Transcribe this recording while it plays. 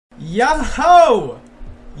Yo!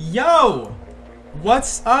 Yo!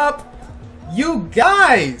 What's up, you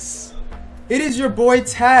guys? It is your boy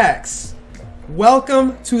Tax.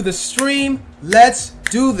 Welcome to the stream. Let's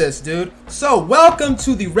do this, dude. So, welcome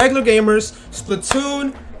to the Regular Gamers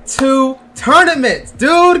Splatoon 2 tournament.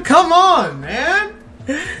 Dude, come on, man.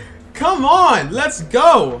 Come on, let's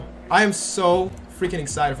go. I am so freaking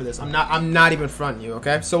excited for this. I'm not even fronting you,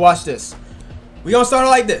 okay? So watch this. We're gonna start it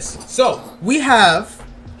like this. So we have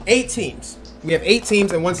 8 teams. We have 8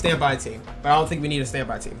 teams and 1 standby team. But I don't think we need a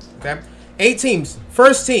standby team, okay? 8 teams.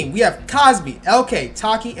 First team, we have Cosby, LK,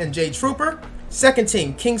 Taki, and J Trooper. Second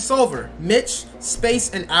team, King Solver, Mitch, Space,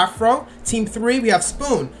 and Afro. Team 3, we have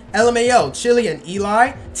Spoon, LMAO, Chili, and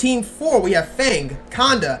Eli. Team 4, we have Fang,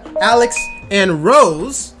 Conda, Alex, and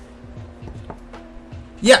Rose.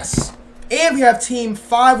 Yes. And we have Team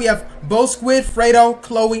 5, we have Bo Squid, Fredo,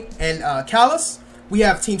 Chloe, and Callus. We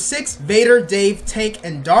have Team 6, Vader, Dave, Tank,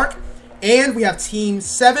 and Dark. And we have Team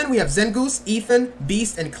 7, we have Zengoose, Ethan,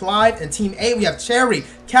 Beast, and Clyde. And Team 8, we have Cherry,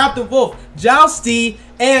 Captain Wolf, Jousty,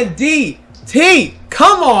 and DT.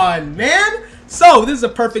 Come on, man. So this is a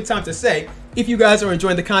perfect time to say, if you guys are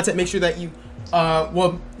enjoying the content, make sure that you,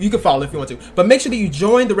 well, you can follow if you want to, but make sure that you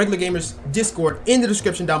join the Regular Gamers Discord in the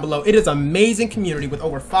description down below. It is an amazing community with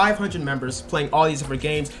over 500 members playing all these different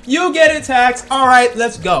games. You get it, Tax. All right,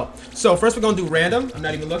 let's go. So first we're gonna do random. I'm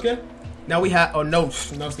not even looking. Now we have, oh no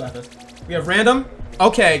slapping. We have random.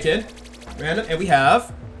 Okay, kid. Random, and we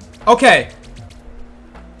have, okay,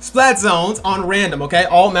 splat zones on random. Okay,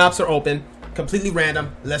 all maps are open, completely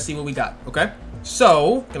random. Let's see what we got. Okay,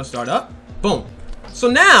 so gonna start up. Boom. So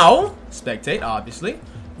now, spectate, obviously.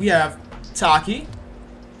 We have Taki,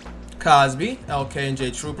 Cosby, LK, and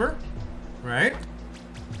J Trooper, right?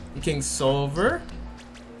 King Solver,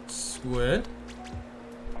 Squid.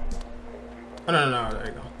 Oh, no, there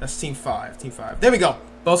you go. That's Team 5, Team 5. There we go.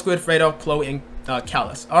 Bo Squid, Fredo, Chloe, and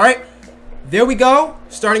Callus. All right, there we go.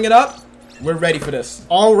 Starting it up. We're ready for this.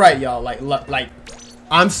 All right, y'all. Like,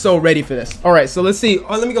 I'm so ready for this. All right, so let's see.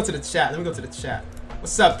 Oh, let me go to the chat.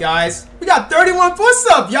 What's up, guys? We got 31. What's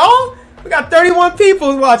up, y'all? We got 31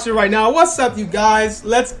 people watching right now. What's up, you guys?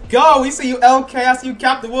 Let's go. We see you, LK. I see you,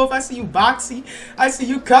 Captain Wolf. I see you, Boxy. I see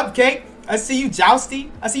you, Cupcake. I see you,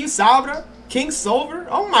 Jousty. I see you, Sabra. King Solver.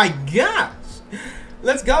 Oh, my gosh.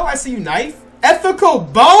 Let's go. I see you, Knife. Ethical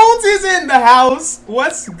Bones is in the house.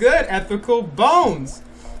 What's good, Ethical Bones?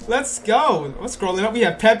 Let's go. We're scrolling up. We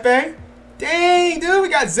have Pepe. Dang, dude. We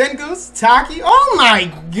got Zengoose, Taki. Oh,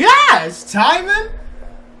 my gosh. Timon.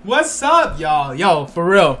 What's up, y'all? Yo, for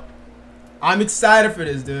real. I'm excited for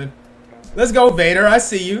this, dude. Let's go, Vader. I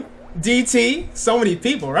see you. DT. So many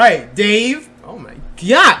people, right? Dave. Oh, my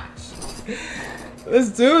gosh. Let's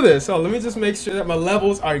do this. So let me just make sure that my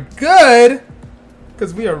levels are good,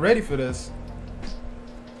 because we are ready for this.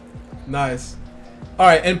 Nice. All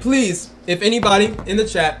right, and please, if anybody in the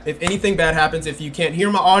chat, if anything bad happens, if you can't hear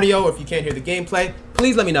my audio, or if you can't hear the gameplay,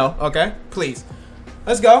 please let me know, okay? Please.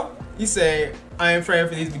 Let's go. You say, I am praying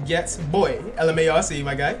for these baguettes. Boy, LMAO, I see you,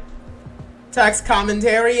 my guy. Tax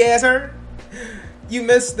commentary, yes, sir. You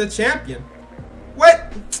missed the champion.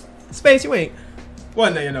 What? Space, you ain't.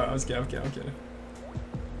 Well, no, you know, I was kidding, I'm kidding.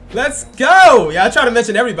 Let's go. Yeah, I try to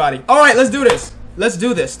mention everybody. All right, let's do this. Let's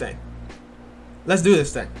do this thing. Let's do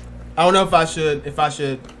this thing. I don't know if I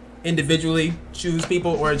should individually choose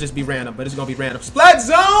people or just be random, but it's gonna be random. Splat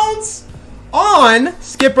zones on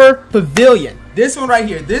Skipper Pavilion. This one right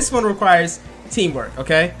here, this one requires teamwork,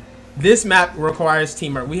 okay? This map requires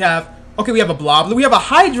teamwork. We have a Blob, we have a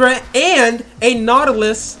Hydra, and a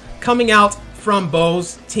Nautilus coming out from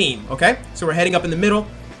Bo's team, okay? So we're heading up in the middle.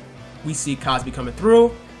 We see Cosby coming through.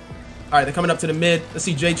 All right, they're coming up to the mid. Let's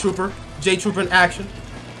see J Trooper in action,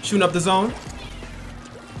 shooting up the zone.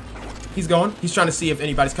 He's going. He's trying to see if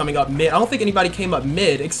anybody's coming up mid. I don't think anybody came up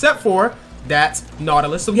mid except for that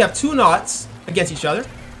Nautilus. So we have 2 Nauts against each other.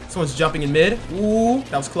 Someone's jumping in mid. Ooh,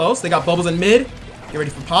 that was close. They got Bubbles in mid. Get ready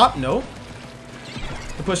for pop. No.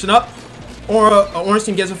 They're pushing up. Orange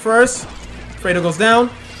team gets it first. Fredo goes down.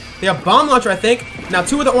 They have Bomb Launcher, I think. Now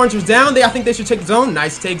 2 of the Orangers down. I think they should take zone.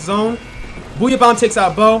 Nice take zone. Booyah Bomb takes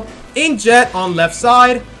out Bo. Inkjet on left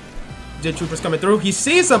side. J Trooper's coming through. He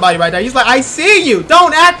sees somebody right there. He's like, I see you.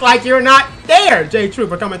 Don't act like you're not there. J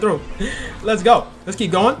Trooper coming through. Let's go. Let's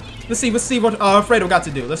keep going. Let's see what Fredo got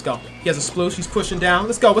to do. Let's go. He has a sploosh. He's pushing down.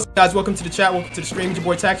 Let's go. What's up, guys? Welcome to the chat. Welcome to the stream. It's your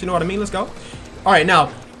boy Tax. You know what I mean? Let's go. All right,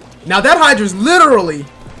 now that Hydra's literally,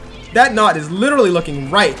 that knot is literally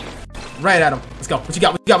looking right at him. Let's go. What you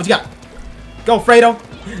got? What you got? What you got? Go, Fredo.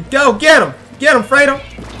 Go, get him. Get him, Fredo.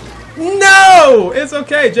 No! It's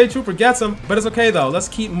okay. J Trooper gets him, but it's okay though. Let's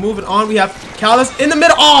keep moving on. We have Callus in the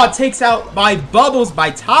middle. Oh, takes out by Bubbles by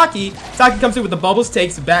Taki. Taki comes in with the Bubbles,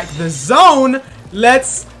 takes back the zone.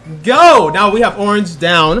 Let's go. Now we have Orange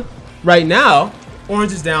down right now.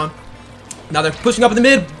 Orange is down. Now they're pushing up in the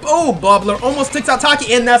mid. Oh, Bubbler almost takes out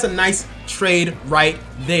Taki, and that's a nice trade right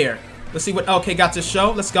there. Let's see what LK got to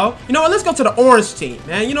show. Let's go. You know what? Let's go to the orange team,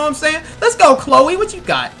 man. You know what I'm saying? Let's go, Chloe. What you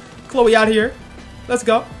got? Chloe out here. Let's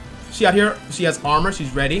go. She out here. She has armor.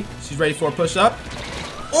 She's ready. She's ready for a push-up.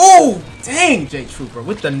 Oh, dang, J Trooper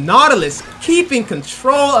with the Nautilus keeping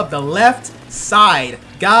control of the left side.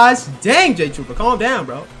 Guys, dang, J Trooper. Calm down,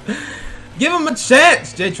 bro. Give him a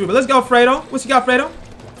chance, J Trooper. Let's go, Fredo. What you got, Fredo?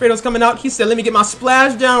 Fredo's coming out. He said, let me get my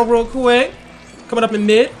splash down real quick. Coming up in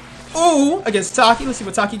mid. Ooh, against Taki. Let's see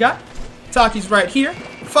what Taki got. Taki's right here,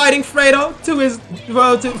 fighting Fredo to his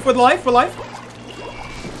for life.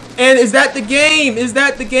 And is that the game? Is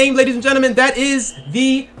that the game, ladies and gentlemen? That is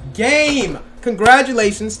the game.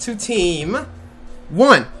 Congratulations to team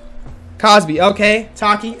 1. Cosby, okay,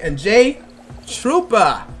 Taki, and J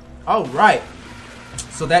Trooper. All right.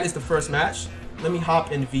 So that is the first match. Let me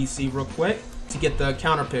hop in VC real quick to get the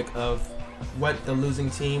counter pick of what the losing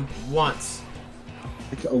team wants.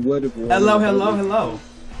 A word of warning. Hello.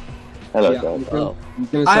 Hello, Yeah, guys. I'm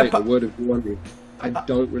gonna say a word of warning. I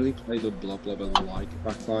don't really play the Blob Blubber like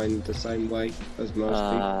I find the same way as most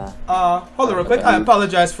people. Hold on real quick. I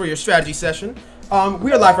apologize for your strategy session.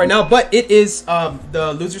 We are live right now, but it is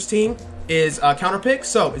the losers team is counter pick,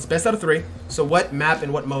 so it's best out of 3. So what map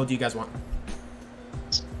and what mode do you guys want?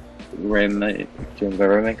 Rainmaker. Do you want to go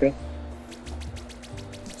Rainmaker?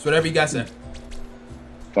 So whatever you guys say.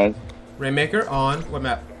 Guys? Rainmaker on what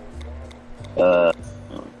map?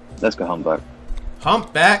 Let's go Humpback.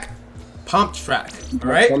 Humpback Pump Track.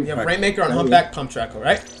 Alright? Pump We have track. Rainmaker on Humpback Pump Track,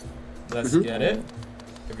 alright? Let's get it.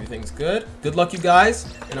 Everything's good. Good luck, you guys,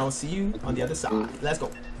 and I will see you on the other side. Let's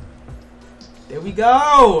go. There we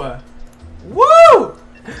go. Woo!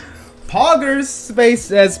 Poggers Space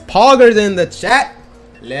says Poggers in the chat.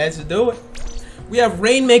 Let's do it. We have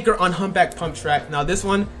Rainmaker on Humpback Pump Track. Now this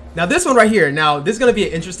one right here. Now this is gonna be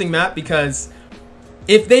an interesting map because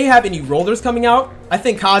if they have any rollers coming out, I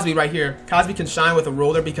think Cosby right here, Cosby can shine with a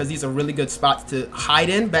roller because these are really good spots to hide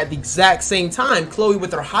in. But at the exact same time, Chloe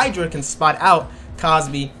with her Hydra can spot out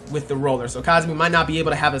Cosby with the roller. So Cosby might not be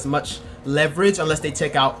able to have as much leverage unless they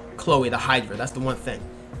take out Chloe, the Hydra. That's the one thing.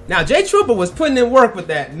 Now, J Trooper was putting in work with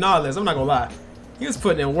that Nautilus. I'm not gonna lie. He was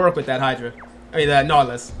putting in work with that Hydra. I mean, that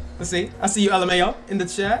Nautilus. Let's see. I see you, LMAO, in the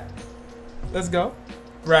chat. Let's go.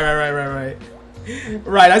 Right.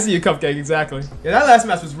 Right, I see you, Cupcake, exactly. Yeah, that last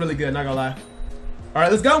match was really good, not gonna lie. Alright,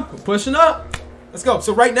 let's go. We're pushing up. Let's go.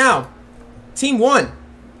 So right now, Team 1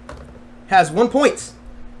 has 1 point.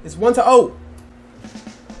 It's 1-0.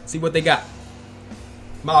 See what they got.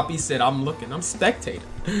 Moppy said, I'm looking. I'm spectating.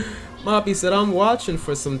 Moppy said, I'm watching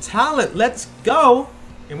for some talent. Let's go.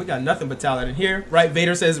 And we got nothing but talent in here. Right,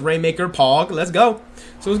 Vader says, Rainmaker, Pog. Let's go.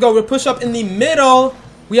 So let's go. We'll push up in the middle.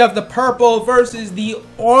 We have the purple versus the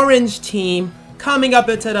orange team coming up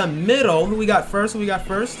into the middle. Who we got first? We got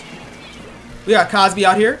Cosby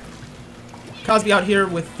out here. Cosby out here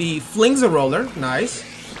with the Flings a Roller. Nice.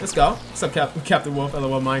 Let's go. What's up, Captain Wolf?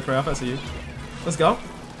 LOL Minecraft. I see you. Let's go.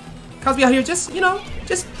 Cosby out here, just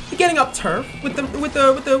just getting up turf with the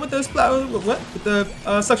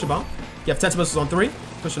suction bomb. You have Tentacles on 3,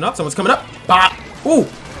 pushing up. Someone's coming up. Bop. Ooh,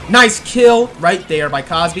 nice kill right there by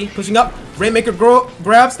Cosby. Pushing up. Rainmaker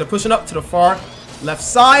grabs. They're pushing up to the far left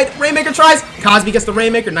side. Rainmaker tries. Cosby gets the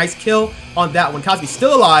Rainmaker. Nice kill on that one. Cosby's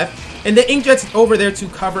still alive. And the Inkjet's over there to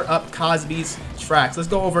cover up Cosby's tracks. Let's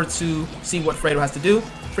go over to see what Fredo has to do.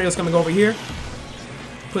 Fredo's coming over here.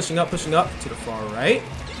 Pushing up to the far right.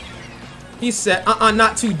 He said,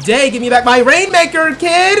 not today. Give me back my Rainmaker,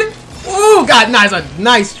 kid. Ooh, got nice. A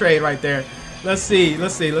nice trade right there. Let's see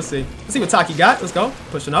what Taki got. Let's go.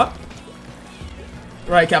 Pushing up.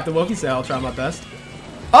 Right, Captain Wilkie said, I'll try my best.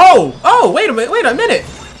 Oh, wait a minute.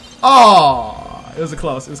 Oh, it was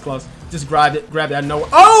close. Just grabbed it out of nowhere.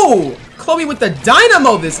 Oh, Chloe with the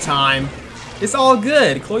Dynamo this time. It's all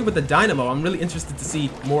good. Chloe with the Dynamo. I'm really interested to see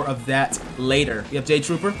more of that later. We have J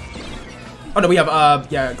Trooper. Oh no, we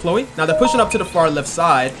have Chloe. Now they're pushing up to the far left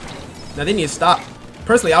side. Now they need to stop.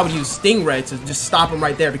 Personally, I would use Stingray to just stop them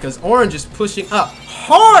right there because Orange is pushing up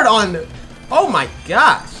hard on. Oh my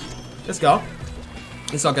gosh. Let's go.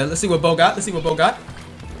 It's all good. Let's see what Bo got.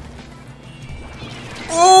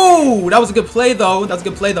 Oh, that was a good play though.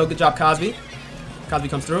 Good job, Cosby. Cosby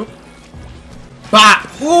comes through. Bah!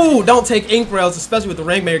 Ooh, don't take ink rails, especially with the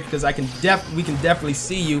Rainmaker, because we can definitely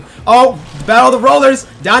see you. Oh, battle the rollers.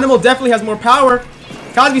 Dynamo definitely has more power.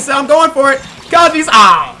 Cosby said, I'm going for it. Cosby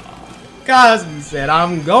said,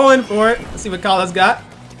 I'm going for it. Let's see what Carlos got.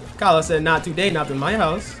 Carlos said, not today, not in my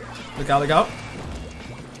house. Look out, look out.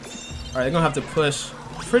 All right, they're gonna have to push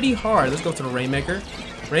pretty hard. Let's go to the Rainmaker.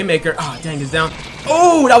 Rainmaker, oh, dang, he's down.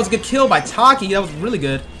 Oh, that was a good kill by Taki. That was really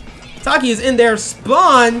good. Taki is in there,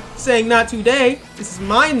 spawn, saying not today. This is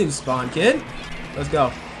my new spawn, kid. Let's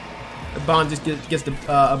go. The bomb just gets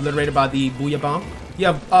obliterated by the Booyah Bomb. You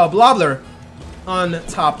have Blobler on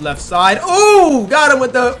top left side. Oh, got him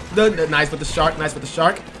with the nice with the shark. Nice with the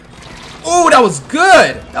shark. Oh, that was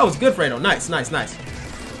good. That was good, Fredo. Nice, nice, nice.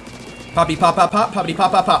 Poppy, pop, pop, pop. Poppity,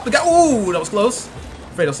 pop, pop, pop. Look at. Oh, that was close.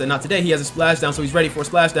 Fredo said not today. He has a splashdown, so he's ready for a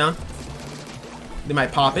splashdown. They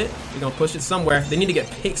might pop it. They're gonna push it somewhere. They need to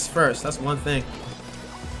get picks first. That's one thing.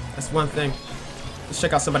 That's one thing. Let's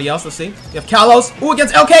check out somebody else. Let's see. You have Kalos. Ooh,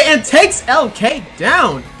 against LK and takes LK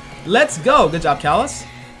down. Let's go. Good job, Kalos.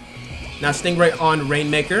 Now Stingray on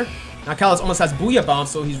Rainmaker. Now Kalos almost has Booyah Bomb,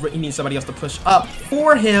 so he needs somebody else to push up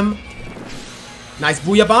for him. Nice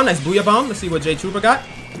Booyah Bomb. Nice Booyah Bomb. Let's see what J Trooper got.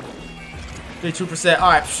 J Trooper said,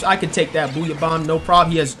 all right, I can take that Booyah Bomb. No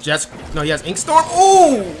problem. He has he has Ink Storm.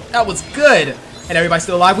 Ooh, that was good. And everybody's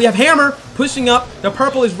still alive. We have Hammer pushing up. The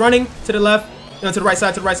purple is running to the left. No, to the right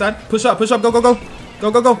side, to the right side. Push up, go, go, go.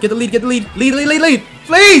 Go, go, go. Get the lead, get the lead. Lead, lead, lead, lead.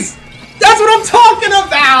 Please! That's what I'm talking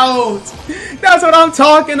about! That's what I'm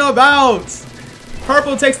talking about!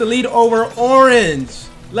 Purple takes the lead over orange.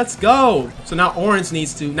 Let's go. So now orange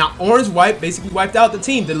needs to... Now orange basically wiped out the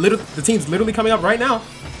team. The team's literally coming up right now.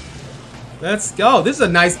 Let's go. This is a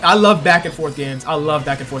nice... I love back and forth games. I love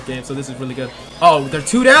back and forth games, so this is really good. Oh, they're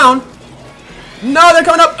 2 down. No, they're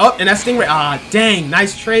coming up. Oh, and that's Stingray. Ah, dang.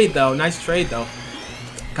 Nice trade, though. Nice trade, though.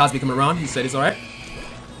 Cosby coming around. He said he's all right.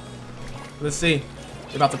 Let's see.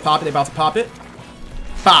 They're about to pop it. They're about to pop it.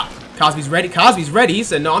 Pop. Cosby's ready. Cosby's ready. He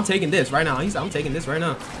said, no, I'm taking this right now. He said, I'm taking this right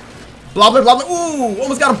now. Blobler, Blobler. Ooh,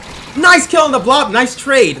 almost got him. Nice kill on the blob. Nice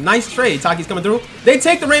trade. Nice trade. Taki's coming through. They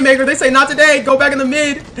take the Rainmaker. They say, not today. Go back in the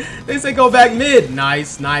mid. They say, go back mid.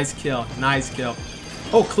 Nice. Nice kill. Nice kill.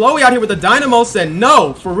 Oh, Chloe out here with the Dynamo said,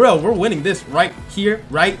 no, for real. We're winning this right here,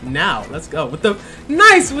 right now. Let's go. With the,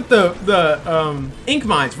 nice with the ink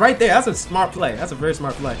mines right there. That's a smart play. That's a very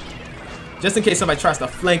smart play. Just in case somebody tries to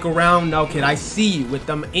flank around. No, kid, I see you with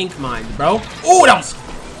them ink mines, bro. Oh,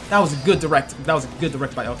 that was a good direct. That was a good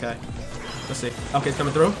direct by okay. Let's see. Okay, it's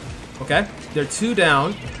coming through. Okay, they're 2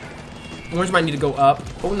 down. Orange might need to go up.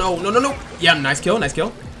 Oh no, no, no, no. Yeah, nice kill, nice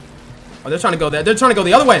kill. Oh, they're trying to go there. They're trying to go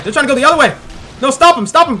the other way. They're trying to go the other way. No, stop him,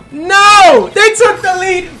 stop him. No, they took the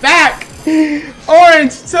lead back.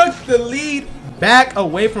 Orange took the lead back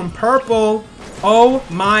away from purple. Oh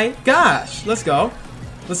my gosh. Let's go.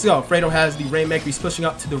 Let's go. Fredo has the Rainmaker. He's pushing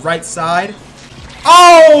up to the right side.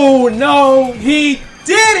 Oh, no, he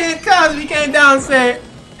did it. Cosby came down and said,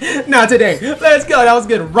 not today. Let's go. That was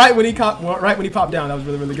good. Right when he popped down. That was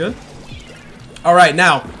really, really good. All right,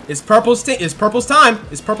 now, it's Purple's time. It's Purple's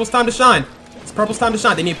time to shine. It's Purple's time to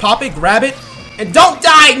shine. They need to pop it, grab it, and don't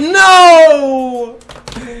die. No.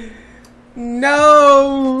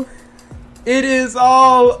 No. It is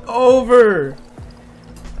all over.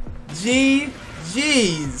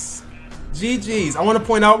 GG's. GG's. I want to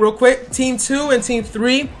point out real quick, Team 2 and Team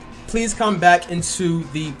 3, please come back into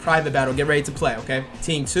the private battle. Get ready to play, okay?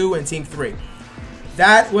 Team 2 and Team 3.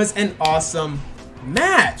 That was an awesome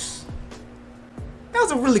match. That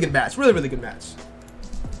was a really good match. Really, really good match.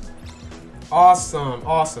 Awesome.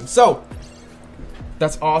 Awesome. So,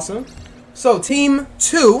 that's awesome. So, Team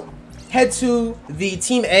 2, head to the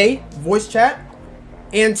Team A voice chat.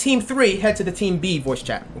 And Team 3, head to the Team B voice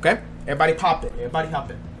chat, okay? Everybody pop it. Everybody hop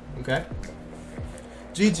it, okay?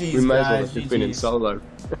 GG's, we might guys. as well have been in solo.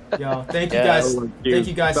 Yo, thank you guys. Thank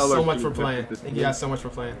you guys so much for playing. Thank you guys so much for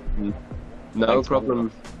playing. No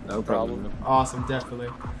problem. No problem. Awesome, definitely.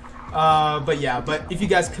 But yeah, but if you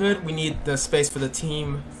guys could, we need the space for the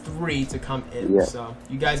Team 3 to come in. Yeah. So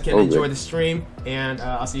you guys can enjoy the stream, and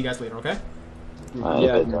I'll see you guys later, okay? Yeah.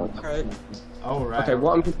 Alright. Alright. Okay,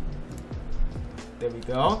 what I'm... There we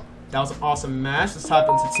go. That was an awesome match. Let's hop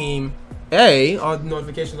into Team A. All the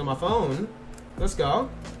notifications on my phone. Let's go.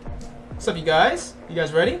 What's up, you guys? You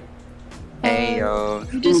guys ready? Hey, yo.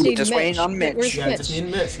 Just waiting on Mitch. Yeah, just need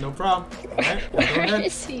Mitch. No problem. Alright, go ahead. Where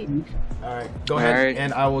is he? Alright, go ahead,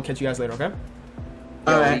 and I will catch you guys later, okay?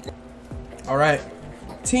 Alright. Alright.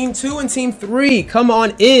 Team 2 and Team 3, come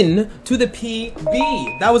on in to the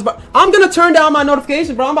PB. That was... I'm gonna turn down my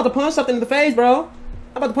notification, bro. I'm about to punch something in the face, bro.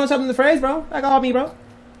 I'm about to punch something in the face, bro. Back off me, bro.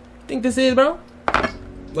 Think this is, bro?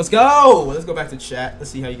 Let's go. Let's go back to chat.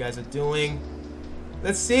 Let's see how you guys are doing.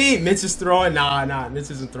 Let's see. Mitch is throwing. Nah.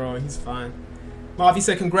 Mitch isn't throwing. He's fine. Mavi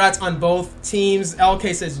said congrats on both teams.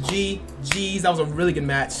 LK says G. G's. That was a really good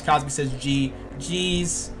match. Cosby says G.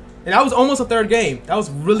 G's. And that was almost a third game. That was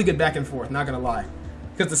really good back and forth, not gonna lie.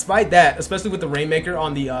 Because despite that, especially with the Rainmaker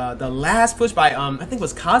on the last push by I think it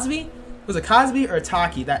was Cosby? Was it Cosby or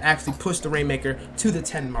Taki that actually pushed the Rainmaker to the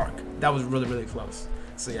 10 mark? That was really, really close.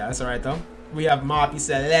 So yeah, that's alright though. We have Mop. He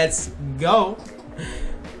said, let's go.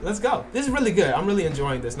 Let's go. This is really good. I'm really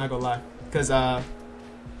enjoying this, not gonna lie. Because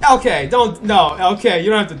LK, LK, you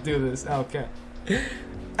don't have to do this, LK.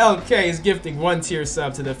 LK is gifting 1 tier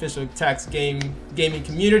sub to the official tax gaming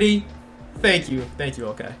community. Thank you,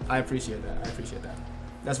 LK. I appreciate that.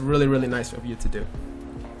 That's really, really nice of you to do.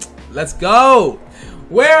 Let's go.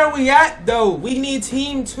 Where are we at though? We need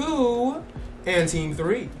team 2 and team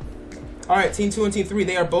 3. All right, team 2 and team 3.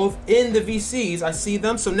 They are both in the VCs. I see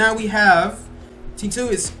them. So now we have team 2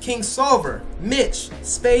 is King Solver, Mitch,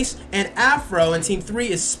 Space, and Afro, and team 3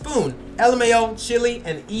 is Spoon, LMAO, Chili,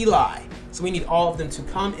 and Eli. So we need all of them to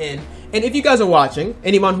come in. And if you guys are watching,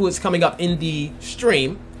 anyone who is coming up in the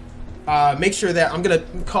stream, make sure that I'm gonna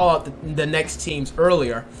call out the next teams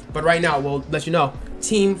earlier. But right now, we'll let you know.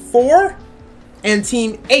 Team 4 and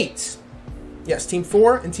team 8. Yes, team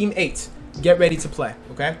 4 and team 8. Get ready to play,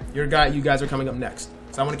 okay? You guys are coming up next.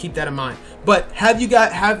 So I want to keep that in mind. But have your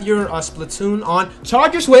Splatoon on.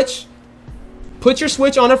 Charge your Switch. Put your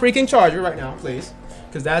Switch on a freaking charger right now, please.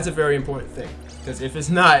 Because that's a very important thing. Because if it's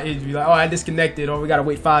not, it'd be like, oh, I disconnected, or we gotta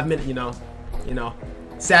wait 5 minutes, you know.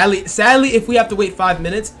 Sadly, if we have to wait 5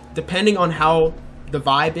 minutes, depending on how the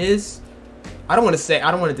vibe is, I don't want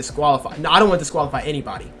to disqualify. No, I don't want to disqualify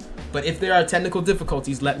anybody. But if there are technical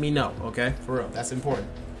difficulties, let me know, okay? For real, that's important.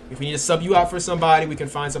 If we need to sub you out for somebody, we can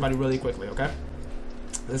find somebody really quickly, okay?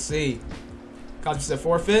 Let's see. Cosby said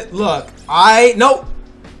forfeit. Look,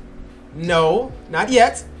 no, not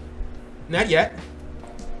yet. Not yet.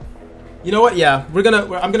 You know what? Yeah,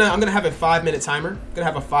 I'm gonna have a 5-minute timer. I'm gonna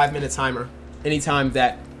have a 5-minute timer anytime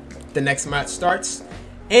that the next match starts.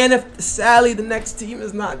 And if sadly the next team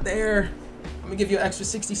is not there, I'm gonna give you an extra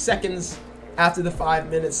 60 seconds after the 5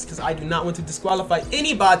 minutes because I do not want to disqualify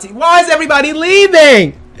anybody. Why is everybody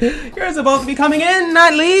leaving? You're supposed to be coming in,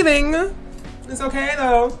 not leaving. It's okay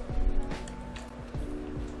though.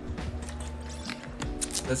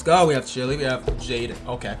 Let's go. We have Chili. We have Jaden.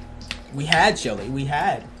 Okay. We had Chili. We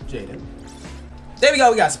had Jaden. There we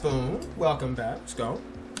go. We got Spoon. Welcome back. Let's go.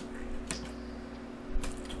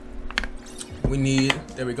 We need.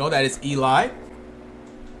 There we go. That is Eli.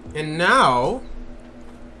 And now.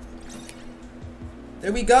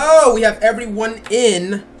 There we go. We have everyone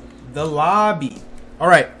in the lobby. All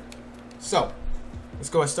right. So let's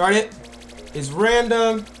go and start it. Is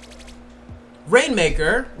random.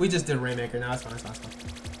 Rainmaker. We just did Rainmaker. Now it's fine. It's fine. It's fine.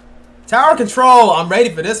 Tower control. I'm ready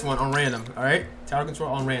for this one on random. All right. Tower control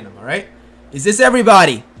on random. All right. Is this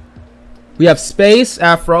everybody? We have Space,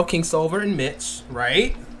 Afro, King Solver, and Mitch.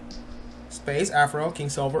 Right. Space, Afro, King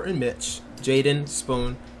Solver, and Mitch. Jaden,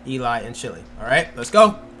 Spoon, Eli, and Chili. All right. Let's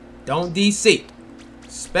go. Don't DC.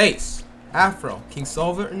 Space, Afro, King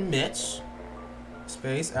Solver, and Mitch.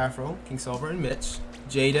 Space, Afro, King Solver, and Mitch.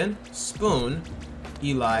 Jaden, Spoon,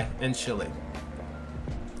 Eli, and Chili.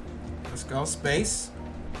 Let's go. Space,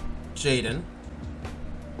 Jaden.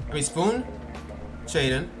 Spoon,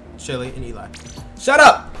 Jaden, Chili, and Eli. Shut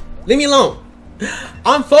up! Leave me alone.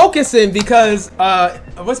 I'm focusing because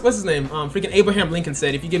what's his name? Freaking Abraham Lincoln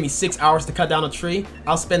said, if you give me 6 hours to cut down a tree,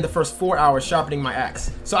 I'll spend the first 4 hours sharpening my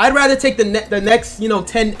axe. So I'd rather take the next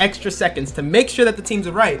 10 extra seconds to make sure that the teams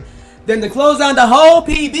are right than to close down the whole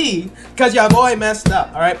PB because your boy messed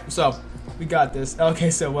up. All right, so we got this. Okay,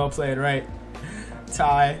 so well played, right?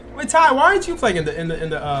 Ty, wait, Ty, why aren't you playing in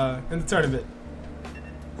the tournament?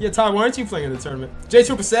 Yeah, Ty, why aren't you playing in the tournament? J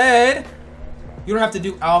Trooper said you don't have to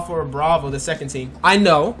do Alpha or Bravo, the second team. I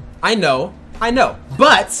know,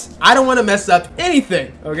 but I don't want to mess up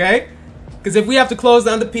anything, okay? Because if we have to close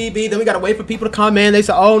down the PB, then we gotta wait for people to come in. They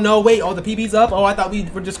say, oh no, wait, oh the PB's up. Oh, I thought we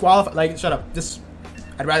were disqualified. Like, shut up.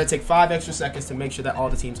 I'd rather take 5 extra seconds to make sure that all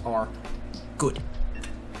the teams are good.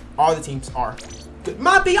 All the teams are good.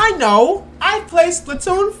 Moppy, I know. I've played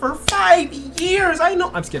Splatoon for 5 years. I know.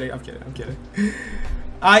 I'm just kidding. I'm kidding.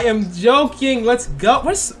 I am joking. Let's go.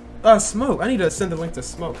 Where's Smoke? I need to send the link to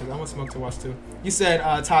Smoke because I want Smoke to watch too. You said,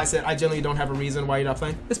 Ty said, I generally don't have a reason why you're not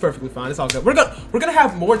playing. It's perfectly fine. It's all good. We're gonna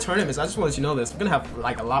have more tournaments. I just want to let you know this. We're gonna have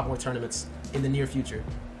like a lot more tournaments in the near future.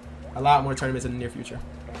 A lot more tournaments in the near future.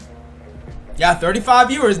 Yeah, 35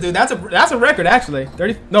 viewers, dude. That's a record, actually.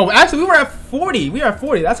 30. No, actually, we were at 40. We are at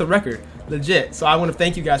 40. That's a record, legit. So I want to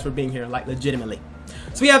thank you guys for being here, like legitimately.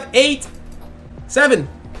 So we have 8, 7,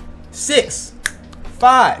 6,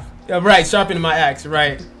 5. Yeah, right. Sharpening my axe.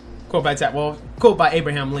 Right. Quote by tap. Well, Quote by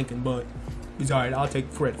Abraham Lincoln, but he's alright. I'll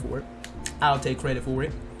take credit for it. I'll take credit for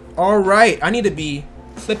it. Alright, I need to be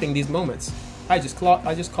clipping these moments. I just caught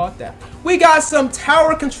that. We got some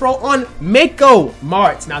tower control on Mako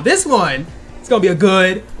Mart. Now this one, it's gonna be a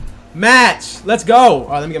good match. Let's go.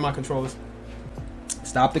 Alright, let me get my controllers.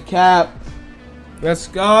 Stop the cap. Let's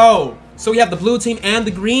go. So we have the blue team and the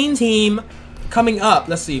green team coming up.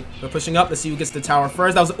 Let's see. We're pushing up. Let's see who gets the tower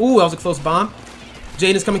first. That was a close bomb.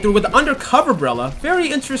 Jane is coming through with the undercover umbrella.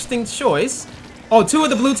 Very interesting choice. Oh, 2 of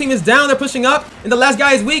the blue team is down. They're pushing up. And the last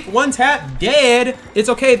guy is weak. 1 tap. Dead. It's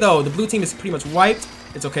okay, though. The blue team is pretty much wiped.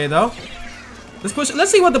 It's okay, though. Let's push. Let's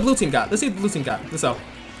see what the blue team got. Let's see what the blue team got. Let's go.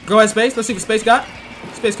 Go ahead, Space. Let's see what Space got.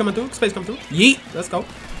 Space coming through. Space coming through. Yeet. Let's go.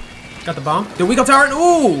 Got the bomb. The weak up tower.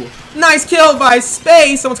 Ooh. Nice kill by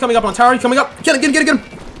Space. Someone's coming up on tower. He's coming up. Get him. Get him. Get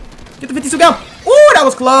him. Get the 52 down. Ooh, that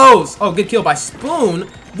was close. Oh, good kill by Spoon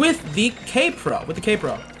with the K-Pro.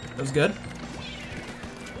 That was good.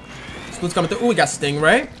 Spoon's coming through. Ooh, we got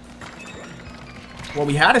Stingray. Well,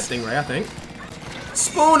 we had a Stingray, I think.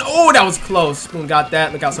 Spoon. Oh, that was close. Spoon got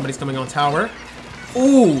that. Look out, somebody's coming on tower.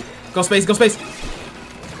 Ooh. Go Space. Go Space.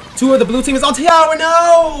 2 of the blue team is on tower.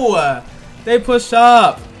 No. They push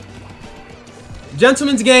up.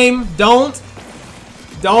 Gentleman's game. Don't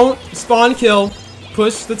spawn kill.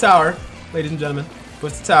 Push the tower. Ladies and gentlemen.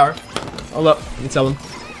 Push the tower. Hold up. Let me tell him.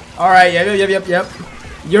 Alright. Yep.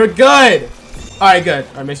 You're good. Alright, good.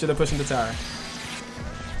 Alright, make sure they're pushing the tower.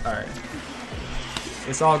 Alright.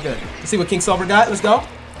 It's all good. Let's see what King Silver got. Let's go.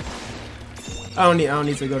 I don't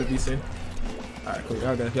need to go to BC. Alright, cool.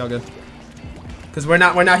 Y'all good. Y'all good. Because we're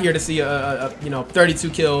not here to see you know, 32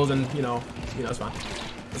 kills and you know it's fine.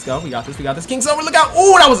 Let's go. We got this. We got this. King Silver, look out.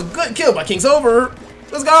 Ooh, that was a good kill by King Silver.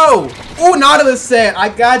 Let's go. Ooh, Nautilus said, I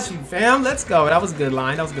got you, fam. Let's go. That was a good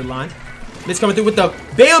line. That was a good line. Mitch coming through with the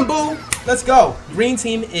bamboo. Let's go. Green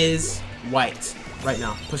team is white right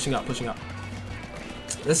now. Pushing up.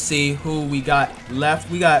 Let's see who we got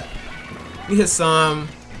left. We hit some.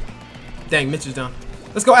 Dang, Mitch is down.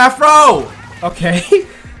 Let's go, Afro. Okay.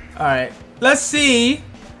 All right. Let's see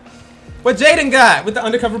what Jaden got with the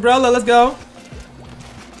undercover umbrella. Let's go.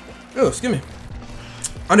 Oh, excuse me.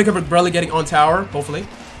 Undercover umbrella getting on tower, hopefully.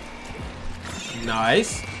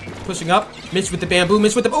 Nice. Pushing up. Mitch with the bamboo.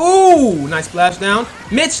 Mitch with the... Ooh! Nice splash down.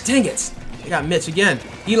 Mitch, dang it. They got Mitch again.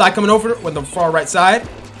 Eli coming over on the far right side.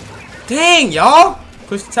 Dang, y'all.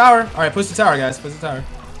 Push the tower. All right, push the tower, guys. Push the tower.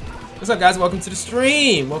 What's up, guys? Welcome to the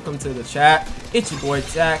stream. Welcome to the chat. It's your boy,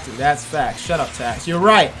 Tax, and that's facts. Shut up, Tax. You're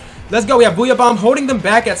right. Let's go. We have Booyah Bomb holding them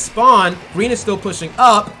back at spawn. Green is still pushing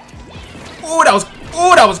up. Ooh, that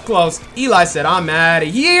was close. Eli said, I'm out of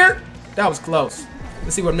here. That was close.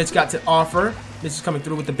 Let's see what Mitch got to offer. Mitch is coming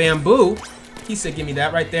through with the bamboo. He said, give me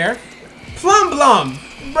that right there. Plum Blum,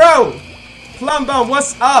 bro. Plum Bum,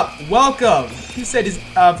 what's up? Welcome. He said his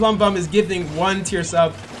Plum Bum is giving 1 tier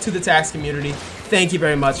sub to the tax community. Thank you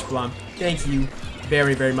very much, Plum. Thank you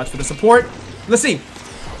very, very much for the support. Let's see.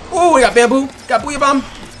 Ooh, we got bamboo. Got Booyah Bomb.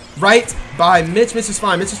 Right by Mitch. Mitch is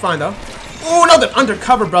fine. Mitch is fine, though. Oh, no, the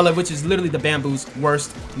undercover umbrella, which is literally the bamboo's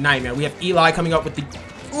worst nightmare. We have Eli coming up with the...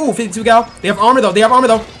 Ooh, 52 gal. They have armor,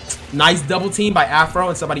 though. Nice double team by Afro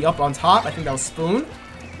and somebody up on top. I think that was Spoon.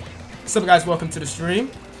 What's up, guys? Welcome to the stream.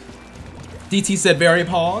 DT said very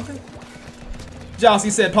pog. Jossie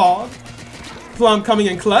said pog. Plum coming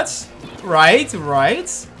in clutch. Right.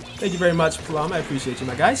 Thank you very much, Plum. I appreciate you,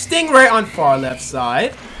 my guy. Stingray on far left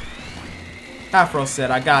side. Afro said,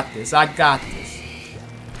 I got this.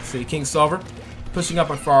 See, King Silver pushing up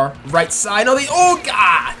on far right side. Oh,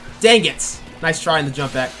 God. Dang it. Nice try in the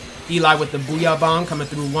jump back. Eli with the Booyah Bomb coming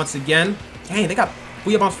through once again. Dang, they got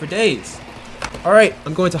Booyah Bombs for days. All right,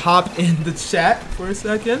 I'm going to hop in the chat for a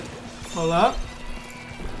second. Hold up.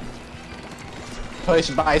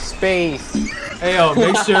 Push by Space. Hey, yo,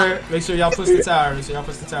 make sure y'all push the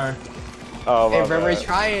tower. Oh, hey, we're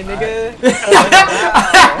trying, nigga.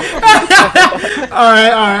 All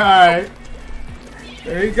right.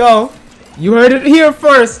 There you go. You heard it here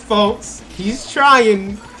first, folks. He's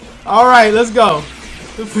trying. All right, let's go.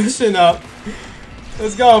 We're pushing up.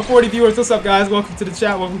 Let's go. 40 viewers. What's up, guys? Welcome to the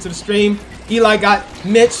chat. Welcome to the stream. Eli got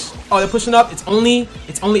Mitch. Oh, they're pushing up. It's only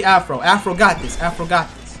Afro. Afro got this.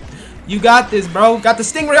 You got this, bro. Got the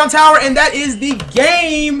Stingray on tower, and that is the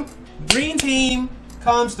game. Green team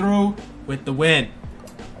comes through with the win.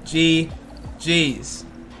 GG's.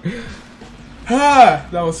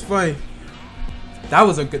 That was funny. That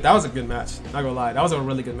was a good match. Not gonna lie, that was a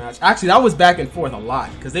really good match. Actually, that was back and forth a lot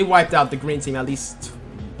because they wiped out the green team at least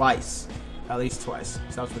twice. at least twice.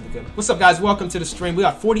 So that was really good. What's up, guys? Welcome to the stream. We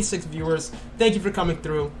got 46 viewers. Thank you for coming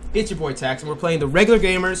through. It's your boy Tax, and we're playing the regular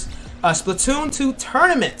gamers Splatoon 2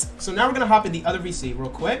 tournament. So now we're gonna hop in the other VC real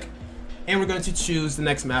quick, and we're going to choose the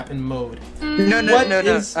next map and mode. No. What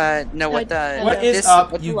is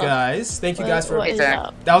up, you guys? Thank you guys for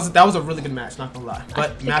that was a really good match. Not gonna lie,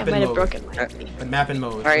 but map and mode. But map and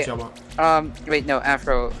mode. Right. What y'all want? Wait, no,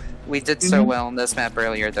 Afro. We did so well on this map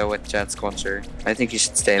earlier, though, with Jet Sculpture. I think you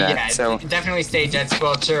should stay that. Yeah, so definitely stay Jet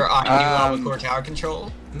Sculpture on new Albacore tower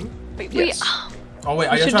control. Yes. Oh wait,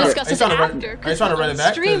 are you trying to run it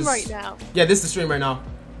back? Stream right now. Yeah, this is the stream right now.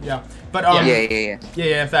 Yeah, but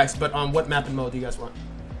yeah, facts. But what map and mode do you guys want?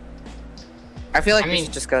 I feel like we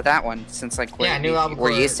should just go that one since like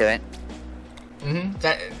we're used to it.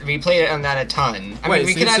 That we played it on that a ton. I mean,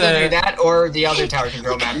 we could either do that or the other tower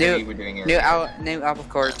control map that we were doing earlier. New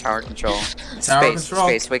Albacore tower control.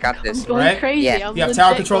 Space. We got this. I'm going crazy. Yeah. You have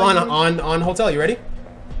tower control on hotel. You ready?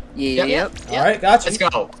 Yep. All right, gotcha. Let's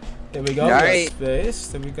go. There we go. All right. Space.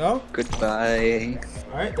 There we go. Goodbye.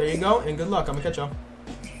 All right, there you go, and good luck. I'm gonna catch y'all.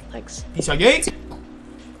 Thanks. Peace out, gate.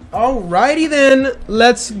 Alrighty then,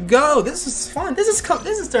 let's go. This is fun. This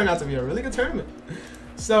is turned out to be a really good tournament.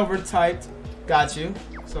 Silver typed. Got you.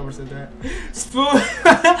 Silver said that.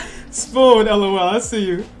 Spoon, LOL. I see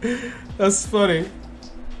you. That's funny.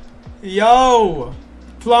 Yo,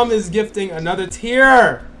 Plum is gifting another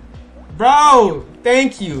tier, bro.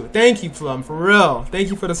 Thank you, Plum, for real. Thank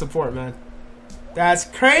you for the support, man. That's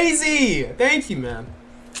crazy. Thank you, man.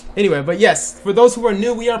 Anyway, but yes, for those who are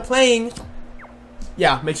new, we are playing.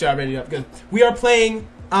 Yeah, make sure I ready it up. Good. We are playing.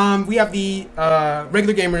 We have the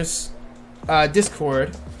regular gamers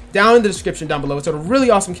Discord down in the description down below. It's a really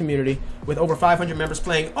awesome community with over 500 members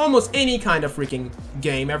playing almost any kind of freaking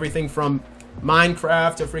game. Everything from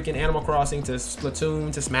Minecraft to freaking Animal Crossing to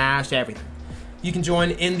Splatoon to Smash to everything. You can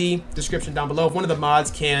join in the description down below. If one of the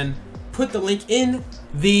mods can put the link in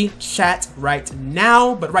the chat right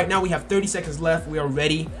now. But right now we have 30 seconds left. We are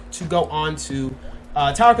ready to go on to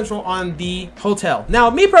tower control on the hotel. Now,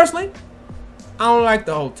 me personally, I don't like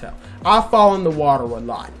the hotel. I fall in the water a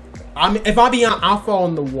lot. If I be honest, I fall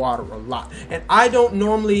in the water a lot. And I don't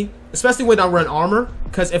normally, especially when I run armor,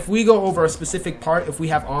 because if we go over a specific part, if we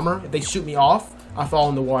have armor, if they shoot me off, I fall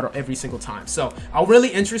in the water every single time. So I'm really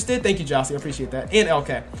interested. Thank you, Jossie. I appreciate that. And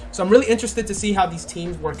LK. So I'm really interested to see how these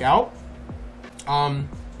teams work out.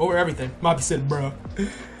 Over everything. Mobby said, bro.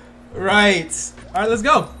 Right. All right, let's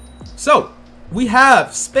go. So we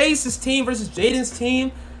have Space's team versus Jaden's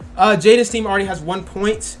team. Jaden's team already has 1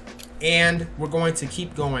 point. And we're going to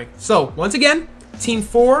keep going. So, once again, Team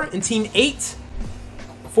 4 and Team 8.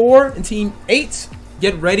 4 and Team 8,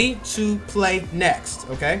 get ready to play next,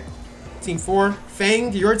 okay? Team 4,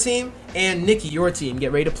 Fang, your team, and Nikki, your team.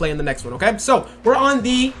 Get ready to play in the next one, okay? So,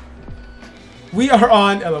 we are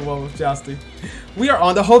on, LOL, Jousty. We are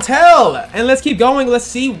on the hotel. And let's keep going. Let's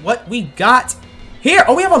see what we got here.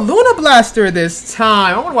 Oh, we have a Luna Blaster this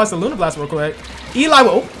time. I want to watch the Luna Blaster real quick. Eli,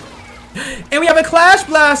 whoa. And we have a Clash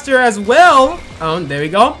Blaster as well. There we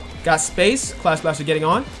go. Got Space. Clash Blaster getting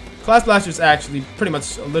on. Clash Blaster is actually pretty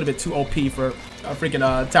much a little bit too OP for a freaking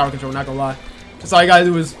tower control, not gonna lie. That's all you gotta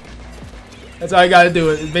do is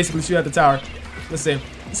basically shoot at the tower. Let's see.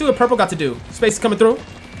 Let's see what Purple got to do. Space is coming through.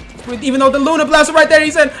 Even though the Luna Blaster right there,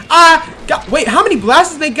 he said, wait, how many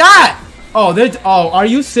blasters they got? Are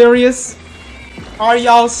you serious? Are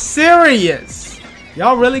y'all serious?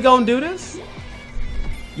 Y'all really gonna do this?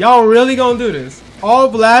 Y'all really gonna do this? All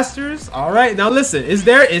blasters? Alright, now listen, is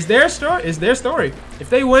their story. If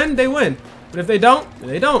they win, they win. But if they don't,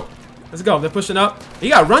 they don't. Let's go. They're pushing up. You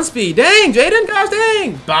got run speed. Dang, Jaden, gosh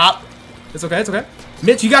dang. Bop. It's okay, it's okay.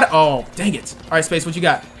 Mitch, you got it. Oh, dang it. Alright, Space, what you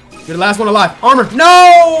got? You're the last one alive. Armor.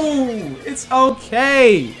 No! It's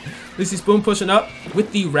okay. Lucy Spoon pushing up with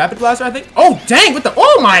the rapid blaster, I think. Oh, dang, with the,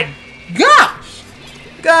 oh my gosh.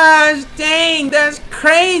 Gosh dang, that's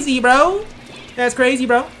crazy, bro. That's crazy,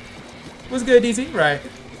 bro. What's good, DC? Right.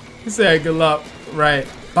 He said good luck. Right.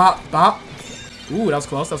 Bop, bop. Ooh, that was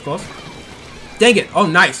close. That was close. Dang it. Oh,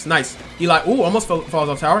 nice, nice. Eli, ooh, almost falls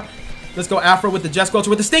off tower. Let's go Afro with the Jet Squelcher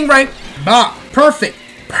with the Stingray. Bop. Perfect.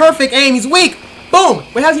 Perfect aim. He's weak. Boom.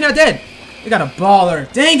 Wait, how's he not dead? We got a baller.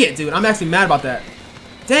 Dang it, dude. I'm actually mad about that.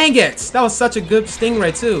 Dang it. That was such a good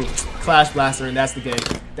Stingray, too. Clash Blaster, and that's the game.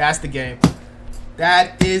 That's the game.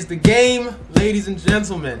 That is the game, ladies and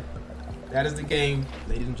gentlemen. That is the game,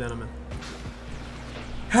 ladies and gentlemen.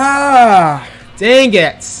 Ah, dang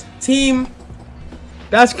it. Team,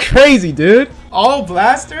 that's crazy, dude. All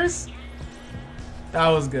blasters? That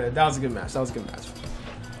was good. That was a good match. That was a good match.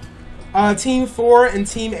 Team 4 and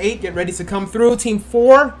Team 8, get ready to come through. Team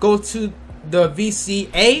 4, go to the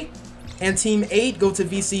VCA. and Team 8 go to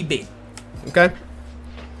VCB. Okay?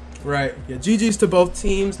 Right. Yeah, GG's to both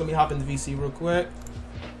teams. Let me hop into VC real quick.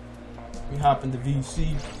 Let me hop into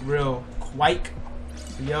VC real quick.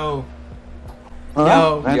 Yo.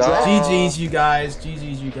 Yo. GG's, you guys.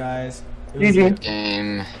 GG's, you guys.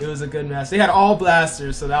 It was a good match. They had all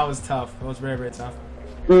blasters, so that was tough. That was very, very tough.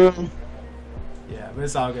 Yeah, but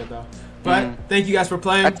it's all good though. But thank you guys for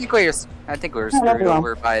playing. I think we're screwed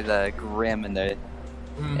over by the Grim and the.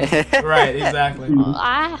 Right, exactly.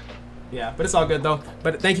 Yeah, but it's all good though.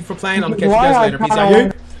 But thank you for playing. I'm gonna catch you guys later. Peace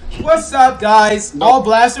out. What's up, guys? All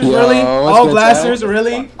blasters, really? All blasters,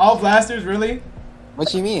 really? All blasters, really?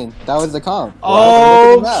 What you mean? That was the comp.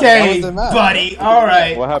 Okay, buddy. All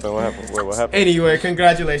right. What happened? What happened? Wait, what happened? Anyway,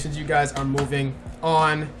 congratulations. You guys are moving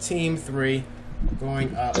on. Team 3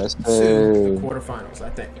 going up to the quarterfinals, I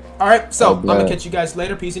think. All right, so I'm going to catch you guys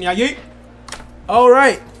later. Peace and yeet. All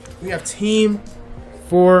right. We have Team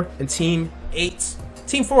 4 and Team 8.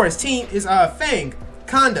 Team 4 is Fang,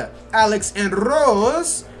 Conda, Alex, and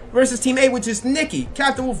Rose versus Team 8, which is Nikki,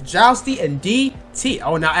 Captain Wolf, Jousty, and DT.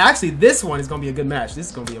 Oh, now actually, this one is going to be a good match. This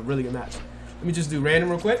is going to be a really good match. Let me just do random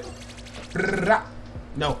real quick.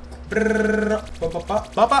 No.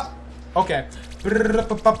 Okay.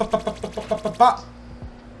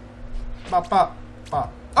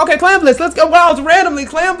 Okay, Clam Blitz, let's go. Wow, it's randomly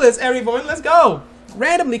Clam Blitz, everyone. Let's go.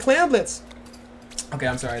 Randomly Clam Blitz. Okay,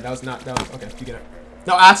 I'm sorry. That was okay, you get it.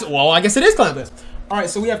 No, actually, well, I guess it is Clam Blitz. Alright,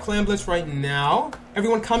 so we have Clam Blitz right now.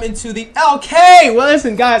 Everyone come into the LK! Well,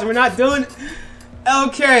 listen, guys, we're not doing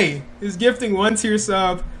LK is gifting 1-tier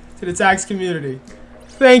sub to the tax community.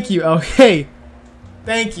 Thank you, LK.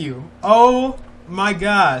 Thank you. Oh my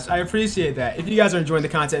gosh, I appreciate that. If you guys are enjoying the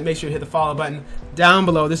content, make sure to hit the follow button down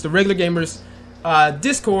below. This is the Regular Gamers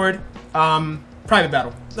Discord private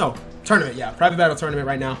battle. No, tournament, yeah. Private battle tournament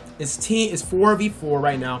right now. It's 4v4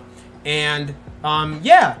 right now. And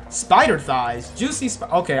yeah, Spider Thighs, Juicy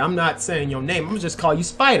okay, I'm not saying your name. I'm gonna just call you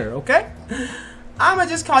Spider, okay? I'm gonna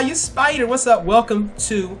just call you Spider. What's up? Welcome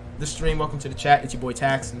to the stream. Welcome to the chat. It's your boy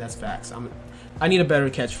Tax, and that's facts. I need a better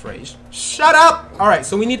catchphrase. Shut up! Alright,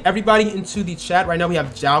 so we need everybody into the chat. Right now we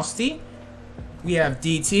have Jousty. We have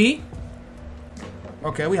DT.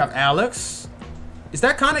 Okay, we have Alex. Is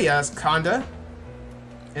that Conda? Yes, Conda.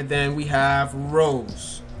 And then we have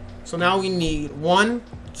Rose. So now we need 1,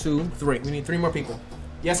 2, 3. We need 3 more people.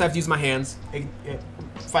 Yes, I have to use my hands.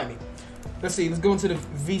 Fight me. Let's see. Let's go into the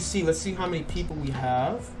VC. Let's see how many people we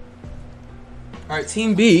have. Alright,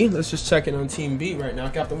 Team B. Let's just check in on Team B right now.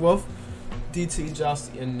 Captain Wolf, DT,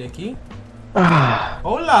 Jousty, and Nikki.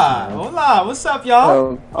 Hola. Hola. What's up,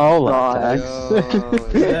 y'all? Hola, Tax.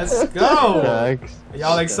 Let's go. Tax.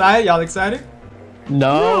 Y'all excited? Y'all excited?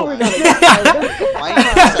 No. We're not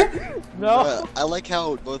excited. No. I like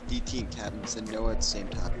how both DT and Captain said no at the same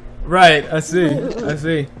time. Right. I see. I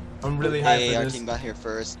see. I'm really hyped Hey, for our this. team got here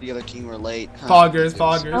first. The other team were late. Huh. Foggers,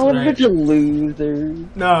 I was such a loser.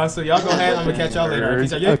 No, so y'all go ahead. I'm gonna catch y'all later.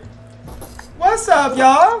 Peace out. Yeah. What's up,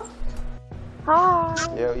 y'all? Hi.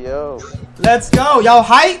 Yo, yo. Let's go. Y'all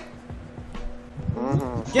hype?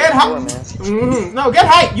 Get hype. No, get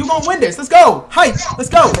hype. You gonna win this. Let's go. Hype. Let's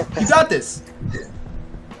go. You got this.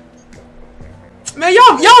 Man,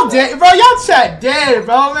 y'all dead, bro. Y'all chat dead,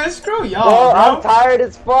 bro. Man, screw y'all, bro. I'm tired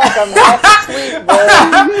as fuck. I'm half asleep, bro.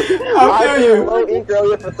 I feel you. I've been eating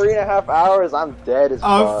earlier for 3.5 hours. I'm dead as fuck.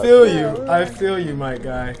 I feel you. I feel you, my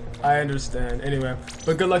guy. I understand. Anyway,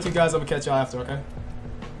 but good luck to you guys. I'm gonna catch y'all after, okay?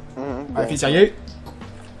 Alright, peace out.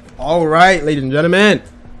 Alright, ladies and gentlemen.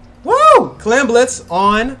 Woo! Clam Blitz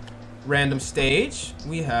on random stage.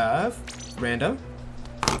 We have random.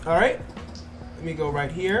 Alright. Let me go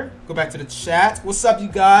right here. Go back to the chat. What's up, you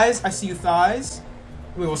guys? I see you thighs.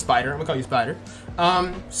 We go Spider. I'm gonna call you Spider.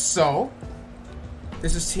 So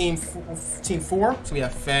this is team 4. So we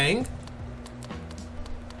have Fang.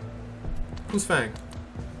 Who's Fang?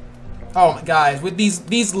 Oh my guys, with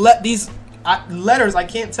these letters, I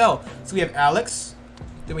can't tell. So we have Alex.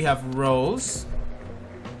 Then we have Rose.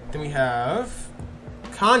 Then we have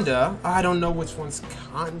Conda. I don't know which one's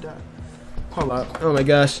Conda. Hold up. Oh my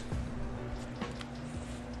gosh.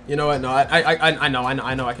 You know what? No,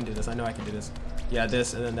 I know I can do this. I know I can do this. Yeah,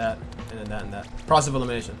 this and then that and then that and that. Process of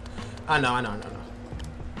elimination. I know.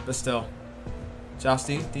 But still,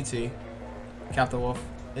 Jousty, DT, Captain Wolf,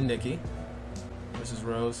 and Nikki. This is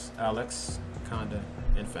Rose, Alex, Conda,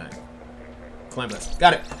 and Fang. Clam Blitz.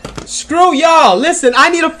 Got it. Screw y'all. Listen, I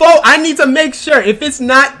need a vote. I need to make sure. If it's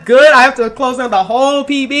not good, I have to close down the whole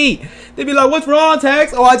PB. They'd be like, what's wrong,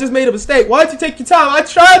 Tax? Oh, I just made a mistake. Why'd you take your time? I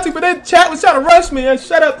tried to, but then chat was trying to rush me. And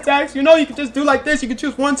shut up, Tax. You know you can just do like this. You can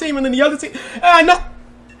choose one team and then the other team. And I know.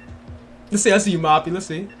 Let's see. I see you, Moppy. Let's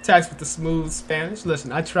see. Tax with the smooth Spanish.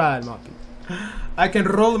 Listen, I tried, Moppy. I can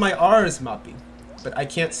roll my R's, Moppy, but I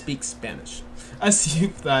can't speak Spanish. I see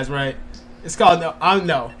you guys, right? It's called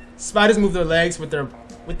no. Spiders move their legs with their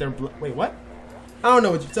wait, what? I don't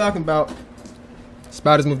know what you're talking about.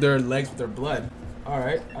 Spiders move their legs with their blood.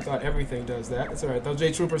 Alright, I thought everything does that. That's alright though.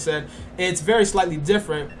 J Trooper said it's very slightly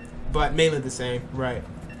different, but mainly the same. Right.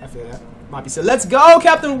 I feel that. Moppy said, let's go,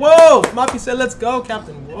 Captain Wolf! Moppy said, let's go,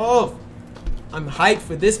 Captain Wolf. I'm hyped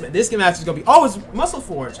for this match. This match is gonna be it's Muscle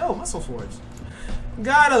Forge. Oh, Muscle Forge.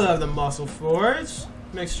 Gotta love the Muscle Forge.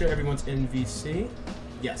 Make sure everyone's in VC.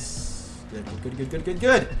 Yes. Good.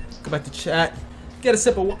 Go back to chat. Get a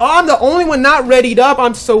sip of. Oh, I'm the only one not readied up.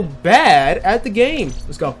 I'm so bad at the game.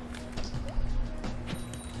 Let's go.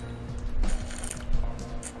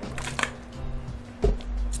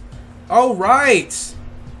 All right.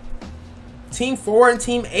 Team 4 and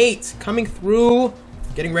Team 8 coming through,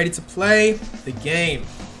 getting ready to play the game.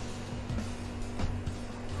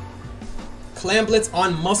 Clam Blitz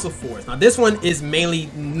on Muscle Force. Now this one is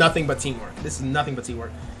mainly nothing but teamwork. This is nothing but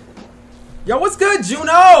teamwork. Yo, what's good,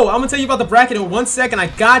 Juno? I'm gonna tell you about the bracket in 1 second. I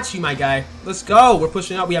got you, my guy. Let's go. We're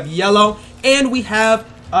pushing up. We have yellow and we have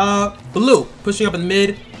blue pushing up in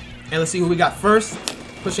mid. And let's see who we got first.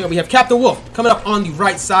 Pushing up, we have Captain Wolf coming up on the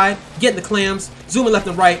right side, getting the clams, zooming left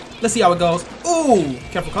and right. Let's see how it goes. Ooh,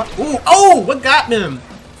 careful cut. Ooh, oh, what got him?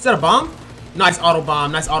 Is that a bomb? Nice auto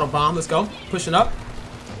bomb. Nice auto bomb. Let's go. Pushing up.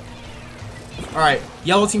 All right,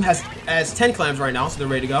 yellow team has 10 clams right now, so they're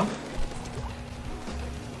ready to go.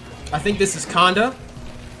 I think this is Conda.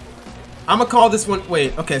 I'm gonna call this one.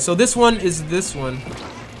 Wait, okay, so this one is this one,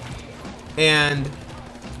 and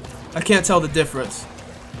I can't tell the difference.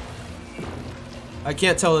 I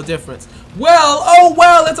can't tell the difference. Well, oh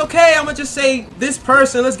well, it's okay. I'm gonna just say this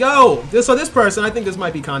person. Let's go. So this person, I think this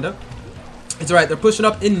might be Conda. It's alright. They're pushing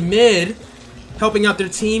up in mid, helping out their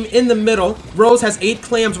team in the middle. Rose has 8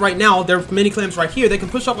 clams right now. There are many clams right here. They can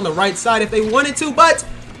push up on the right side if they wanted to, but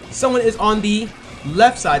someone is on the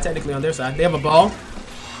left side, technically on their side. They have a ball.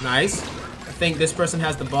 Nice. I think this person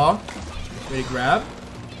has the ball. Ready to grab.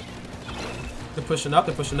 They're pushing up.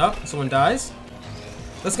 They're pushing up. Someone dies.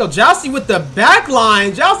 Let's go. Jousty with the back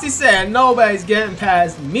line. Jousty said, nobody's getting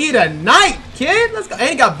past me tonight, kid. Let's go.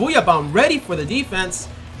 And he got Booyah Bomb ready for the defense.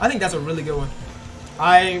 I think that's a really good one.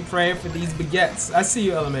 I ain't praying for these baguettes. I see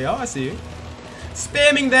you, LMAO. I see you.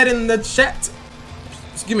 Spamming that in the chat.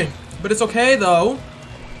 Excuse me. But it's okay, though.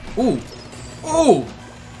 Ooh. Ooh.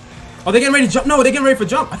 Oh, they're getting ready to jump. No, they're getting ready for a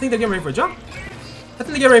jump. I think they're getting ready for a jump. I think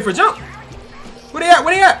they're getting ready for a jump. Where they at?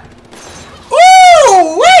 Where they at?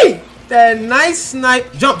 Ooh, wait. That nice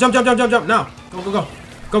snipe. Jump, jump, jump, jump, jump, jump. Now. Go, go, go.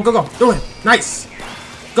 Go, go, go. Do it. Nice.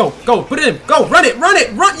 Go, go. Put it in. Go. Run it. Run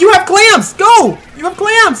it. Run. You have clams. Go. You have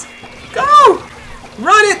clams. Go.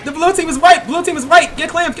 Run it. The blue team is white. Blue team is white. Get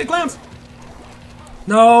clams. Get clams.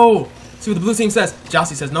 No. See what the blue team says.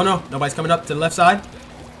 Jousty says, no, no. Nobody's coming up to the left side.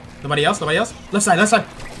 Nobody else? Nobody else? Left side. Left side.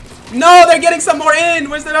 No, they're getting some more in.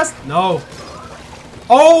 Where's the rest? No.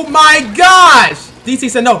 Oh my gosh. DT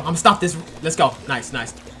said, no. I'm going to stop this. Let's go. Nice,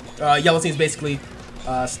 nice. Yellow team's basically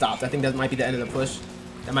stopped. I think that might be the end of the push.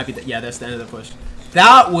 That might be the, yeah, that's the end of the push.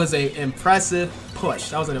 That was a impressive push.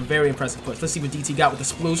 That was a very impressive push. Let's see what DT got with the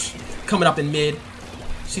sploosh coming up in mid.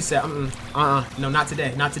 She said, no, not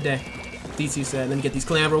today, not today. DT said, let me get these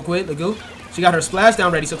clam real quick. Go. She got her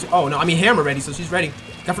splashdown ready. So oh no, I mean hammer ready. So she's ready.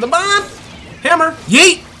 Got for the bomb. Hammer.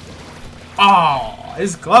 Yeet. Oh,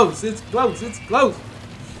 it's close. It's close. It's close.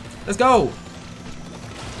 Let's go.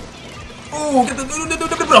 Oh, get the.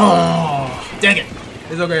 Oh, dang it.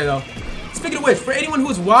 It's okay though. Speaking of which, for anyone who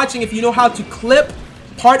is watching, if you know how to clip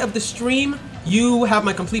part of the stream, you have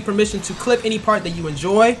my complete permission to clip any part that you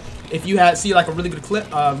enjoy. If you see like a really good clip,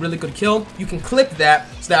 really good kill, you can clip that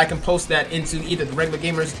so that I can post that into either the regular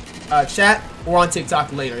gamers chat or on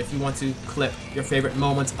TikTok later if you want to clip your favorite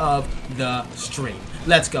moments of the stream.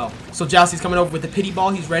 Let's go. So Jousty's coming over with the pity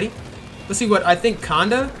ball. He's ready. Let's see what I think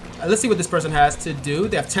Conda. Let's see what this person has to do.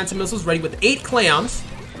 They have Tenta missiles ready with 8 clams.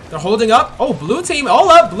 They're holding up. Oh, blue team. All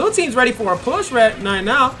up. Blue team's ready for a push right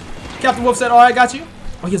now. Captain Wolf said, all right, got you.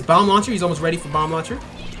 Oh, he has bomb launcher. He's almost ready for bomb launcher.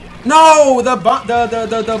 No, the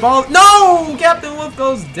ball. No, Captain Wolf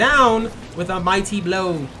goes down with a mighty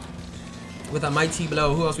blow. With a mighty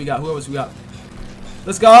blow. Who else we got? Who else we got?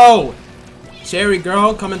 Let's go. Cherry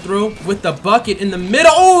girl coming through with the bucket in the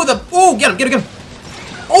middle. Oh, get him, get him, get him.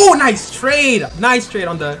 Oh, nice trade. Nice trade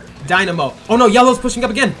on the dynamo. Oh no, yellow's pushing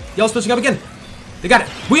up again. Yellow's pushing up again. They got it.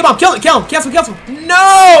 Booyah Bomb, kill it, kill him. Cancel, cancel.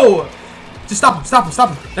 No! Just stop him, stop him,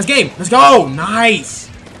 stop him. That's game. Let's go.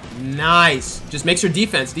 Nice. Nice. Just make sure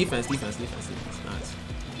defense. Nice.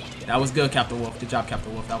 That was good, Captain Wolf. Good job,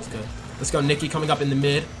 Captain Wolf. That was good. Let's go, Nikki coming up in the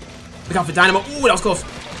mid. Look out for Dynamo. Ooh, that was close.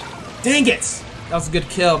 Dang it. That was a good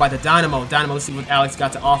kill by the Dynamo. Dynamo, let's see what Alex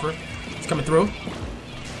got to offer. He's coming through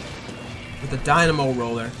with the Dynamo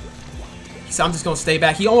roller. So I'm just going to stay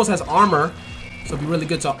back. He almost has armor, so it'd be really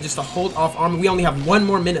good to just to hold off armor. We only have 1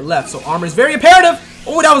 more minute left, so armor is very imperative.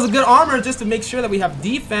 Oh, that was a good armor just to make sure that we have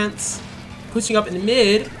defense. Pushing up in the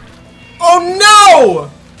mid. Oh,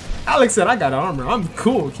 no! Alex said, I got armor. I'm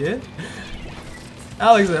cool, kid.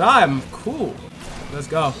 Alex said, I am cool. Let's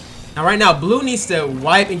go. Now, right now, blue needs to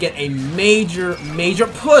wipe and get a major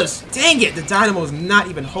push. Dang it. The Dynamo is not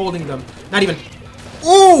even holding them. Not even.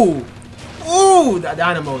 Ooh. Ooh. The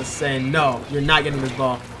Dynamo is saying, no, you're not getting this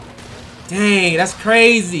ball. Dang, that's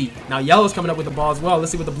crazy. Now, yellow's coming up with the ball as well.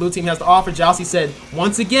 Let's see what the blue team has to offer. Jousty said,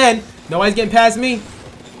 once again, nobody's getting past me.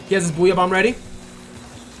 He has his Booyah Bomb ready.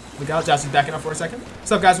 Look out, Jousty's backing up for a second.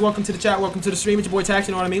 What's up, guys? Welcome to the chat. Welcome to the stream. It's your boy Tax,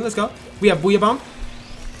 you know what I mean? Let's go. We have Booyah Bomb.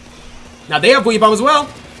 Now, they have Booyah Bomb as well.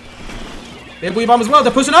 They have Booyah Bomb as well.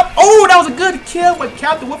 They're pushing up. Oh, that was a good kill with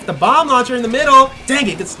Captain Wolf, the bomb launcher in the middle. Dang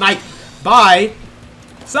it, good snipe by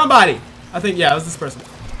somebody. I think, yeah, it was this person.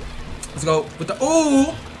 Let's go with the,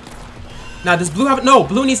 ooh. Now, does blue have it? No,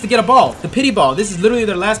 blue needs to get a ball. The pity ball. This is literally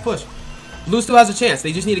their last push. Blue still has a chance.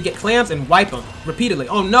 They just need to get clams and wipe them repeatedly.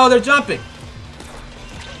 Oh, no, they're jumping.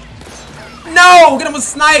 No, get him with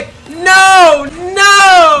snipe. No,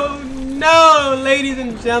 no, no, ladies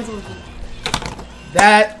and gentlemen.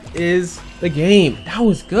 That is the game. That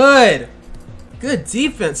was good. Good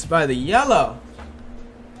defense by the yellow.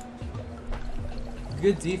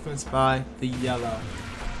 Good defense by the yellow.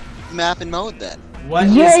 Map and mode then. What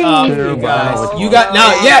is up, you guys? You got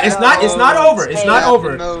now. Yeah, it's not over. It's not over. It's not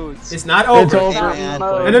over. No. It's not over. You're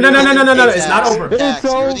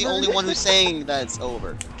the only one who's saying that it's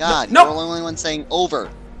over. God, no. You're the only one saying over.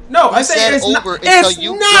 No, I said it's over not. It's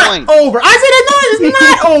you not joined. over. I said it's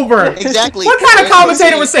not over. Exactly. What kind of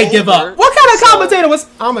commentator would say give up? What kind of commentator was?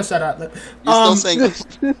 I'm gonna shut up. You're still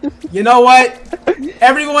saying. You know what?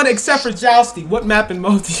 Everyone except for Jousty. What map and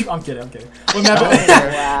mode do you? I'm kidding. What map?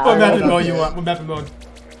 What map and mode you want? What map and mode?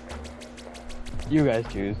 You guys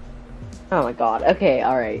choose. Oh my god. Okay,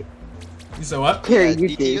 alright. You said what? Here,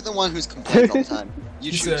 You're the one who's complaining all the time.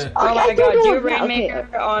 You choose. Oh my god, do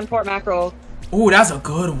Rainmaker on Port Mackerel. Ooh, that's a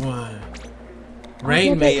good one.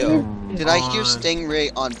 Rainmaker. Did I hear Stingray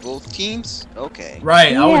on both teams? Okay.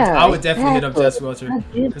 Right, I would definitely hit up Jet Squelcher.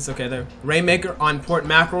 It's okay there. Rainmaker on Port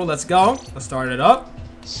Mackerel. Let's go. Let's start it up.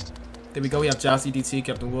 There we go. We have Jousty, DT,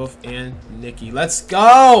 Captain Wolf, and Nikki. Let's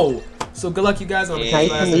go. So good luck, you guys. On the you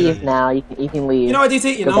can leave now. You can leave. You know what,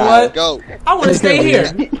 DT? You know what? Go. I want to stay here.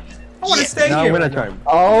 I want to stay here. I'm gonna try.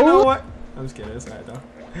 Oh. You know what? I'm just kidding. That's alright though.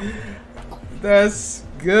 That's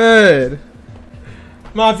good.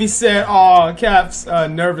 Mafi said, "Oh, Cap's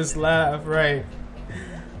nervous laugh." Right.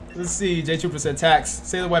 Let's see. J Trooper said, "Tax.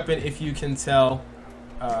 Say the weapon if you can tell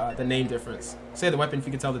the name difference. Say the weapon if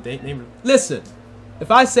you can tell the name." Listen,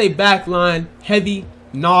 if I say backline, heavy,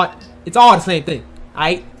 not, it's all the same thing.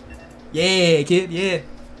 Aight? Yeah, kid. Yeah.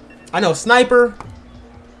 I know sniper,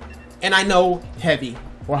 and I know heavy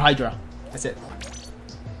or Hydra. That's it.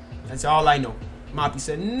 That's all I know. Moppy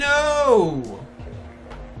said, "No."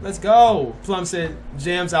 Let's go. Plum said,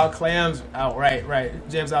 "Jams out, clams out." Right.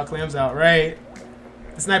 Jams out, clams out. Right.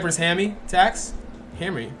 The sniper's hammy. Tax.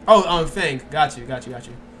 Hammy. Oh, Fang. Got you.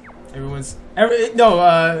 Everyone's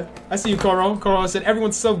I see you, Koro. Koro said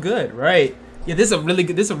everyone's so good. Right. Yeah, this is a really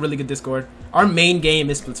good Discord. Our main game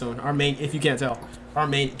is Splatoon. Our main, if you can't tell, our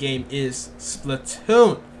main game is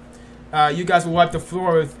Splatoon. You guys will wipe the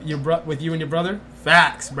floor with you and your brother.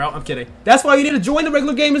 Facts, bro. I'm kidding. That's why you need to join the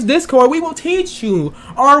regular gamers Discord. We will teach you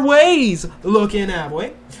our ways. Looking at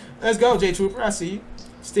boy. Let's go, J Trooper. I see you.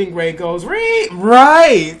 Stingray goes read.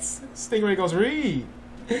 Right. Stingray goes read.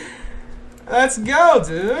 Let's go,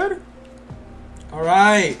 dude. All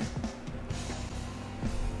right.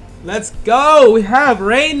 Let's go. We have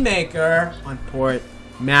Rainmaker on Port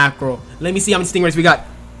Mackerel. Let me see how many Stingrays we got.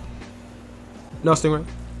 No Stingray.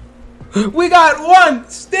 We got one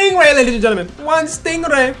Stingray, ladies and gentlemen. One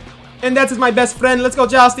Stingray. And that is my best friend. Let's go,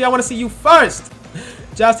 Jousty. I want to see you first.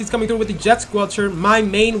 Jousty's coming through with the Jet Squelcher, my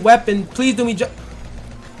main weapon. Please do me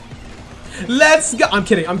Let's go. I'm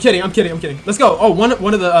kidding. Let's go. Oh, one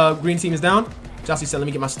of the green team is down. Jousty said, let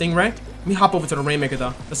me get my Stingray. Let me hop over to the Rainmaker,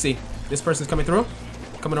 though. Let's see. This person's coming through.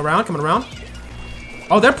 Coming around.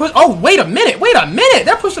 Oh, they're oh, wait a minute.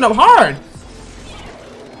 They're pushing up hard.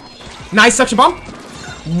 Nice suction bomb.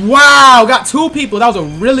 Wow, got 2 people. That was a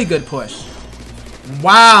really good push.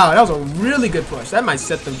 Wow, that was a really good push. That might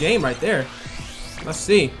set the game right there. Let's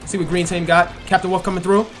see. Let's see what green team got. Captain Wolf coming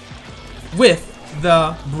through with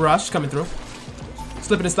the brush coming through.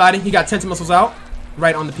 slipping and sliding. He got Tenta missiles out.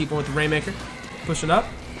 Right on the people with the Rainmaker. Pushing up.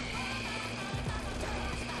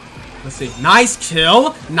 Let's see. Nice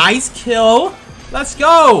kill. Nice kill. Let's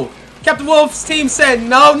go. Captain Wolf's team said,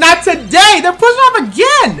 no, not today. They're pushing up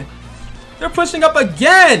again. They're pushing up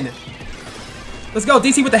again. Let's go.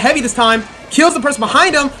 DC with the heavy this time. Kills the person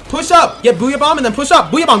behind him. Push up. Get Booyah Bomb and then push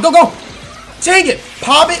up. Booyah Bomb. Go, go. Dang it.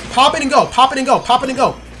 Pop it and go. Pop it and go. Pop it and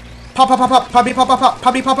go. Pop, pop, pop, pop. Poppy, pop, pop, pop.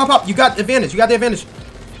 Poppy, pop, pop, pop. You got the advantage. You got the advantage.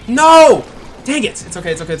 No. Dang it. It's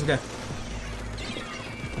okay. It's okay. It's okay.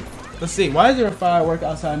 Let's see. Why is there a firework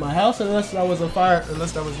outside my house? Unless that was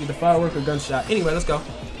either firework or gunshot. Anyway, let's go.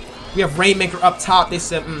 We have Rainmaker up top. They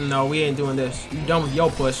said, no, we ain't doing this. You done with your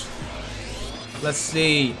push. Let's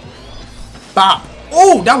see. Bop.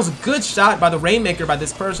 Oh, that was a good shot by the Rainmaker by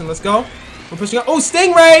this person. Let's go. We're pushing up. Oh,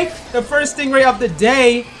 Stingray. The first Stingray of the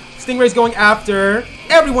day. Stingray's going after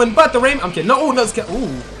everyone but the Rainmaker. I'm kidding. No, oh, no.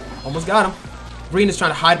 Ooh, almost got him. Green is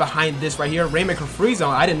trying to hide behind this right here. Rainmaker free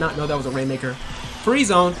zone. I did not know that was a Rainmaker free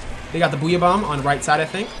zone. They got the Booyah Bomb on the right side, I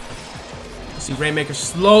think. Let's see, Rainmaker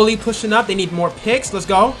slowly pushing up. They need more picks. Let's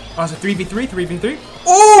go. Oh, it's a 3v3, 3v3.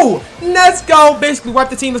 Ooh, let's go. Basically, wipe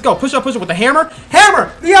the team. Let's go. Push up with the hammer.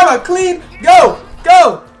 Hammer. We have a clean go,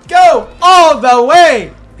 go, go all the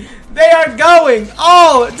way. They are going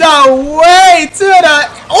all the way to the.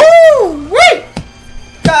 Ooh, wait.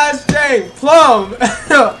 Gosh dang, Plum.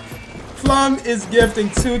 Plum is gifting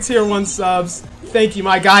 2 tier 1 subs. Thank you,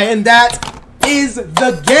 my guy. And that is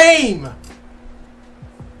the game.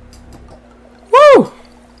 Woo!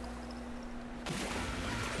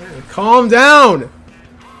 Calm down.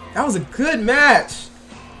 That was a good match.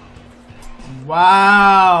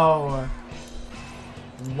 Wow.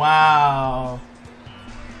 Wow.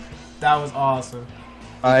 That was awesome.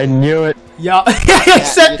 I knew it. Y'all,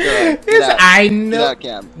 I know.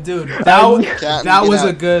 Dude, that was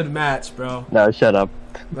a good match, bro. No, shut up.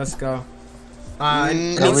 Let's go.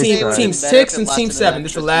 Team 6 and Team 7.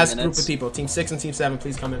 This is the last group of people. Team 6 and Team 7,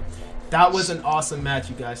 please come in. That was an awesome match,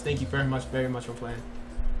 you guys. Thank you very much for playing.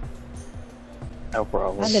 No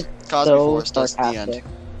problem. That is so sarcastic.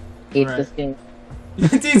 Hate this game.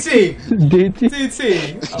 DT!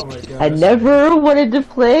 DT! Oh my god. I never wanted to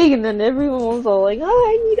play, and then everyone was all like,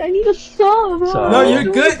 oh, I need a sub. No, you're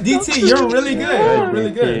good, DT. You're really good. You're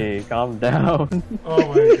really good. Calm down. Oh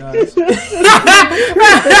my gosh.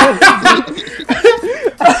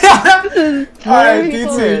 Alright,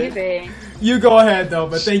 DT. You go ahead though,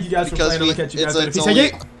 but thank you guys for playing. I'll catch you guys later.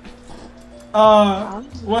 Peace.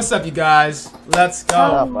 What's up, you guys? Let's go.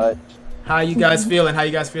 Not much. How you guys feeling? How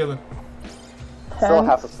you guys feeling? Still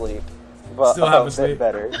half asleep. But still half asleep.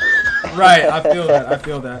 Better. Right, I feel that. I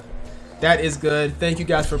feel that. That is good. Thank you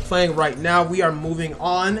guys for playing. Right now, we are moving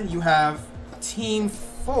on. You have Team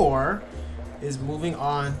 4 is moving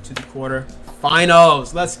on to the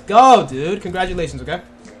quarterfinals. Let's go, dude. Congratulations, okay?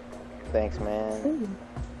 Thanks, man.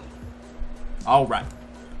 All right.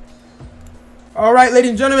 All right,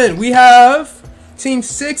 ladies and gentlemen, we have Team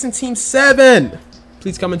 6 and Team 7.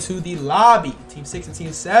 Please come into the lobby. Team 6 and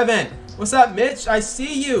Team 7. What's up, Mitch? I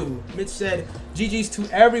see you. Mitch said, GG's to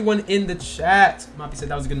everyone in the chat. Moppy said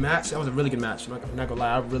that was a good match. That was a really good match. I'm not gonna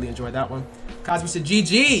lie, I really enjoyed that one. Cosby said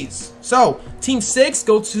GG's. So, Team 6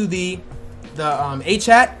 go to the A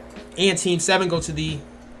chat, and Team 7 go to the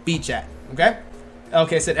B chat. Okay?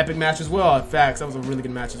 Okay, said epic match as well. Facts, that was a really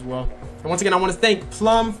good match as well. And once again, I want to thank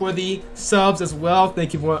Plum for the subs as well.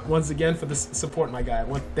 Thank you once again for the support, my guy.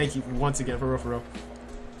 Thank you once again, for real, for real.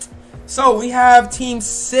 So we have Team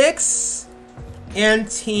 6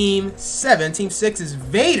 and Team 7. Team 6 is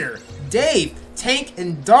Vader, Dave, Tank,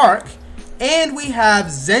 and Dark. And we have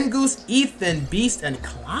Zengoose, Ethan, Beast, and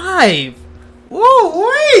Clive.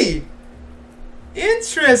 Woo-wee!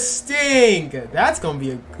 Interesting. That's going to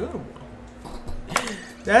be a good one.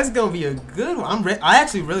 That's going to be a good one. I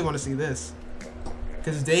actually really want to see this.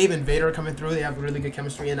 Because Dave and Vader are coming through. They have really good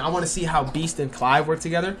chemistry. And I want to see how Beast and Clive work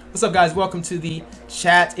together. What's up, guys? Welcome to the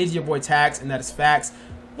chat. It's your boy Tax, and that is Facts.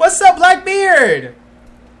 What's up, Blackbeard?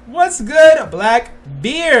 What's good,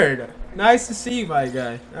 Blackbeard? Nice to see you, my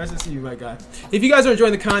guy. Nice to see you, my guy. If you guys are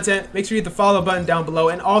enjoying the content, make sure you hit the follow button down below.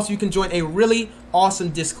 And also, you can join a really awesome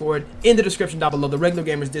Discord in the description down below. The Regular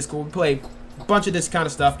Gamers Discord. We play a bunch of this kind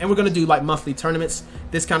of stuff, and we're gonna do like monthly tournaments,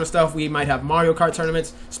 this kind of stuff. We might have Mario Kart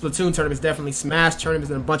tournaments, Splatoon tournaments, definitely Smash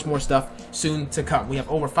tournaments, and a bunch more stuff soon to come. We have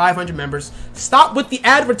over 500 members. Stop with the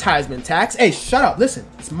advertisement, Tax. Hey, shut up. Listen,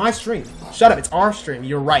 it's my stream. Shut up. It's our stream.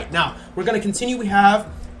 You're right. Now we're gonna continue. We have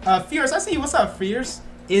Fierce. I see you. What's up, Fierce?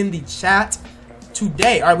 In the chat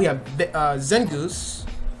today. All right, we have Zengoose,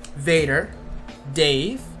 Vader,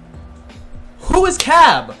 Dave. Who is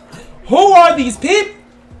Cab? Who are these people?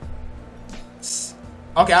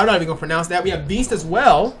 Okay, I'm not even gonna pronounce that. We have Beast as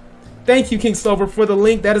well. Thank you, King Stover, for the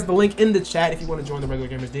link. That is the link in the chat if you want to join the Regular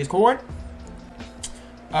Gamers Discord.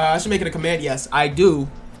 I should make it a command. Yes, I do,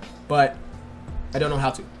 but I don't know how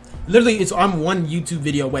to. Literally, I'm one YouTube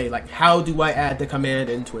video away. Like, how do I add the command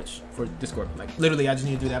in Twitch for Discord? Like, literally, I just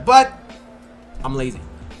need to do that, but I'm lazy.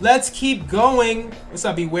 Let's keep going. What's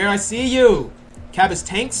up, Beware? I see you. Cab is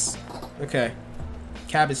tanks. Okay,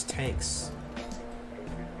 Cab is tanks.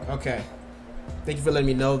 Okay. Thank you for letting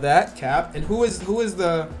me know that, Cap. And who is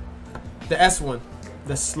the S one?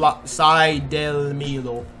 The Sai Del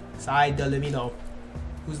Milo. Sai Del Milo.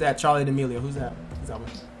 Who's that? Charlie D'Amelio. Who's that? Who's that one?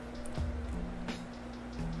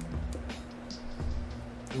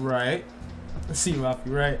 Right. Let's see, Mafi,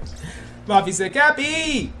 right? Mafi said,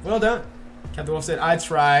 Cappy! Well done. Captain Wolf said, I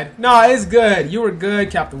tried. No, it's good. You were good,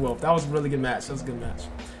 Captain Wolf. That was a really good match. That was a good match.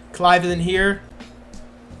 Clive is in here.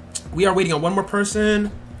 We are waiting on one more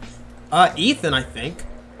person. Ethan, I think.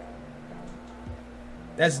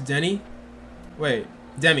 That's Denny. Wait,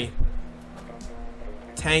 Demi.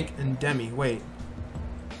 Tank and Demi. Wait.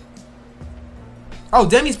 Oh,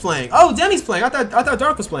 Demi's playing. Oh, Demi's playing. I thought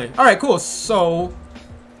Dark was playing. All right, cool. So,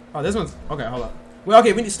 oh, this one's okay. Hold up. Well,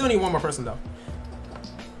 okay, we still need one more person though.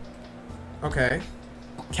 Okay.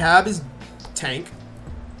 Cab is Tank.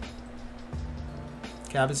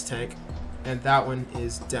 Cab is Tank. And that one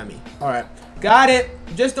is Demi. Alright. Got it.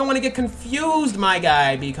 Just don't want to get confused, my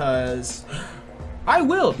guy, because I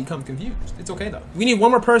will become confused. It's okay, though. We need one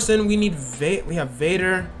more person. We need we have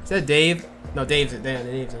Vader. Is that Dave? No, Dave's in.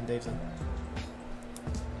 Dave's in.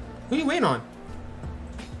 Who are you waiting on?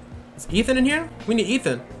 Is Ethan in here? We need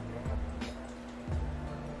Ethan.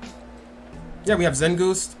 Yeah, we have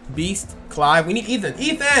Zengoose, Beast, Clive. We need Ethan.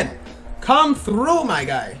 Ethan! Come through, my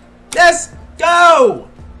guy. Let's go!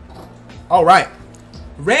 Alright.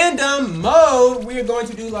 Random mode, we're going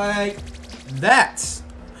to do like that.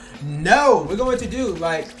 No, we're going to do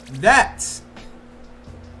like that.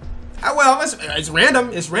 Well, it's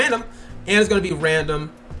random. It's random. And it's going to be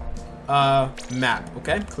random map,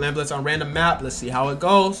 okay? Clam Blitz on random map. Let's see how it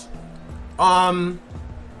goes.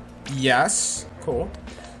 Yes. Cool.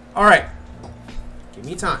 Alright. Give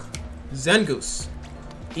me time. Zengoose.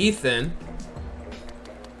 Ethan.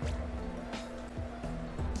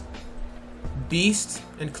 Beast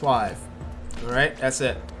and Clive. Alright, that's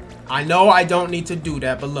it. I know I don't need to do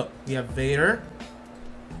that, but look. We have Vader,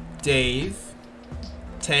 Dave,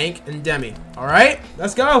 Tank, and Demi. Alright,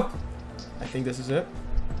 let's go. I think this is it.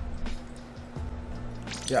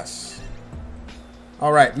 Yes.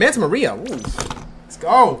 Alright, Manta Maria. Ooh. Let's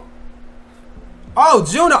go. Oh,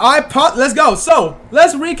 Juno, let's go. So,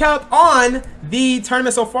 let's recap on the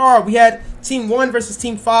tournament so far. We had Team 1 versus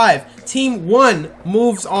Team 5. Team 1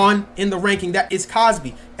 moves on in the ranking. That is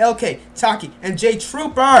Cosby, LK, Taki, and J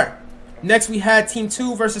Trooper. Next, we had Team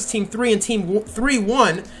 2 versus Team 3, and Team 3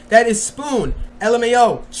 won. That is Spoon,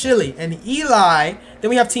 LMAO, Chili, and Eli. Then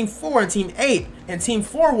we have Team 4 and Team 8, and Team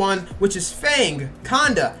 4 won, which is Fang,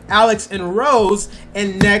 Conda, Alex, and Rose.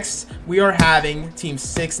 And next, we are having Team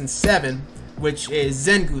 6 and 7, which is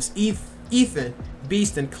Zengoose, Ethan,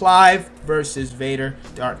 Beast, and Clive versus Vader,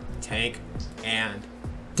 Dark, Tank, and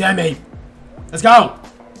Demi. Let's go.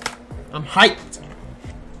 I'm hyped.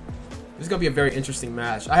 This is gonna be a very interesting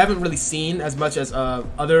match. I haven't really seen as much as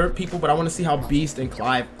other people, but I want to see how Beast and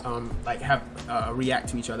Clive react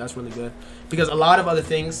to each other. That's really good, because a lot of other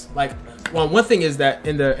things, like, well, one thing is that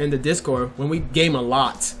in the Discord, when we game a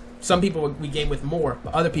lot, some people we game with more,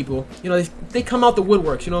 but other people, you know, they come out the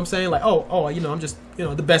woodworks. You know what I'm saying? Like, oh, you know, I'm just, you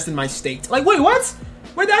know, the best in my state. Like, wait, what?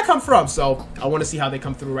 Where'd that come from? So I want to see how they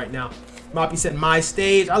come through right now. Moppy said my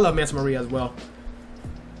stage. I love Manta Maria as well.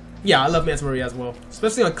 Yeah, I love Manta Maria as well.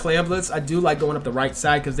 Especially on Clam Blitz. I do like going up the right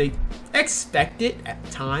side because they expect it at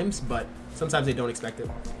times, but sometimes they don't expect it.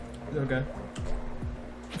 Okay.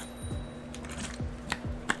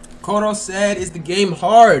 Koro said, is the game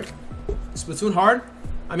hard? Splatoon hard?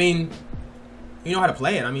 I mean, you know how to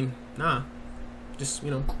play it. I mean, nah. Just,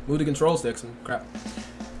 you know, move the control sticks and crap.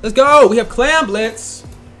 Let's go! We have Clam Blitz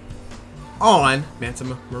on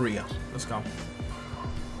Manta Maria. Let's go.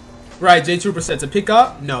 Right, J Trooper said to pick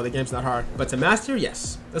up. No, the game's not hard. But to master,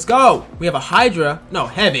 yes. Let's go! We have a Hydra. No,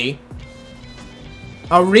 Heavy.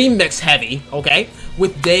 A Remix Heavy, okay?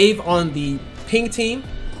 With Dave on the pink team.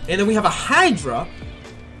 And then we have a Hydra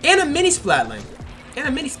and a Mini Splatling. And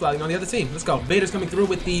a Mini Splatling on the other team. Let's go. Vader's coming through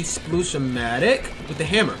with the Sploosh-o-matic with the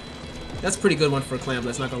hammer. That's a pretty good one for a Clam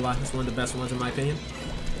Blitz, not gonna lie. That's one of the best ones in my opinion.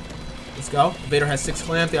 Let's go. Vader has 6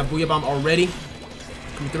 clams. They have Booyah Bomb already.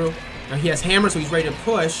 Coming through. Now he has hammer, so he's ready to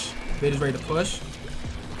push. Vader's ready to push.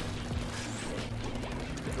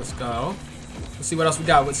 Let's go. Let's see what else we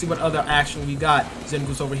got. Let's see what other action we got. Zen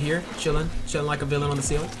goes over here, chilling like a villain on the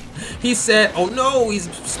ceiling. He said, oh no,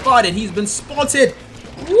 he's spotted. He's been spotted.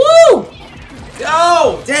 Woo!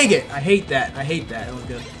 Go! Dang it. I hate that. I hate that. That was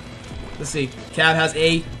good. Let's see. Cab has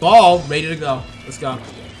a ball ready to go. Let's go.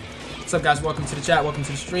 What's up, guys? Welcome to the chat. Welcome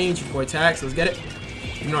to the stream. Chief Boy Tax. Let's get it.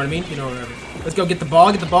 You know what I mean? You know whatever. Let's go get the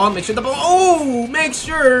ball. Get the ball. Make sure the ball. Oh! Make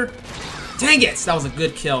sure. Dang it. That was a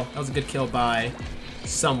good kill. That was a good kill by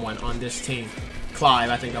someone on this team. Clive.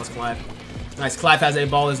 I think that was Clive. Nice. Clive has a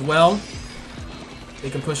ball as well.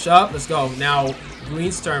 They can push up. Let's go. Now,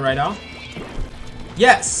 Green's turn right now.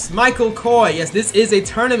 Yes. Michael Coy. Yes, this is a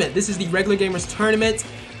tournament. This is the Regular Gamers Tournament.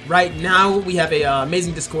 Right now, we have a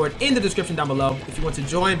amazing Discord in the description down below if you want to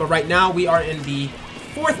join. But right now, we are in the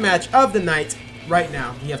 4th match of the night. Right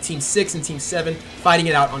now, we have Team 6 and Team 7 fighting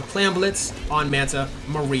it out on Clam Blitz, on Manta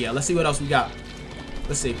Maria. Let's see what else we got.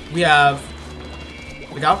 Let's see. We have...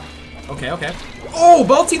 Look out. Okay, okay. Oh,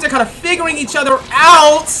 both teams are kind of figuring each other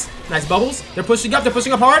out. Nice bubbles. They're pushing up. They're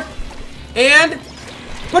pushing up hard. And...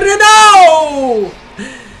 Put it in. No!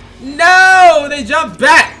 No! They jumped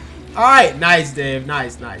back. Alright, nice, Dave.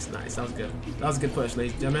 Nice, nice, nice. That was good. That was a good push,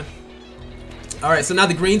 ladies and gentlemen. Alright, so now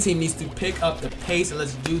the green team needs to pick up the pace, and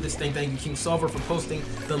let's do this thing. Thank you, King Silver, for posting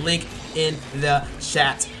the link in the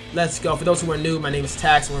chat. Let's go. For those who are new, my name is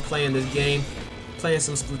Tax, and we're playing this game. Playing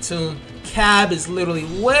some Splatoon. Cab is literally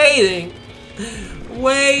waiting.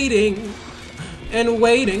 Waiting. And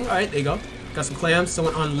waiting. Alright, there you go. Got some clams.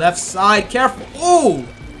 Someone on left side. Careful. Ooh!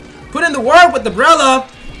 Put in the work with the umbrella.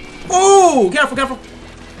 Ooh! Careful, careful.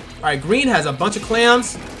 Alright, green has a bunch of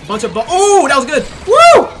clams, a bunch of ooh, that was good.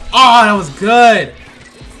 Woo! Oh, that was good.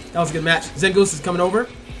 That was a good match. Zengoose is coming over.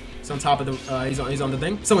 He's on top of the he's on the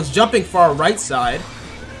thing. Someone's jumping far right side.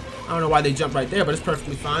 I don't know why they jumped right there, but it's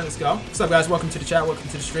perfectly fine. Let's go. What's up, guys? Welcome to the chat. Welcome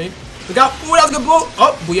to the stream. Look out. Ooh, that was a good blow.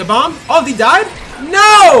 Oh, Booyah Bomb. Oh, he died?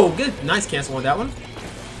 No! Good. Nice cancel on that one.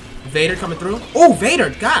 Vader coming through. Oh,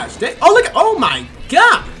 Vader. Gosh. Oh, look at. Oh, my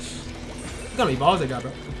gosh. Look how many balls they got,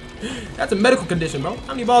 bro. That's a medical condition, bro.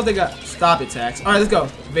 How many balls they got? Stop it, Tax. Alright, let's go.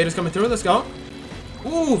 Vader's coming through. Let's go.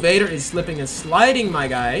 Ooh, Vader is slipping and sliding, my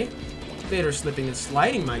guy. Vader's slipping and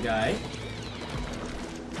sliding, my guy.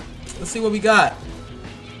 Let's see what we got.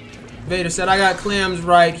 Vader said, I got clams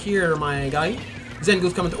right here, my guy.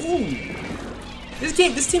 Zengoose coming through. Ooh. This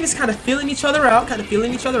team is kind of feeling each other out. They're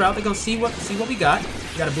gonna see what we got.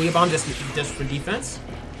 We got a Booyah Bomb just for defense.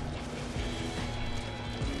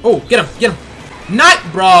 Oh, get him, get him. Night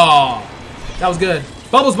Brawl! That was good.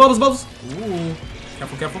 Bubbles, bubbles, bubbles. Ooh.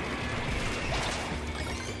 Careful, careful.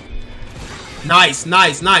 Nice,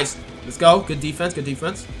 nice, nice. Let's go. Good defense, good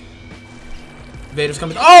defense. Vader's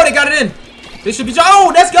coming. Oh, they got it in. They should be.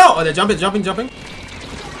 Oh, let's go. Oh, they're jumping, jumping, jumping.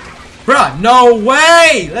 Bruh, no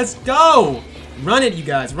way. Let's go. Run it, you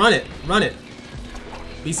guys. Run it. Run it.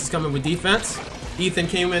 Beast is coming with defense. Ethan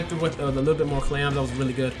came in through with a little bit more clams. That was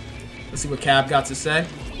really good. Let's see what Cab got to say.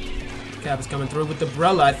 Cap is coming through with the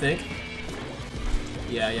umbrella, I think.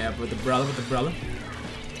 Yeah, with the umbrella,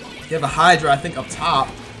 You have a Hydra, I think, up top.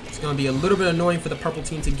 It's going to be a little bit annoying for the purple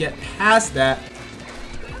team to get past that.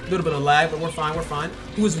 A little bit of lag, but we're fine, we're fine.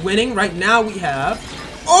 Who is winning? Right now we have...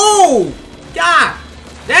 Oh! God!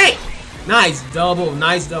 Dang! Nice double on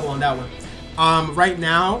that one. Right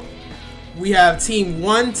now, we have Team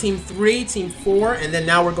 1, Team 3, Team 4, and then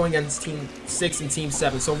now we're going against Team 6 and Team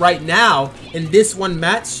 7. So right now, in this one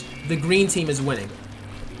match, the green team is winning.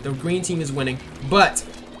 The green team is winning. But,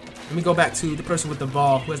 let me go back to the person with the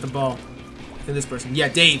ball. Who has the ball? I think this person. Yeah,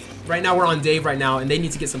 Dave. Right now, we're on Dave right now, and they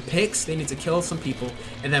need to get some picks. They need to kill some people,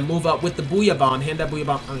 and then move up with the Booyah Bomb. Hand that Booyah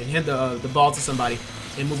Bomb, hand the ball to somebody,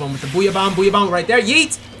 and move on with the Booyah Bomb right there.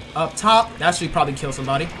 Yeet! Up top. That should probably kill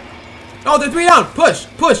somebody. Oh, they're 3 down. Push,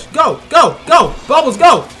 push, go, go, go. Bubbles,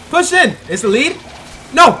 go. Push in. It's the lead.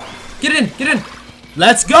 No. Get it in, get it in.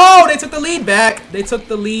 Let's go. They took the lead back. They took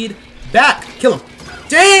the lead back. Kill him.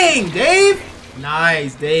 Dang, Dave.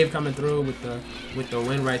 Nice. Dave coming through with the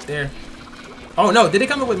win right there. Oh, no. Did they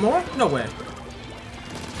come in with more? No way.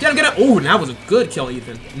 Get him, get him. Oh, that was a good kill,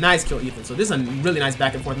 Ethan. Nice kill, Ethan. So this is a really nice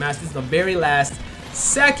back and forth match. This is the very last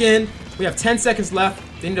second. We have 10 seconds left.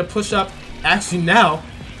 They need to push up. Actually, now,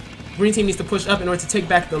 green team needs to push up in order to take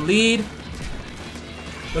back the lead.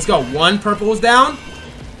 Let's go. One purple is down.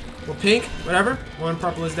 Or pink, whatever. One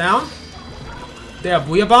purple is down. They have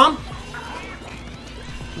Booyah Bomb.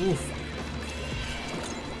 Oof.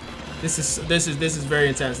 This is very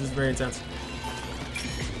intense. This is very intense.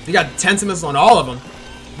 They got Tentiments on all of them.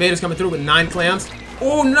 Vader's coming through with 9 clams.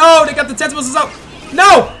 Oh no, they got the Tentiments up.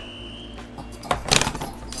 No!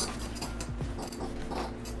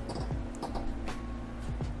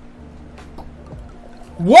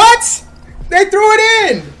 What? They threw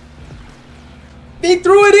it in! They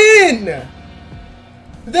threw it in!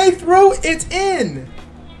 They threw it in!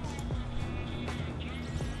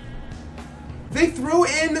 They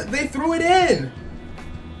threw it in!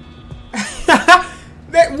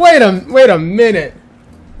 Wait a minute.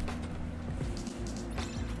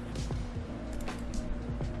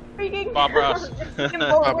 Bob Ross.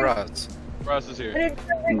 Bob Ross. Ross is here.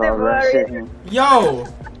 Bob Ross is here. Yo!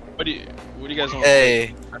 What do you guys want?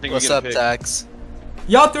 Hey, I think what's up, Tax?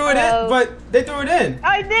 Y'all threw it in, but they threw it in.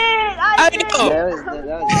 I did!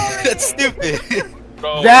 know! That's stupid.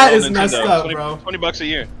 Bro, That is messed up, bro. $20 a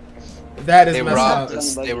year. That is They messed robbed up.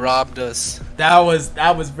 us. They robbed us. That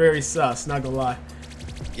was very sus, not gonna lie.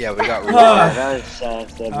 Yeah, we got Uh, robbed. That is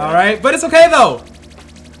sad. Alright, but it's okay though.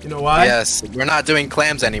 You know why? Yes, we're not doing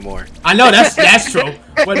clams anymore. I know that's true.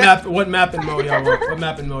 What map and mode y'all want? What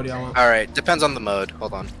map and mode y'all want? Alright, depends on the mode.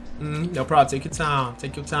 Hold on. No problem. Take your time.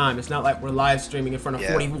 Take your time. It's not like we're live streaming in front of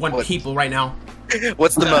 41 people right now.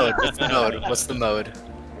 What's the mode? What's the mode? What's the mode?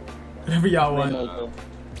 Whatever y'all want.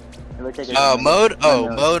 Mode? Oh,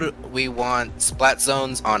 mode, we want splat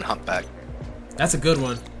zones on humpback. That's a good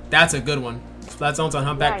one. That's a good one. Splat zones on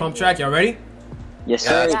humpback pump track. Y'all ready? Yes,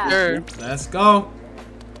 sir. Sure. Let's go.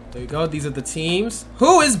 There you go. These are the teams.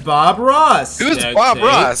 Who is Bob Ross? Who's Okay. Bob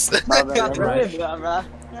Ross? Right.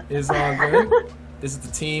 It's all good. This is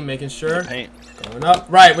the team making sure. Paint. Going up.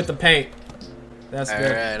 Right, with the paint. That's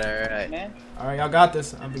good. Alright. Alright, y'all got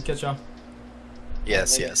this. I'm gonna catch y'all.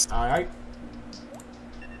 Yes. Alright.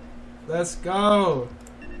 Let's go.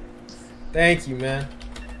 Thank you, man.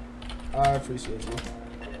 I appreciate you.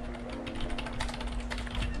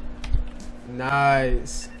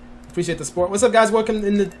 Nice. Appreciate the support. What's up, guys? Welcome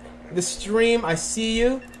in the stream. I see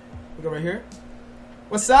you. We go right here.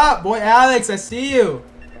 What's up, boy Alex? I see you.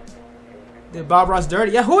 Did Bob Ross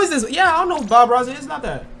dirty? Yeah, who is this? Yeah, I don't know who Bob Ross is. Not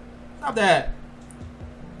that. Not that.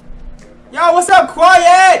 Yo, what's up?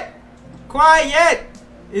 Quiet! Quiet!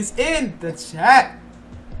 Is in the chat.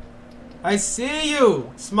 I see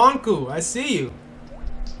you. Smonku, I see you.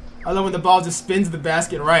 I love when the ball just spins the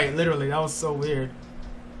basket right. Literally, that was so weird.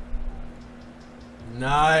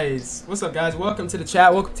 Nice. What's up, guys? Welcome to the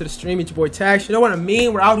chat. Welcome to the stream. It's your boy Tax. You know what I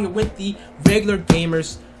mean? We're out here with the regular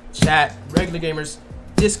gamers chat. Regular gamers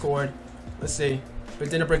Discord. Let's see. But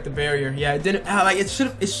it didn't break the barrier. Yeah, it didn't. Like it should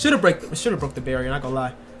have broke the barrier. Not gonna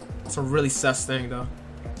lie. It's a really sus thing though.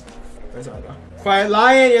 Where's all go? Quiet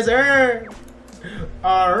lion, yes sir.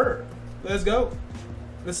 Arr. Let's go.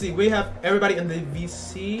 Let's see. We have everybody in the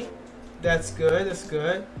VC. That's good. That's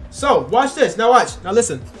good. So watch this. Now watch. Now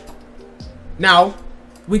listen. Now,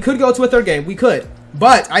 we could go to a third game. We could.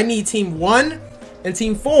 But I need Team 1 and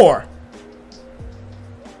Team 4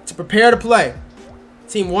 to prepare to play.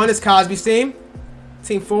 Team 1 is Cosby's team.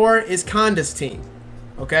 Team 4 is Conda's team.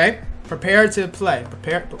 Okay? Prepare to play.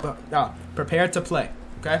 Prepare to play.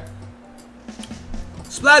 Okay?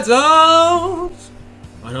 Splat zones!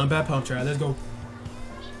 Why not bad pump try? Let's go.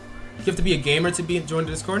 You have to be a gamer to join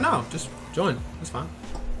the Discord? No, just join. That's fine.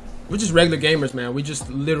 We're just regular gamers, man. We just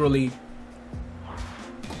literally...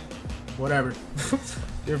 Whatever.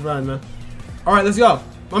 You're fine, man. Alright, let's go.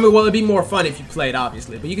 I mean, well, it'd be more fun if you played,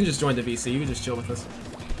 obviously. But you can just join the VC. You can just chill with us.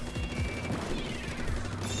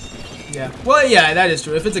 Yeah. Well, yeah, that is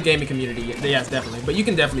true. If it's a gaming community, yes, definitely. But you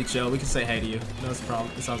can definitely chill. We can say hey to you. No, that's a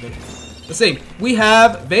problem. It's all good. Let's see. We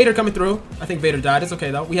have Vader coming through. I think Vader died. It's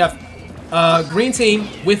okay, though. We have green team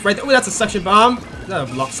with right there. Oh, that's a suction bomb. Is that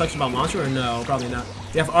a suction bomb launcher or no? Probably not.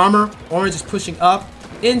 They have armor. Orange is pushing up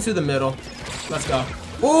into the middle. Let's go.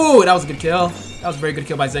 Ooh, that was a good kill. That was a very good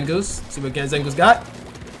kill by Zengoose. See what Zengoose got.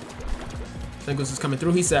 Zengoose is coming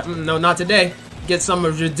through. He said, no, not today. Get some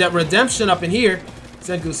redemption up in here.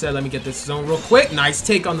 Zengoose said, let me get this zone real quick. Nice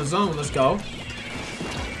take on the zone. Let's go.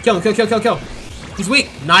 Kill him. Kill. He's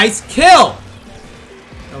weak. Nice kill.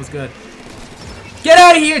 That was good. Get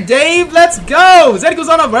out of here, Dave. Let's go. Zengoose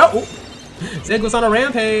on a Zengoose on a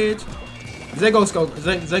rampage. Zengoose go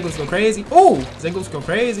crazy. Ooh, Zengoose go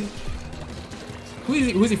crazy.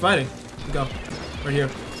 Who's he fighting? We go. Right here.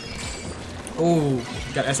 Ooh,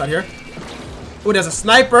 got S out here. Ooh, there's a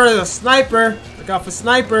sniper. There's a sniper. Look out for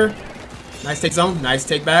sniper. Nice take zone. Nice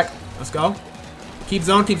take back. Let's go. Keep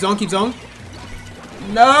zone.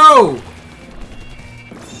 No!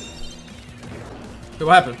 Hey,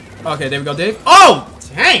 what happened? Okay, there we go, Dave. Oh!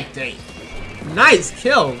 Dang, Dave. Nice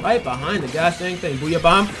kill. Right behind the gosh dang thing. Booyah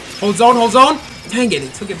bomb. Hold zone. Dang it, he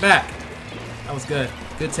took it back. That was good.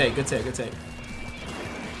 Good take.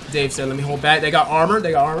 Dave said, let me hold back. They got armor.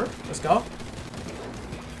 Let's go.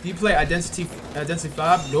 Do you play Identity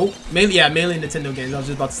 5? Nope. Mainly Nintendo games. I was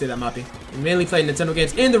just about to say that, Moppy. We mainly play Nintendo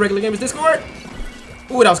games in the regular gamers Discord.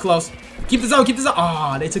 Ooh, that was close. Keep the zone, keep the zone.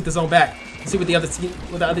 Ah, they took the zone back. Let's see what the other team,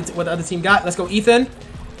 what the other team got. Let's go, Ethan.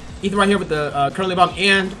 Ethan right here with the curly bomb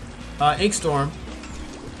and ink storm.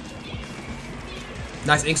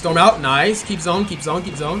 Nice ink storm out. Nice. Keep zone, keep zone,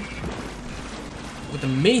 keep zone. With the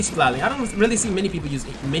mini splatling. I don't really see many people use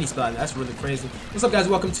mini splatling. That's really crazy. What's up, guys?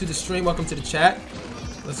 Welcome to the stream. Welcome to the chat.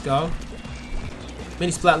 Let's go.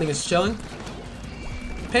 Mini splatling is chilling.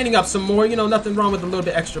 Painting up some more. You know, nothing wrong with a little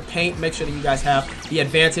bit extra paint. Make sure that you guys have the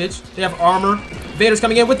advantage. They have armor. Vader's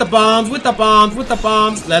coming in with the bombs, with the bombs, with the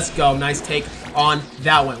bombs. Let's go. Nice take on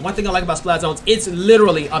that one. One thing I like about Splat Zones, it's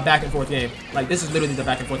literally a back and forth game. Like, this is literally the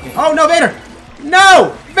back and forth game. Oh, no, Vader!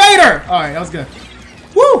 No! Vader! All right, that was good.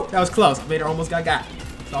 Woo! That was close. Vader almost got.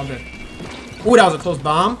 It's all good. Ooh, that was a close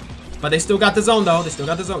bomb. But they still got the zone, though. They still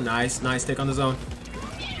got the zone. Nice, nice take on the zone.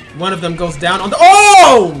 One of them goes down on the...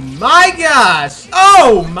 Oh, my gosh!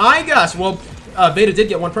 Oh, my gosh! Well, Vader did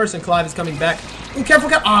get one person. Clive is coming back. Ooh, careful,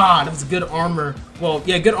 careful. Ah, that was good armor. Well,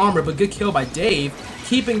 yeah, good armor, but good kill by Dave.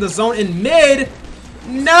 Keeping the zone in mid.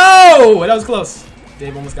 No! That was close.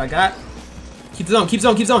 Dave almost got. Keep the zone, keep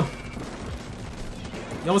zone, keep zone.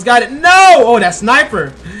 You almost got it. No! Oh, that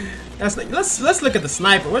sniper. Let's look at the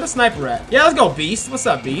sniper. Where the sniper at? Yeah, let's go, Beast. What's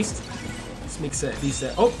up, Beast? Sneak set, Beast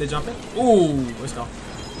set. Oh, they're jumping. Ooh, let's go.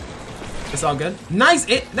 It's all good. Nice.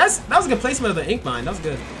 That was a good placement of the ink mine. That was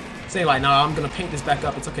good. Saying like, nah, I'm gonna paint this back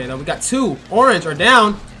up. It's okay though. We got 2 orange are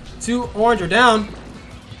down. 2 orange are down.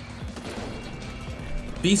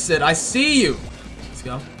 Beast said, I see you. Let's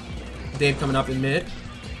go. Dave coming up in mid.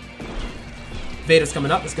 Vader's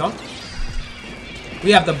coming up. Let's go.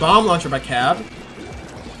 We have the bomb launcher by Cab.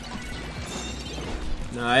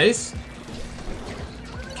 Nice.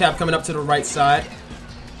 Cab coming up to the right side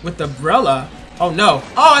with the Brella. Oh no!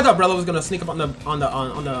 Oh, I thought Brella was gonna sneak up on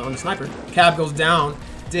the sniper. Cab goes down.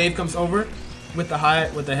 Dave comes over with the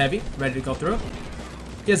heavy, ready to go through.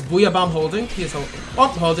 He has Booyah Bomb holding. He is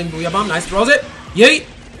holding Booyah Bomb. Nice, throws it. Yeet!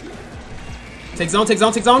 Take zone, take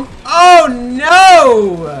zone, take zone. Oh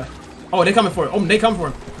no! Oh, they coming for it. Oh, they come for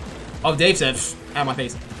him. Oh, Dave said, out of my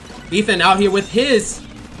face. Ethan out here with his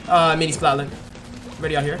mini splatling.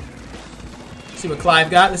 Ready out here. Let's see what Clive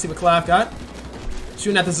got. Let's see what Clive got.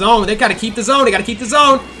 Shooting at the zone. They gotta keep the zone. They gotta keep the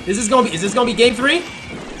zone. Is this gonna be game 3?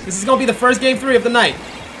 This is gonna be the first game 3 of the night.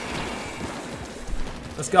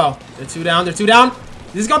 Let's go. They're 2 down. They're 2 down.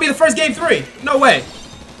 This is gonna be the first game 3. No way.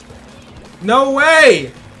 No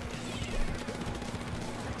way.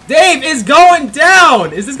 Dave is going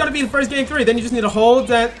down. Is this gonna be the first game 3? Then you just need to hold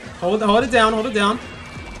that. Hold it down. Hold it down.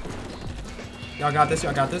 Y'all got this.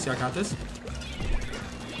 Y'all got this. Y'all got this.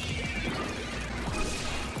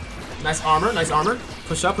 Nice armor. Nice armor.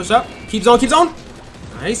 Push up. Push up. Keep zone. Keep zone.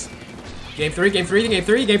 Nice. Game 3. Game 3. Game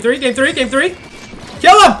 3. Game 3. Game 3. Game 3.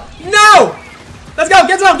 Kill him. No. Let's go.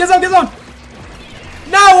 Get zone. Get zone. Get zone.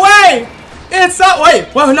 No way. It's up. Wait.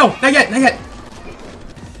 Whoa. No. Not yet. Not yet.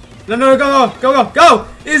 No. No. Go. Go. Go. Go. Go.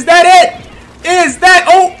 Is that it? Is that?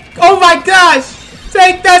 Oh. Oh my gosh.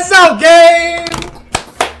 Take this out, game.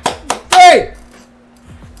 Hey.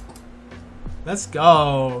 Let's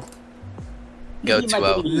go. Go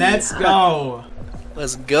 2-0. Let's go.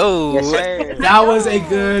 Let's go. Yes, sir. That was a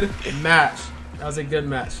good match. That was a good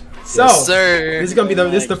match. So, yes, sir. This is gonna be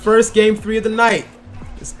the first game 3 of the night.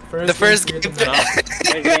 The first game 3.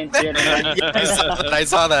 I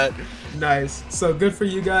saw that. Nice. So good for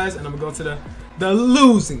you guys, and I'm gonna go to the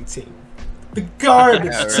losing team, the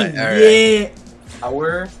garbage team. Yeah.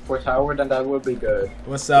 Tower, then that would be good.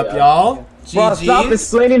 What's up, y'all? What's up?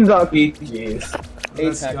 Explaining the GG's.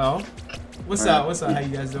 Let's go. What's up? What's up? How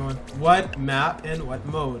you guys doing? What map and what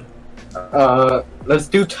mode? Let's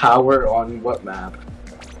do tower on what map?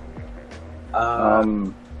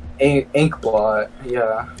 Inkblot.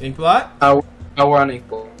 Yeah. Inkblot? Tower on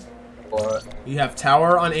Inkblot. You have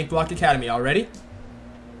tower on Inkblock Academy already?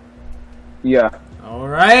 Yeah. All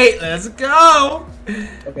right, let's go. Okay.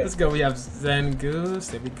 Let's go. We have Zen Goose.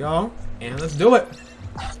 There we go. And let's do it.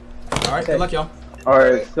 All right. Good luck, y'all. All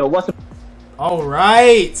right. So what's? All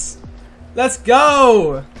right. Let's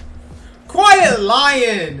go. Quiet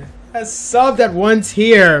Lion has subbed at 1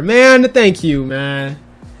 tier. Man, thank you, man.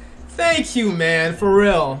 Thank you, man. For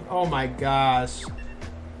real. Oh my gosh.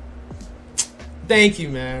 Thank you,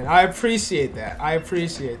 man. I appreciate that. I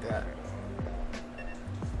appreciate that.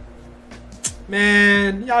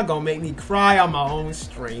 Man, y'all gonna make me cry on my own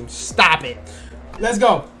stream. Stop it. Let's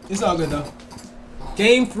go. It's all good, though.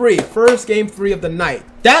 Game 3. First game 3 of the night.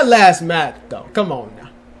 That last match, though. Come on now.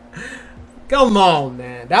 Come on,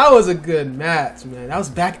 man. That was a good match, man.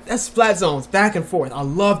 That's Splat Zones. Back and forth. I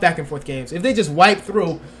love back and forth games. If they just wipe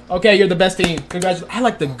through, okay, you're the best team. Congratulations. I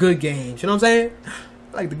like the good games. You know what I'm saying?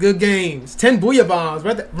 I like the good games. 10 booyah bombs.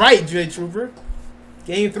 Right, J Trooper.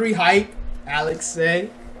 Game 3 hype. Alex say.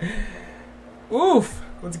 Oof.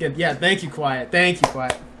 Once again, yeah, thank you, Quiet. Thank you,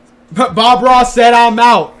 Quiet. But Bob Ross said I'm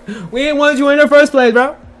out. We ain't wanted you in the first place,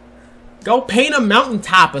 bro. Go paint a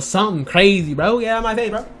mountaintop or something crazy, bro. Yeah, my face,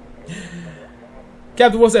 bro.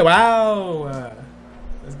 Captain Wolf said, wow.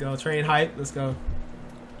 Let's go. Train hype. Let's go.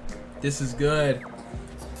 This is good.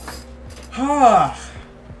 Tower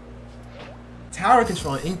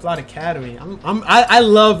control in Inkblot Academy. I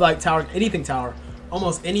love like tower, anything tower.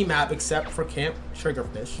 Almost any map except for Camp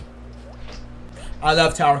Triggerfish. I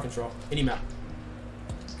love tower control. Any map.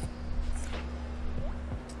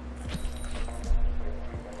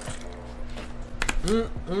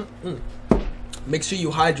 Make sure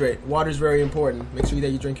you hydrate. Water is very important. Make sure that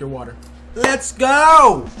you drink your water. Let's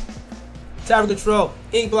go! Tower control,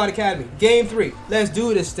 Inkblot Academy. Game 3. Let's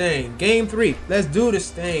do this thing. Game 3. Let's do this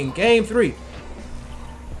thing. Game 3.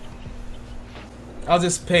 I'll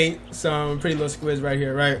just paint some pretty little squids right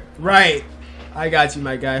here. Right. I got you,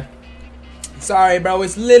 my guy. Sorry, bro.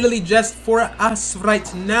 It's literally just for us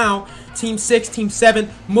right now. Team 6, Team 7,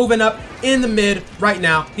 moving up in the mid right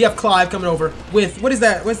now. We have Clive coming over with, what is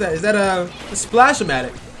that? What's that? Is that a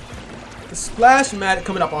Splash-O-Matic? The Splash-O-Matic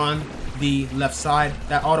coming up on the left side.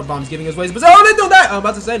 That auto bomb's giving us ways. But oh, they don't die! I'm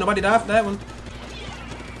about to say, nobody died for that one.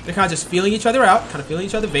 They're kind of just feeling each other out. Kind of feeling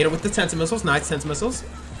each other. Vader with the Tenta missiles. Nice Tenta missiles.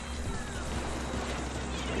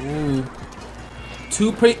 Ooh.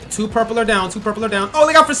 Two purple are down. 2 purple are down. Oh,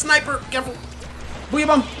 they got for sniper. Careful. Booyah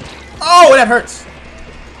bomb. Oh, that hurts.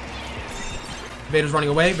 Vader's running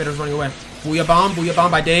away. Vader's running away. Booyah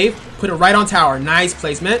bomb by Dave. Put it right on tower. Nice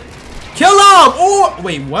placement. Kill him! Oh,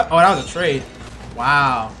 wait, what? Oh, that was a trade.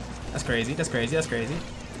 Wow. That's crazy. That's crazy. That's crazy.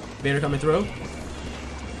 Vader coming through.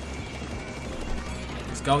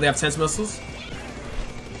 Let's go. They have Tenta missiles.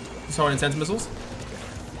 He's holding Tenta missiles.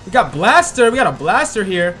 We got Blaster. We got a Blaster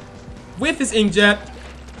here with his inkjet.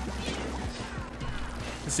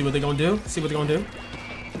 Let's see what they're gonna do. See what they're gonna do.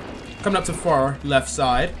 Coming up to far left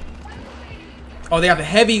side. Oh, they have the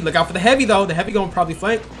heavy. Look out for the heavy though. The heavy gonna probably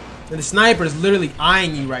flank. And the sniper is literally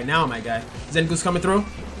eyeing you right now, my guy. Zengoose coming through.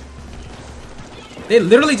 They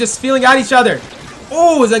literally just feeling out each other.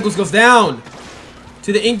 Oh, Zengoose goes down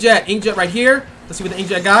to the inkjet. Inkjet right here. Let's see what the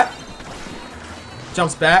inkjet got.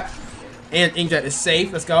 Jumps back. And inkjet is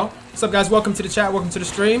safe. Let's go. What's up, guys? Welcome to the chat. Welcome to the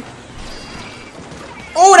stream.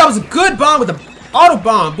 Oh, that was a good bomb with the auto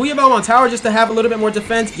bomb. Booyah bomb on tower just to have a little bit more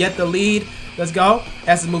defense. Get the lead. Let's go.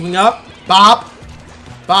 S is moving up. Bop.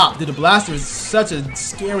 Bop. Dude, the blaster is such a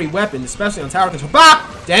scary weapon, especially on tower control.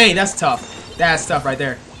 Bop. Dang, that's tough. That's tough right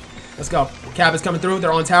there. Let's go. Cap is coming through.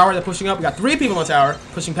 They're on tower. They're pushing up. We got 3 people on tower.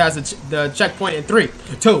 Pushing past the checkpoint in 3,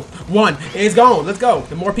 2, 1. It's gone. Let's go.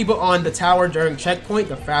 The more people on the tower during checkpoint,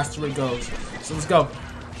 the faster it goes. So let's go.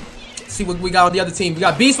 See what we got on the other team. We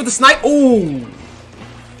got Beast with the snipe. Ooh.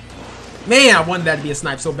 Man, I wanted that to be a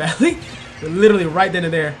snipe so badly. They're literally right then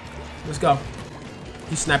and there. Let's go.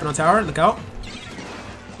 He's sniping on tower. Look out.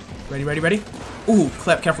 Ready, ready, ready. Ooh,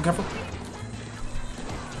 clap. Careful, careful.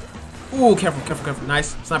 Ooh, careful, careful, careful.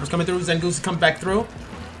 Nice. Sniper's coming through. Zengoose is coming back through.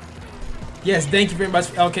 Yes, thank you very much,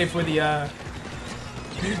 LK, for the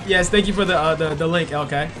yes, thank you for the link,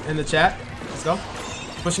 LK, in the chat. Let's go.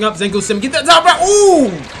 Pushing up. Zengoose Sim. Get that top right. Ooh!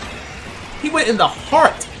 He went in the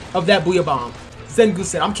heart of that booyah bomb. Zengoose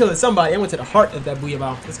said, I'm killing somebody. I went to the heart of that booyah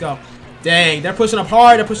bomb. Let's go. Dang, they're pushing up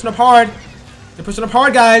hard. They're pushing up hard. They're pushing up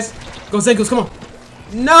hard, guys. Go, Zengoose. Come on.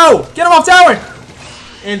 No! Get him off tower!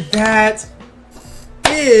 And that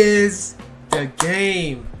is the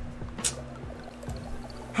game.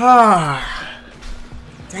 Ah,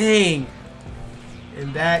 dang.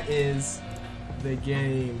 And that is the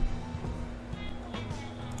game.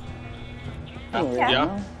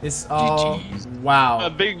 Yeah. It's all wow. A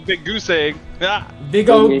big goose egg. Big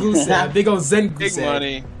old goose egg. Big old Zen goose egg. Big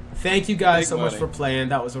money. Thank you guys so much for playing.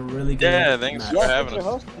 That was a really good thanks match. for having us.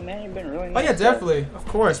 Hosting, man. You've been really Oh nice, yeah, definitely. Of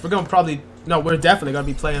course. We're definitely gonna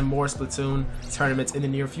be playing more Splatoon tournaments in the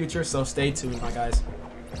near future, so stay tuned, my guys.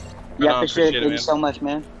 Yeah, for sure. Appreciate it, Thank you man. so much,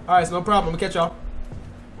 man. Alright, so no problem. We'll catch y'all.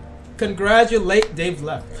 Dave's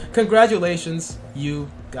left. Congratulations, you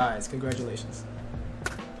guys. Congratulations.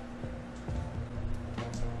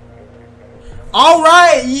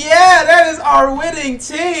 Alright, yeah, that is our winning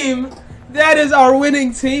team. That is our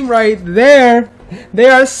winning team right there. They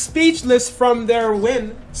are speechless from their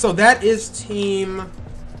win. So that is team...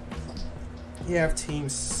 You have team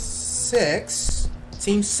 6.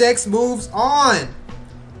 Team 6 moves on.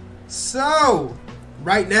 So,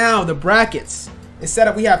 right now, the brackets is set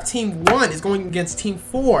up. We have team 1 is going against team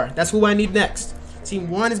 4. That's who I need next. Team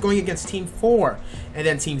 1 is going against team 4. and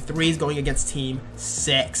then Team 3 is going against Team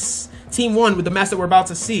 6. Team 1 with the match that we're about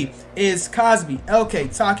to see is Cosby,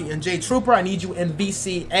 LK, Taki, and J Trooper. I need you in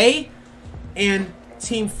VCA. And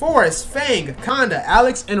Team 4 is Fang, Conda,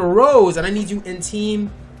 Alex, and Rose, and I need you in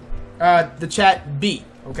Team the chat B.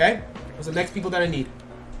 Okay, those are the next people that I need.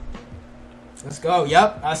 Let's go.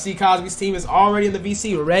 Yep, I see Cosby's team is already in the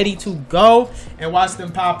VC, ready to go. And watch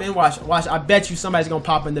them pop in. Watch. I bet you somebody's gonna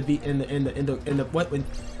pop in the what?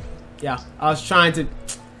 Yeah, I was trying to.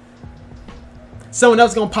 Someone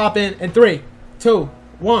else is gonna pop in 3, 2,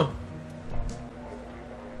 1.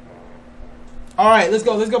 All right, let's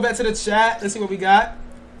go. Let's go back to the chat. Let's see what we got.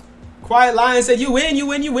 Quiet Lion said, "You win, you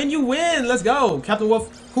win, you win, you win." Let's go. Captain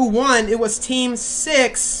Wolf, who won? It was Team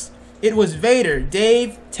 6. It was Vader,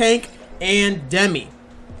 Dave, Tank, and Demi.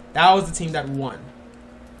 That was the team that won.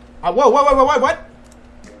 Whoa, what?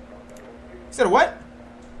 You said what?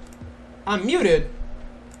 I'm muted.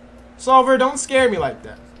 Solver, don't scare me like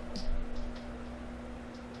that.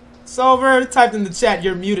 Solver typed in the chat,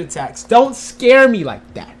 "You're muted, Tax." Don't scare me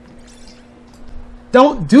like that.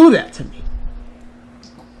 Don't do that to me.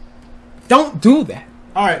 Don't do that.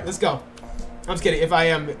 All right, let's go. I'm just kidding. If I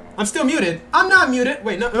am, I'm still muted. I'm not muted.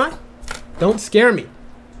 Wait, no, am I? Don't scare me.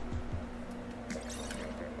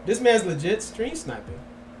 This man's legit stream sniping.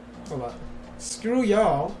 Hold on. Screw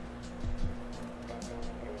y'all.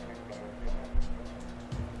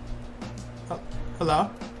 Hello?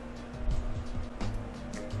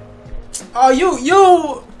 Oh,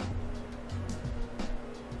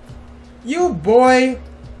 you boy.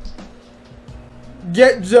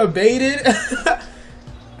 Get debated.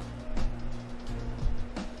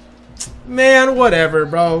 Man, whatever,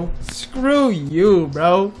 bro. Screw you,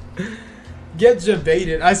 bro. Get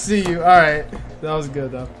debated. I see you. All right, that was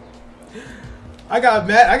good though. I got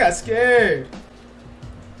mad. I got scared.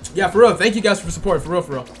 Yeah, for real. Thank you guys for support. For real,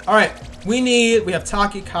 for real. All right, we have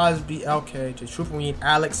Taki, Cosby, LK, J Trooper. We need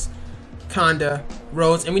Alex, Conda,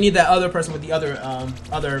 Rose, and we need that other person with the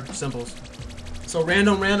other symbols. So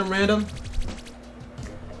random.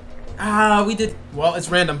 We did well. It's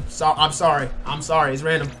random. So I'm sorry. It's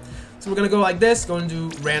random. So we're gonna go like this. Going to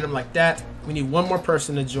do random like that. We need one more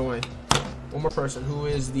person to join. One more person. Who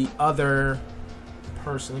is the other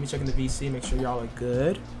person? Let me check in the VC. Make sure y'all are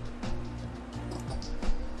good.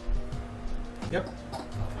 Yep.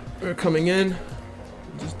 We're coming in.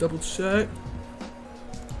 Just double check.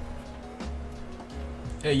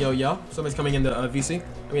 Hey, yo. Somebody's coming in the VC.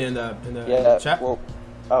 I mean, in the chat. Well,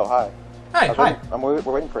 oh, hi. Hey, hi. We're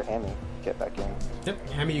waiting for Hammy to get back in. Yep.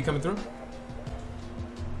 Hammy, you coming through?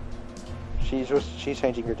 She's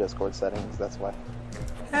changing her Discord settings. That's why.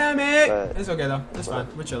 Hammy. It's okay though. It's fine.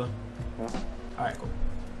 We're chilling. Yeah. All right, cool.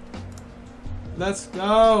 Let's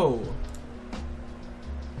go.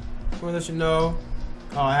 I want to let you know.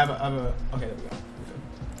 Oh, I have a. Okay, there we go.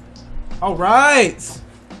 All right.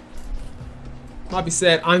 Moppy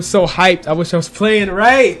said, "I'm so hyped. I wish I was playing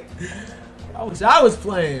right. I wish I was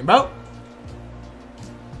playing, bro.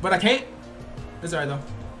 But I can't. It's alright though.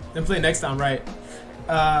 Then play next time, right?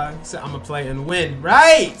 So I'm gonna play and win,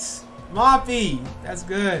 right? Moppy, that's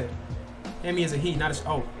good. Hammy is a he, not a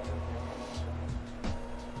oh.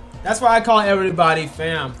 That's why I call everybody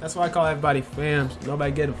fam. That's why I call everybody fam. So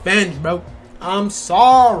nobody get offended, bro. I'm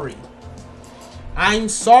sorry. I'm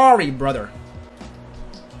sorry, brother.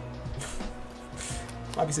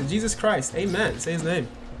 Moppy said, Jesus Christ, amen. Say his name.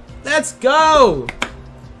 Let's go.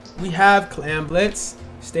 We have clam blitz,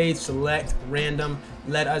 stage select, random.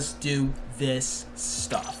 Let us do this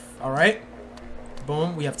stuff. All right.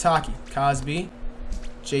 Boom. We have Taki, Cosby,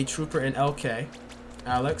 J Trooper, and LK.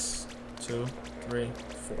 Alex, 2, 3,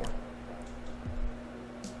 4.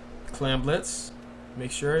 Clam blitz.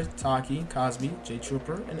 Make sure Taki, Cosby, J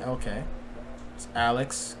Trooper, and LK. It's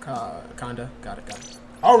Alex, Conda. Got it.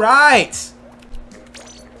 All right.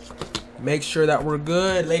 Make sure that we're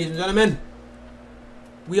good, ladies and gentlemen.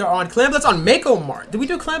 We are on Clam Blitz on Mako Mart. Did we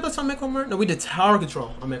do Clam Blitz on Mako Mart? No, we did Tower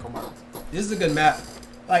Control on Mako Mart. This is a good map.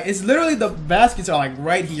 Like, it's literally the baskets are like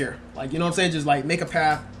right here. Like, you know what I'm saying? Just like make a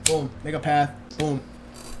path, boom, make a path, boom.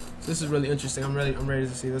 So this is really interesting. I'm ready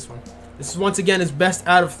to see this one. This is once again is best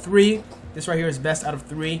out of 3. This right here is best out of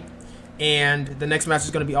 3. And the next match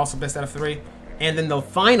is gonna be also best out of 3. And then the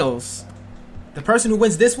finals. The person who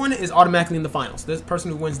wins this one is automatically in the finals. This person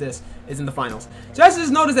who wins this is in the finals. Just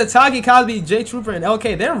notice that Taki, Cosby, J Trooper, and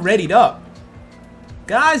LK, they're readied up.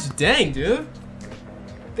 Gosh dang, dude.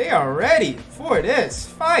 They are ready for this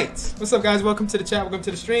fight. What's up, guys? Welcome to the chat. Welcome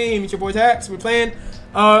to the stream. It's your boy Tax. We're playing.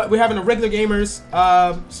 We're having a regular gamers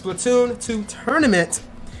Splatoon 2 tournament.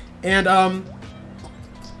 And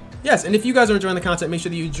yes, and if you guys are enjoying the content, make sure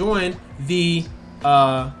that you join the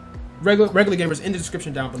regular gamers in the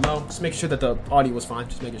description down below. Just making sure that the audio was fine.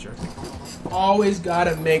 Just making sure. Always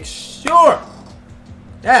gotta make sure.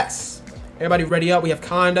 Yes. Everybody ready up? We have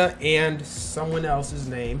Conda and someone else's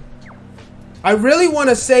name. I really want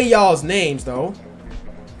to say y'all's names though.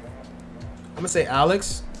 I'm gonna say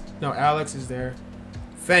Alex. No, Alex is there.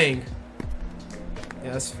 Fang.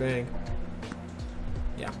 Yeah, that's Fang.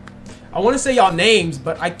 Yeah. I want to say y'all names,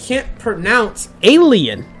 but I can't pronounce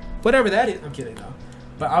alien. Whatever that is. I'm kidding though.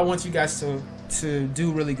 But I want you guys to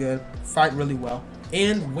do really good, fight really well,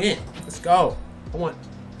 and win. Let's go. I want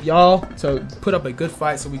y'all to put up a good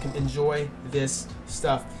fight so we can enjoy this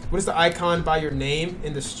stuff. What is the icon by your name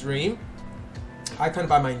in the stream? Icon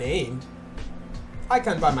by my name.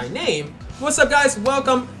 Icon by my name. What's up, guys?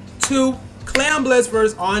 Welcome to Clam Blitz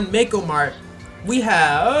vs on Mako Mart. We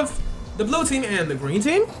have the blue team and the green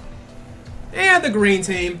team. And the green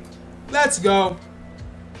team. Let's go.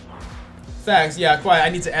 Facts, yeah, quiet. I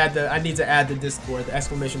need to add the Discord, the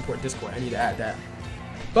exclamation point Discord. I need to add that.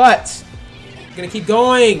 But I'm gonna keep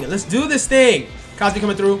going. Let's do this thing. Cosby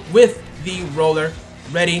coming through with the roller,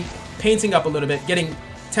 ready, painting up a little bit, getting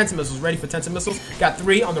Tenta missiles ready for Tenta missiles. Got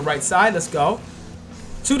 3 on the right side. Let's go.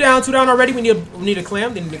 2 down already. We need a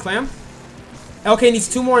clam. They need a clam. LK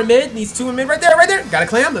needs 2 more in mid. Needs 2 in mid. Right there. Got a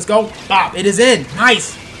clam. Let's go. Bop. It is in.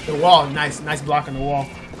 Nice. The wall. Nice block on the wall.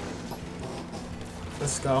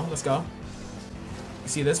 Let's go. You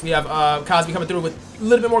see this? We have Cosby coming through with a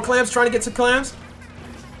little bit more clams, trying to get to clams.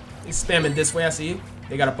 He's spamming this way, I see.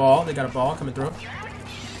 They got a ball coming through.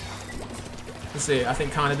 Let's see. I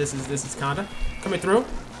think Conda, this is Conda. Coming through.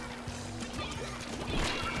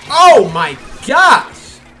 Oh my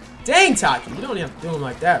gosh! Dang, Taki. You don't even have to do him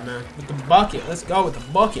like that, man. With the bucket. Let's go with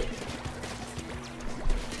the bucket.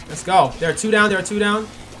 Let's go. They're 2 down. They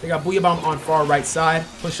got Booyah Bomb on far right side.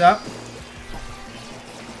 Push up.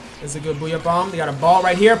 This is a good Booyah Bomb. They got a ball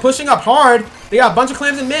right here. Pushing up hard. They got a bunch of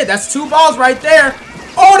clams in mid. That's 2 balls right there.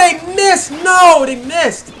 Oh, they missed. No, they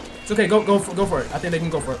missed. It's okay. Go for it. I think they can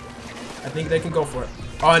go for it.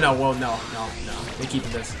 Oh, no. Well, no. They keep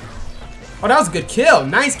this. Oh, that was a good kill.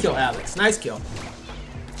 Nice kill, Alex. Nice kill.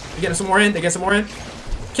 They get some more in.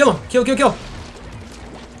 Kill him. Kill. Kill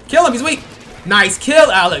him. He's weak. Nice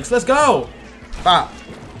kill, Alex. Let's go. Bop.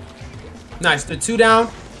 Nice. They're 2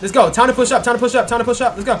 down. Let's go. Time to push up. Let's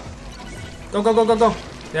go. Go.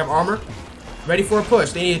 They have armor. Ready for a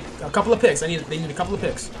push. They need a couple of picks. They need a couple of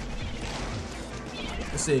picks.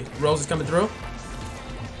 Let's see. Rose is coming through.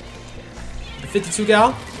 The 52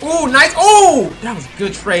 gal. Ooh, nice. Oh, that was a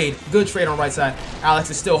good trade. Good trade on right side. Alex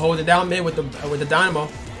is still holding down mid with the dynamo.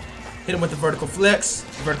 Hit him with the vertical flicks.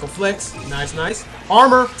 Nice.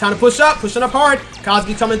 Armor. Time to push up. Pushing up hard.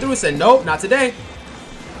 Cosby coming through. Said nope, not today.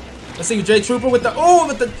 Let's see J Trooper with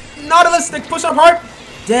the Nautilus. They push up hard.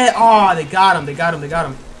 Dead. Oh, they got him.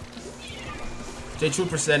 J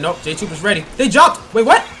Trooper said nope. J Trooper's ready. They jumped. Wait,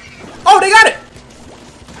 what? Oh, they got it.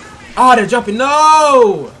 Oh, they're jumping.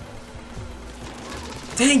 No.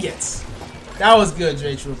 Dang it. That was good,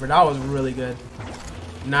 J Trooper. That was really good.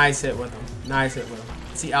 Nice hit with him.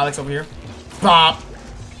 See Alex over here. Bop.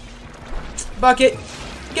 Bucket.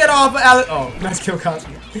 Get off of Alex. Oh, nice kill,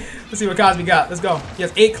 Cosby. Let's see what Cosby got. Let's go. He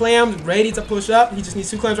has 8 clams ready to push up. He just needs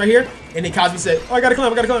 2 clams right here. And then Cosby said, oh, I got a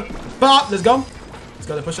clam. Bop. Let's go.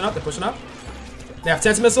 They're pushing up. They have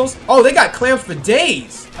Tenta missiles. Oh, they got clams for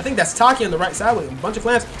days. I think that's Taki on the right side with a bunch of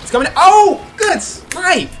clams. It's coming in. Oh, good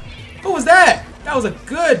snipe. Who was that? That was a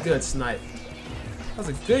good snipe. Right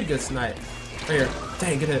here.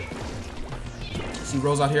 Dang, good hit. See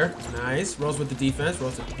Rose out here. Nice. Rose with the defense.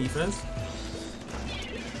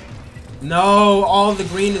 No, all of the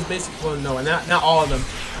green is basically, well, no, not all of them.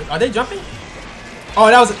 Are they jumping? Oh,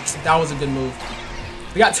 that was a good move.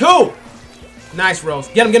 We got 2. Nice, Rose.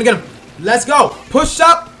 Get him. Let's go. Push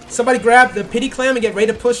up. Somebody grab the pity clam and get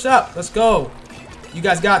ready to push up. Let's go. You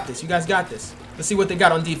guys got this. Let's see what they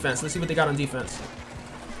got on defense.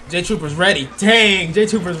 J Trooper's ready. Dang, J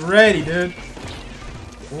Trooper's ready, dude.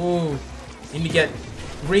 Ooh. Need to get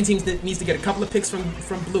green team needs to get a couple of picks from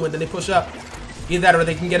blue, and then they push up. Either that or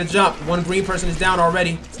they can get a jump. One green person is down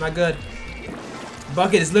already. It's not good.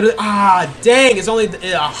 Bucket is literally dang. It's only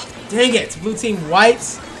dang it. Blue team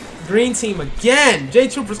wipes. Green team again. J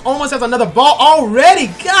Troopers almost has another ball already.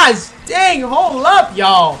 Guys, dang, hold up,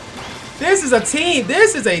 y'all. This is a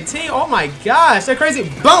team. Oh my gosh, they're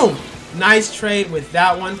crazy. Boom. Nice trade with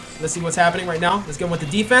that one. Let's see what's happening right now. Let's get him with the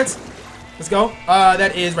defense. Let's go.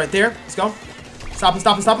 That is right there. Let's go. Stop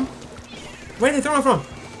him. Where are they throwing from?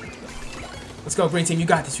 Let's go, green team. You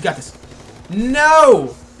got this.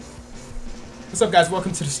 No. What's up, guys?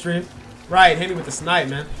 Welcome to the stream. Right, hit me with the snipe,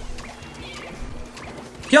 man.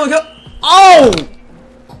 Kill. Oh!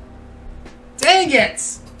 Dang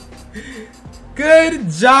it! Good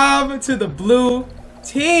job to the blue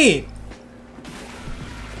team.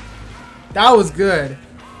 That was good.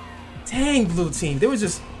 Dang, blue team. They were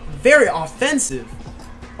just very offensive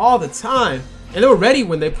all the time. And they were ready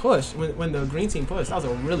when they pushed, when the green team pushed. That was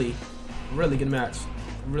a really, really good match.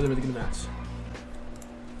 Really, really good match.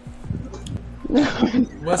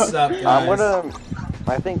 What's up, guys?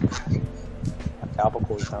 I think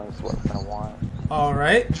albacore zone is what I want.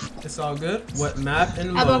 Alright, it's all good. What map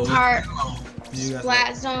and mode?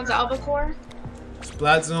 Splat zones, albacore.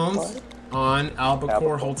 Splat zones on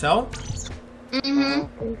albacore Hotel.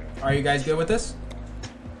 Are you guys good with this?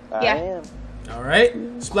 I am. Alright,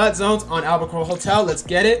 Splat zones on albacore Hotel. Let's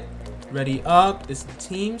get it. Ready up. It's the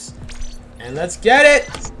teams. And let's get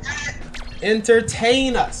it.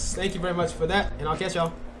 Entertain us. Thank you very much for that. And I'll catch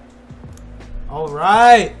y'all.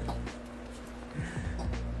 Alright.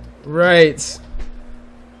 Right.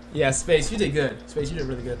 Yeah, Space, you did good. Space, you did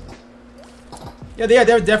really good. Yeah,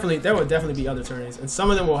 there would definitely be other tourneys, and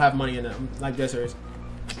some of them will have money in them, like this series.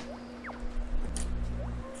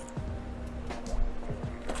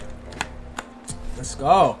 Let's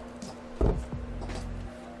go.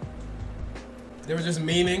 They were just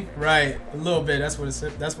memeing, right? A little bit. That's what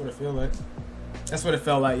it. That's what it felt like. That's what it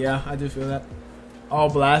felt like. Yeah, I do feel that. All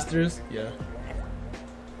blasters. Yeah.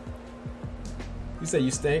 You say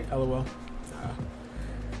you stink? LOL.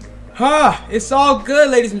 It's all good,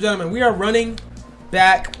 ladies and gentlemen. We are running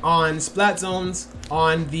back on Splat Zones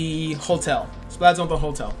on the hotel. Splat Zone on the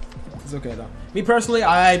hotel. It's okay though. Me personally,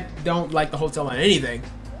 I don't like the hotel on anything.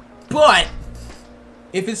 But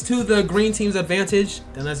if it's to the green team's advantage,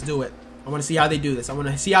 then let's do it. I want to see how they do this. I want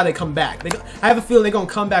to see how they come back. I have a feeling they're gonna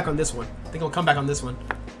come back on this one. They're gonna come back on this one.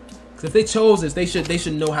 Because if they chose this, they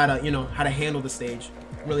should know how to how to handle the stage.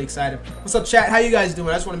 I'm really excited. What's up, chat? How you guys doing?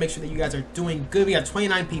 I just want to make sure that you guys are doing good. We got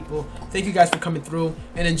 29 people. Thank you guys for coming through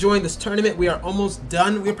and enjoying this tournament. We are almost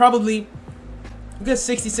done. We're probably a good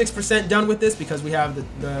 66% done with this because we have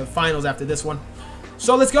the finals after this one.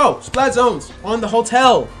 So let's go. Splat Zones on the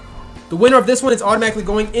hotel. The winner of this one is automatically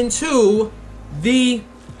going into the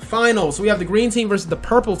finals. So we have the green team versus the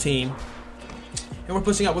purple team. And we're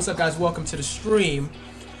pushing up. What's up, guys? Welcome to the stream.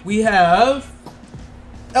 We have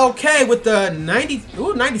LK with the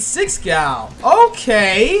 96 gal.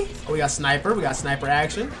 Okay. Oh, we got sniper. We got sniper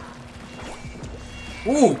action.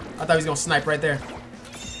 Ooh, I thought he was going to snipe right there.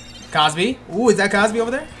 Cosby. Ooh, is that Cosby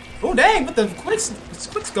over there? Oh, dang, with the quick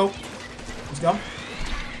scope. Let's go.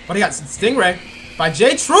 What do you got? Stingray by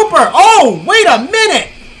J Trooper. Oh, wait a minute.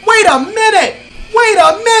 Wait a minute. Wait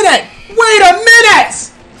a minute. Wait a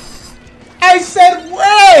minute. I said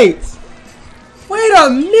wait. Wait a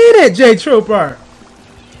minute, J Trooper.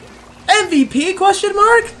 MVP question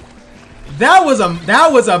mark? That was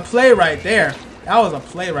a play right there. That was a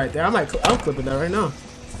play right there. I'm clipping that right now.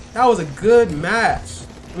 That was a good match.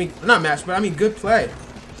 I mean, not match, but I mean good play.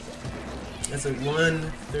 That's a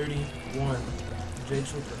 131. J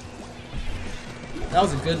Trooper. That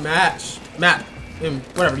was a good match. Matt,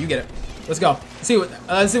 whatever, you get it. Let's go. Let's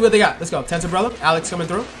see what they got. Let's go. Tense umbrella. Alex coming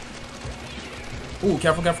through. Ooh,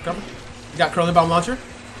 careful, careful, careful. You got curling bomb launcher.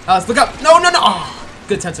 Alex, look up. No, no, no. Oh,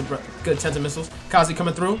 good tense missiles. Kazi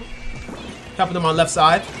coming through. Helping them on left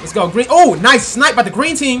side. Let's go. Green. Oh, nice snipe by the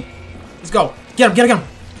green team. Let's go. Get him, get him, get him.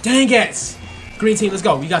 Dang it. Green team, let's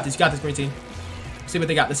go. You got this, green team. Let's see what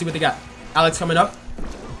they got. Let's see what they got. Alex coming up.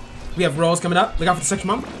 We have Rose coming up. Look out for the section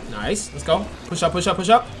bomb. Nice. Let's go. Push up, push up, push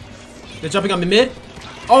up. They're jumping on the mid.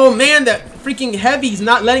 Oh, man, that freaking heavy's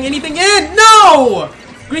not letting anything in. No!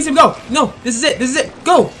 Green team, go. No, this is it. This is it.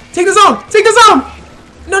 Go. Take the zone. Take the zone.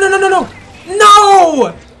 No, no, no, no, no.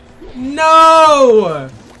 No! No!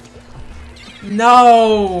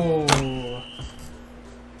 No!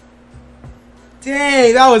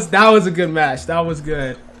 Dang, that was a good match. That was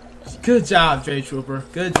good. Good job, J Trooper.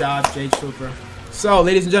 Good job, J Trooper. So,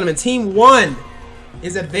 ladies and gentlemen, Team 1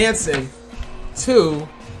 is advancing to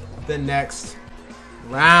the next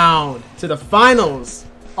round, to the finals.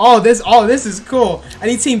 Oh, this is cool. I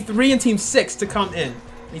need Team 3 and Team 6 to come in.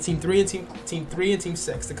 I need Team 3 and Team 3 and Team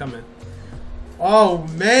 6 to come in. Oh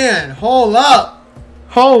man, hold up.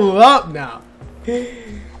 Hold up now.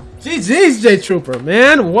 GG's, J Trooper,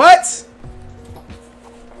 man. What?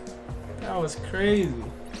 That was crazy.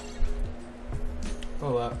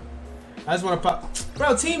 Hold up. I just want to pop.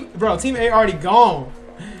 Bro, Team A already gone.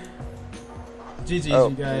 GG's, you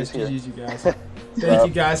guys. GG's, you guys. Thank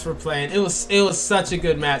you guys for playing. It was such a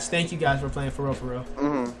good match. Thank you guys for playing, for real, for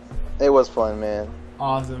real. It was fun, man.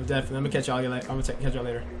 Awesome, definitely. I'm gonna catch y'all later. Catch y'all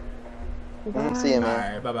later. See you, man.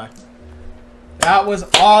 All right, bye bye. That was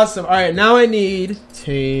awesome. All right, now I need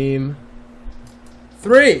Team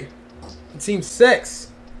 3. Team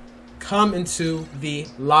 6, come into the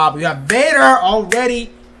lobby. We have Vader already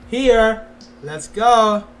here. Let's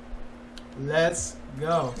go. Let's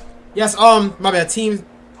go. Yes, my bad. Team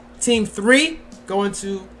 3, go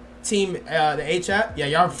into team the A chat. Yeah,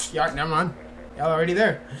 y'all never mind. Y'all already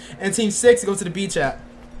there. And team 6, go to the B chat.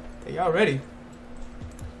 Hey, y'all ready?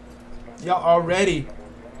 Y'all already.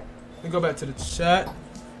 Let me go back to the chat.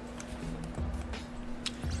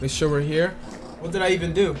 Make sure we're here. What did I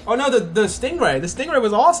even do? Oh no, the Stingray. The Stingray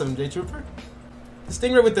was awesome, J Trooper. The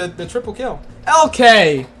Stingray with the triple kill.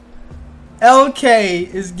 LK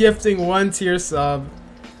is gifting 1 tier sub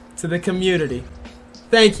to the community.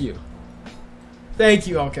 Thank you. Thank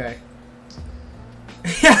you, LK.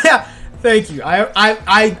 Thank you.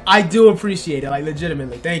 I do appreciate it, like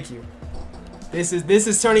legitimately. Thank you. This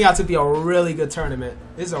is turning out to be a really good tournament.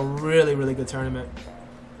 This is a really, really good tournament.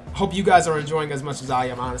 Hope you guys are enjoying as much as I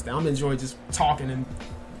am, honestly. I'm enjoying just talking and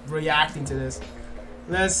reacting to this.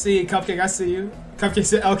 Let's see. Cupcake, I see you. Cupcake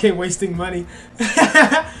said, LK wasting money.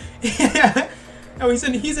 Yeah. Oh, he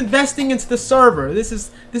said he's investing into the server. This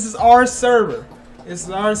is our server. This is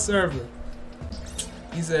our server.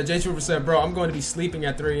 He said, J Trooper said, bro, I'm going to be sleeping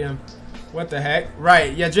at 3 AM. What the heck?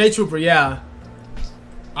 Right. Yeah, J Trooper, yeah.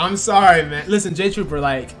 I'm sorry, man. Listen, J Trooper,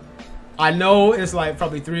 like, I know it's like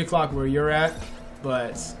probably 3 o'clock where you're at,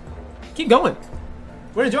 but keep going.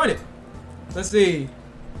 We're enjoying it. Let's see.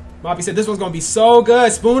 Moppy said this one's gonna be so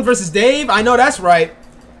good. Spoon versus Dave. I know that's right.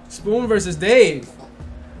 Spoon versus Dave.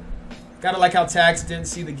 Gotta like how Tax didn't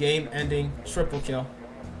see the game ending. Triple kill.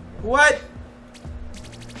 What?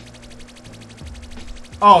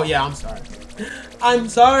 Oh yeah, I'm sorry. I'm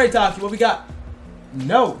sorry, Taki. What we got?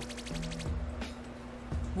 No.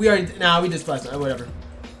 We already. Nah, we just pressed it. Whatever.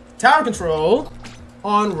 Tower control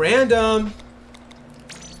on random.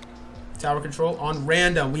 Tower control on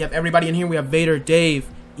random. We have everybody in here. We have Vader, Dave,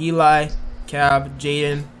 Eli, Cab,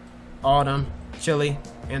 Jaden, Autumn, Chili,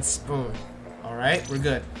 and Spoon. Alright, we're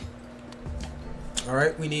good.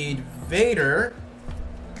 Alright, we need Vader.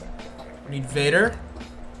 We need Vader,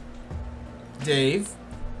 Dave,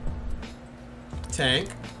 Tank.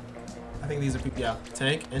 I think these are people. Yeah,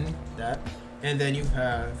 Tank and that. And then you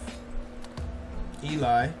have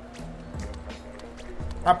Eli.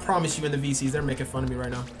 I promise you in the VCs, they're making fun of me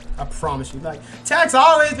right now. I promise you. Like, Tax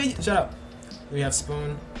always be. Shut up. We have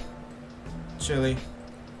Spoon, Chili,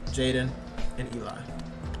 Jaden, and Eli.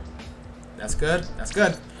 That's good. That's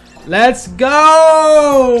good. Let's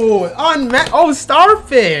go! Oh,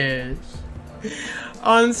 Starfish!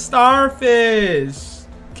 On Starfish!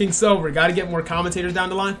 King Silver, gotta get more commentators down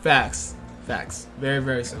the line. Facts. Facts. Very,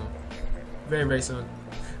 very soon. Very, very soon.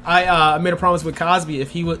 I made a promise with Cosby.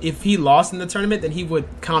 If he lost in the tournament, then he would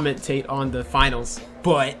commentate on the finals.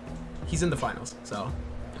 But he's in the finals, so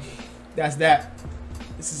that's that.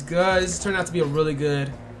 This is good. This turned out to be a really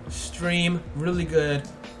good stream, really good.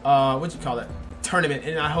 What you call it? Tournament,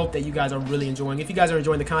 and I hope that you guys are really enjoying. If you guys are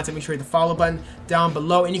enjoying the content, make sure you hit the follow button down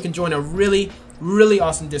below, and you can join a really, really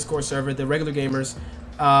awesome Discord server, the Regular Gamers.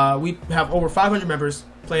 We have over 500 members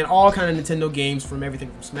playing all kind of Nintendo games, from everything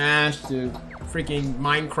from Smash to freaking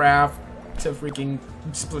Minecraft to freaking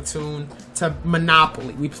Splatoon to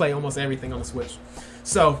Monopoly. We play almost everything on the Switch.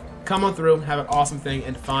 So come on through, have an awesome thing,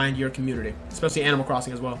 and find your community, especially Animal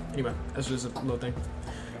Crossing as well. Anyway, that's just a little thing.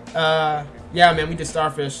 Yeah, man, we did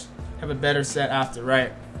Starfish. Have a better set after,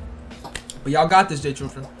 right? But y'all got this, J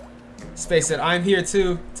Trooper. Space said, I'm here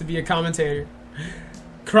too to be a commentator.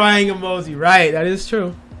 Crying emoji, right? That is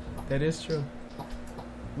true. That is true.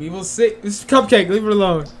 We will see. This is Cupcake, leave it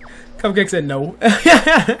alone. Cupcake said no.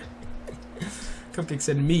 Cupcake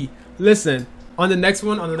said me. Listen, on the next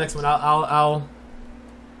one,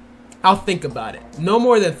 I'll think about it. No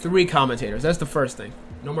more than 3 commentators. That's the first thing.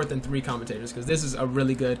 No more than 3 commentators, because this is a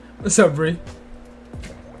really good. What's up, Bree?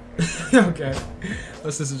 Okay. My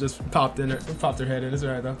sister just popped her head in. It's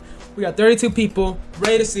alright though. We got 32 people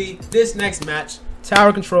ready to see this next match.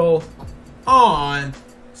 Tower control on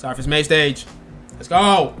Starfish main stage. Let's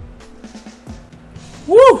go.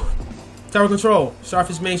 Woo! Tower control,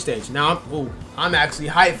 Starfish main stage. Now I'm actually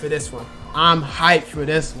hyped for this one. I'm hyped for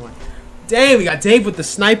this one. Dang, we got Dave with the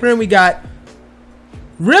sniper, and we got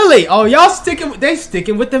really. Oh, y'all sticking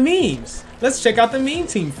with the memes. Let's check out the meme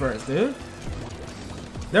team first, dude.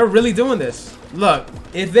 They're really doing this. Look,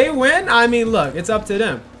 if they win, I mean, look, it's up to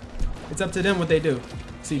them. It's up to them what they do.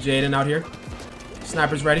 See Jaden out here.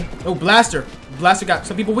 Sniper's ready. Oh, Blaster. Blaster got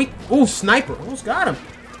some people weak. Oh, Sniper. Almost got him.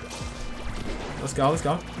 Let's go. Let's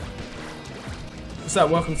go. What's up?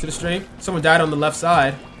 Welcome to the stream. Someone died on the left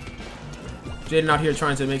side. Jaden out here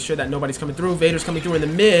trying to make sure that nobody's coming through. Vader's coming through in the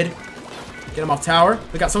mid. Get him off tower.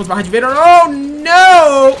 We got someone's behind you, Vader. Oh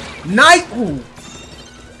no! Night. Ooh.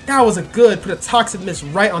 That was a good. Put a toxic mist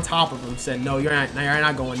right on top of him. Said no, you're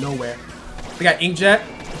not going nowhere. We got Inkjet.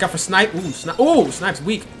 We got for Snipe. Ooh, Snipe's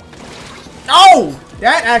weak. Oh!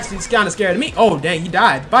 That actually kind of scared me. Oh, dang, he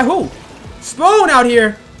died. By who? Spoon out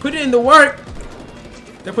here. Put it in the work.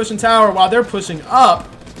 They're pushing tower while they're pushing up.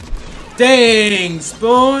 Dang.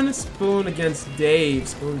 Spoon against Dave.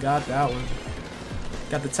 Spoon got that one.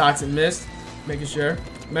 Got the toxic mist. Making sure.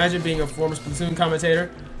 Imagine being a former Splatoon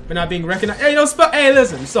commentator, but not being recognized. Hey, hey,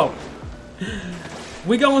 listen. So,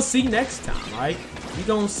 we gonna see next time, right? We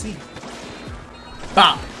gonna see.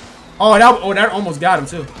 Bop. Oh, that almost got him,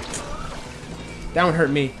 too. That one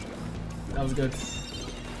hurt me. That was good.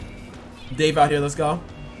 Dave out here, let's go.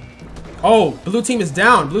 Oh, blue team is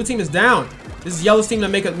down. Blue team is down. This is yellow's team to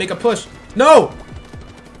make a push. No!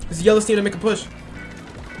 This is yellow's team to make a push.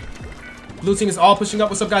 Blue team is all pushing up.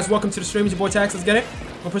 What's up, guys? Welcome to the stream. It's your boy Tax. Let's get it.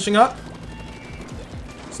 We're pushing up.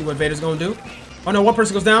 See what Vader's gonna do. Oh no, one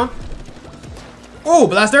person goes down. Oh,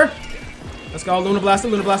 Blaster. Let's go, Luna Blaster,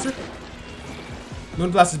 Luna Blaster.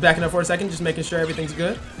 Luna Blaster's backing up for a second, just making sure everything's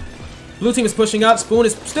good. Blue team is pushing up. Spoon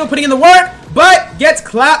is still putting in the work, but gets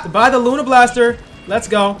clapped by the Luna Blaster. Let's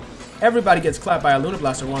go. Everybody gets clapped by a Luna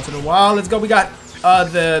Blaster once in a while. Let's go. We got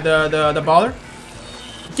the baller.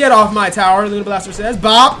 Get off my tower, Luna Blaster says.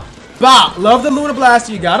 Bop. Bop. Love the Luna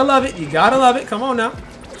Blaster. You gotta love it. You gotta love it. Come on now.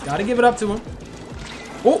 Gotta give it up to him.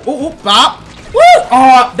 Oh, bop. Woo!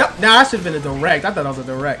 Oh, that should have been a direct. I thought that was a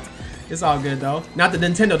direct. It's all good though. Not the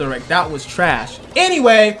Nintendo Direct. That was trash.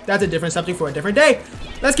 Anyway, that's a different subject for a different day.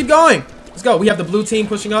 Let's keep going. Let's go. We have the blue team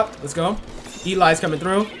pushing up. Let's go. Eli's coming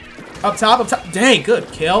through. Up top. Dang,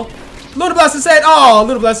 good kill. Luna Blaster said, oh,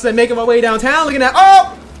 Luna Blaster said, making my way downtown. Look at that.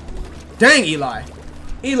 Oh! Dang, Eli.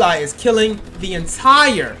 Eli is killing the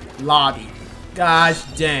entire lobby. Gosh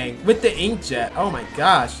dang. With the inkjet. Oh my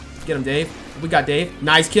gosh. Get him, Dave. We got Dave.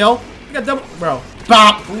 Nice kill. We got double. Bro.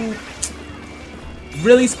 Bop. Ooh.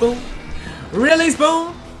 Really, Spoon? Really,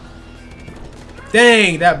 Spoon?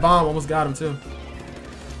 Dang, that bomb almost got him too.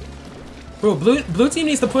 Bro, blue team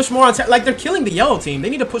needs to push more on tower. Like, they're killing the yellow team. They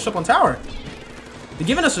need to push up on tower. They're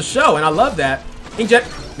giving us a show, and I love that.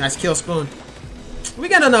 Inkjet. Nice kill, Spoon. We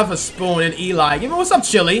got enough of Spoon and Eli. Give me what's up,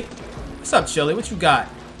 Chili? What's up, Chili? What you got?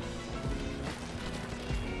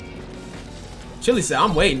 Chili said,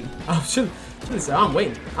 I'm waiting. Oh, Chili said, I'm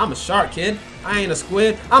waiting. I'm a shark, kid. I ain't a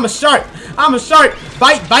squid. I'm a shark. I'm a shark.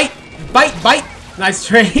 Bite, bite, bite, bite. Nice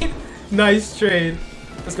trade. Nice trade.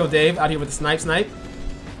 Let's go, Dave. Out here with the snipe.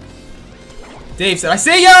 Dave said, I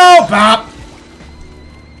see you! Bop!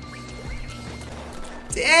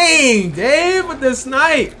 Dang, Dave with the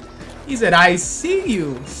snipe. He said, I see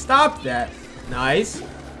you. Stop that. Nice.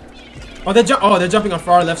 Oh, they're jumping on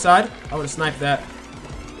far left side. I would have sniped that.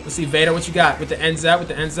 Let's see, Vader, what you got with the end zap,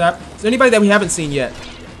 Is there anybody that we haven't seen yet?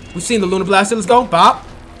 We've seen the Luna Blaster. Let's go. Bop.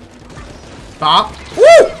 Bop.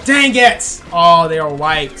 Woo! Dang it! Oh, they are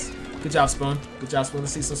wiped. Good job, Spoon. Good job, Spoon.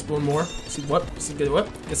 Let's see some Spoon more. See what?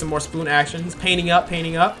 Get some more Spoon action. He's painting up.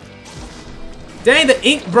 Dang, the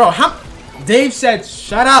ink, bro. Dave said,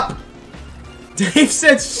 shut up. Dave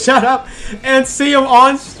said, shut up. And see him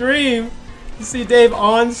on stream. You see Dave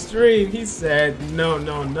on stream. He said, no,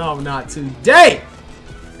 not today.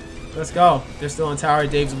 Let's go. They're still on tower.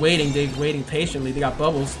 Dave's waiting patiently. They got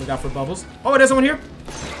bubbles. Look out for bubbles. Oh, there's someone here.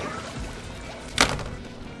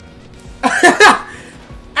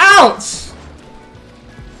 Ouch!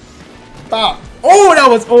 Bop. Oh, that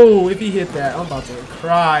was... Oh, if he hit that, I'm about to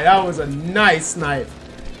cry. That was a nice snipe.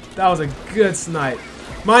 That was a good snipe.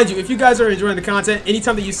 Mind you, if you guys are enjoying the content,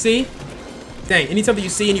 anytime that you see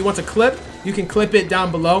and you want to clip, you can clip it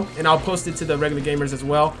down below, and I'll post it to the regular gamers as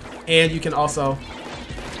well. And you can also...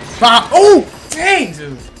 Bop. Oh, dang,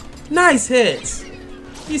 dude. Nice hits.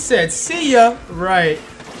 He said, see ya. Right.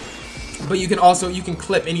 But you can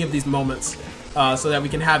clip any of these moments so that we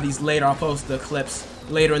can have these later. I'll post the clips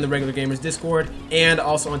later in the regular gamers Discord and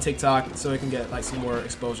also on TikTok so it can get like some more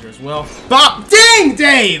exposure as well. Bop. Dang,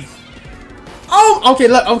 Dave. Oh, okay.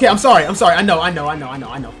 Look, okay. I'm sorry. I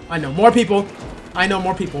know. More people.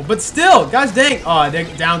 But still, gosh dang. Oh,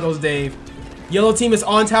 down goes Dave. Yellow team is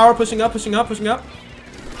on tower, pushing up.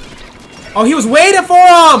 Oh, he was waiting for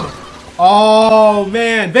him! Oh,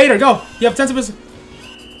 man. Vader, go. You have 10 seconds.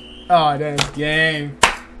 Oh, that's game.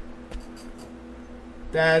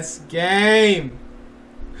 That's game.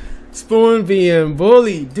 Spoon being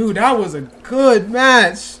bullied. Dude, that was a good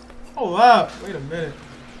match. Hold up. Wait a minute.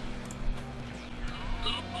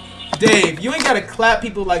 Dave, you ain't got to clap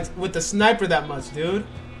people like with the sniper that much, dude.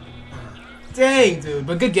 Dang, dude.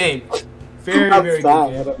 But good game. Very good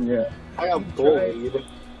game. Yeah. I got bullied.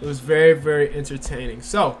 It was very, very entertaining.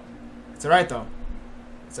 So, it's alright though.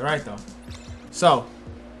 It's alright though. So,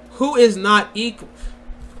 who is not equal?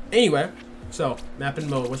 Anyway, so, map and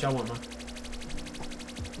mode. What y'all want, man?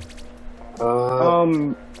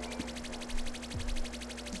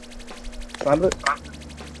 Clam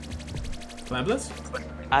blitz?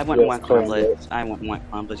 I wouldn't want clam blitz. I wouldn't want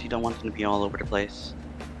clam blitz. You don't want them to be all over the place.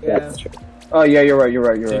 Yeah. That's true. Oh yeah, you're right.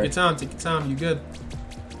 Take your time. Take your time. You good?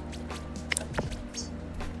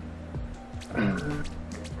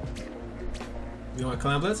 You want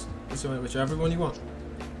clam blitz? Whichever one you want.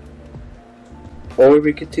 Or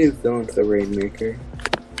we could do Zone's the Rainmaker.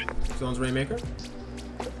 Zone's Rainmaker?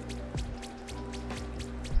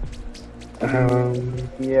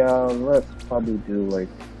 Yeah, let's probably do like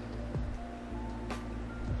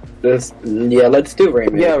this. Yeah, let's do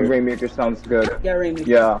Rainmaker. Yeah, Rainmaker sounds good. Yeah, Rainmaker.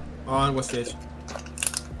 Yeah. On what stage?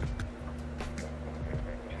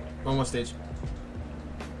 On what stage?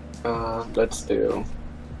 Let's do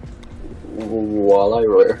Walleye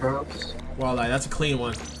Warehouse. Walleye, that's a clean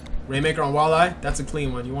one. Rainmaker on Walleye, that's a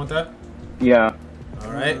clean one. You want that? Yeah.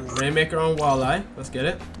 Alright, Rainmaker on Walleye. Let's get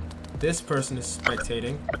it. This person is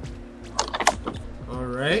spectating.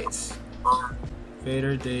 Alright.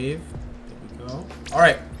 Vader, Dave. There we go.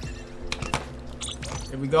 Alright.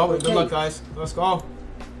 Here we go. Good luck, guys. Let's go.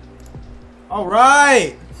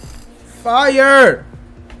 Alright. Fire.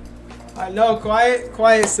 I know,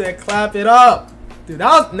 Quiet said clap it up. Dude,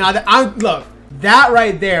 that was look, that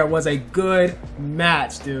right there was a good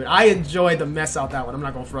match, dude. I enjoyed the mess out that one. I'm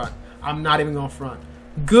not gonna front. I'm not even gonna front.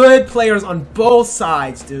 Good players on both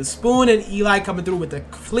sides, dude. Spoon and Eli coming through with a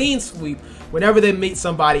clean sweep whenever they meet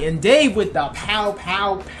somebody. And Dave with the pow,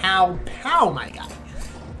 pow, pow, pow, my guy.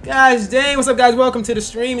 Guys, dang, what's up, guys? Welcome to the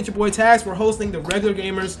stream. It's your boy Tax. We're hosting the Regular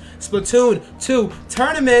Gamers Splatoon 2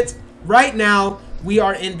 tournament. Right now, we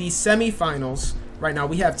are in the semifinals. Right now,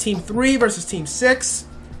 we have Team 3 versus Team 6.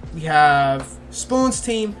 We have Spoon's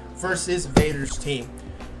team versus Vader's team.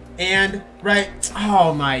 And, right,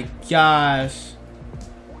 oh my gosh.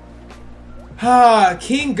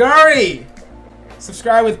 King Gurry!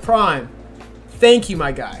 Subscribe with Prime. Thank you,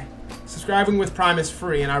 my guy. Subscribing with Prime is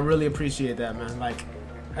free, and I really appreciate that, man. Like,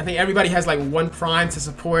 I think everybody has like one Prime to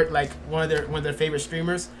support like one of their favorite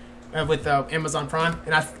streamers with Amazon Prime,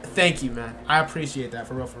 and I thank you, man. I appreciate that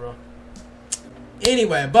for real, for real.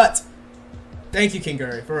 Anyway, but thank you, King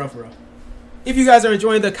Gurry, for real, for real. If you guys are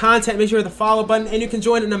enjoying the content, make sure to hit the follow button, and you can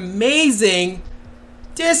join an amazing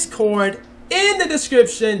Discord in the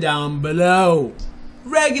description down below.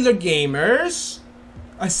 Regular gamers,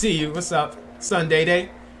 I see you. What's up, son? Day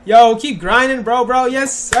Day. Yo, keep grinding, bro.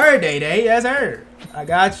 Yes, sir, Day Day. Yes, sir. I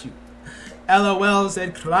got you. LOL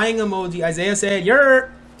said crying emoji. Isaiah said,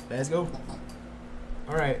 "Yer." Let's go.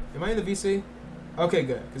 All right. Am I in the VC? Okay,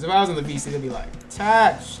 good. Because if I was in the VC, they'd be like,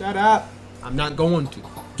 "Tat, shut up." I'm not going to.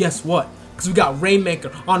 Guess what? Because we got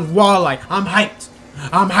Rainmaker on Walleye. I'm hyped.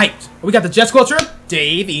 I'm hyped. We got the Jet Sculpture.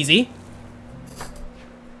 Dave, easy.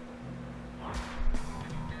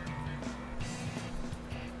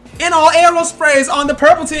 And all arrow sprays on the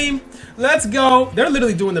purple team. Let's go. They're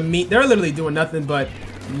literally doing they're literally doing nothing but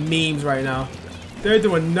memes right now. They're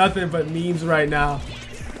doing nothing but memes right now.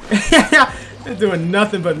 They're doing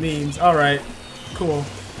nothing but memes. All right, cool.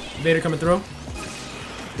 Vader coming through.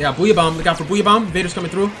 Yeah, Booyah Bomb. Look out for Booyah Bomb. Vader's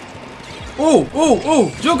coming through. Ooh, ooh,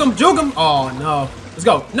 ooh. Juke him, juke him. Oh no. Let's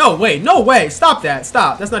go. No way, no way. Stop that.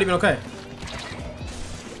 Stop. That's not even okay.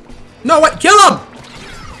 No way. Kill him.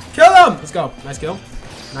 Kill him. Let's go. Nice kill.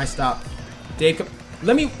 Nice stop. Dave,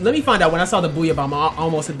 let me find out. When I saw the Booyah Bomb, I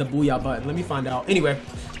almost hit the Booyah button. Let me find out. Anyway,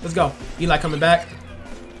 let's go. Eli coming back.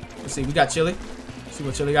 Let's see. We got Chili. Let's see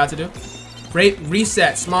what Chili got to do. Great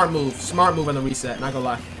reset. Smart move. Smart move on the reset. Not gonna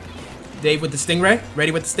lie. Dave with the Stingray.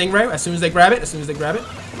 Ready with the Stingray. As soon as they grab it. As soon as they grab it.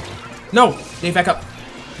 No. Dave back up.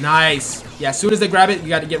 Nice. Yeah, as soon as they grab it, you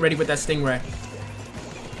got to get ready with that Stingray.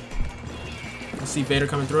 Let's see Vader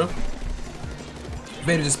coming through.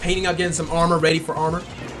 Vader just painting up, getting some armor, ready for armor.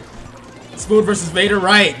 Spoon versus Vader,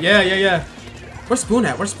 right? Yeah, yeah, yeah. Where's Spoon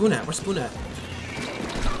at? Where's Spoon at? Where's Spoon at?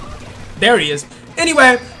 There he is.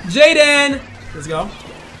 Anyway, Jaden. Let's go.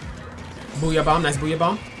 Booyah Bomb. Nice Booyah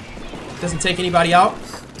Bomb. Doesn't take anybody out.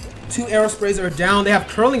 2 arrow sprays are down. They have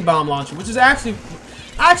Curling Bomb launcher, which is actually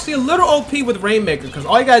a little OP with Rainmaker, because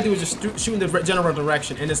all you gotta do is just shoot in the general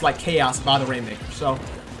direction, and it's like chaos by the Rainmaker. So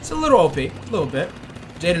it's a little OP, a little bit.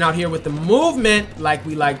 Jaden out here with the movement, like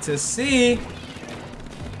we like to see.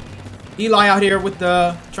 Eli out here with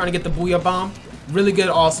the trying to get the Booyah Bomb. Really good,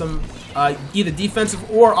 awesome, either defensive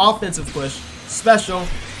or offensive push. Special.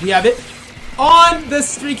 We have it on the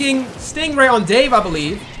streaking Stingray on Dave, I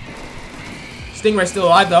believe. Stingray's still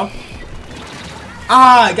alive though.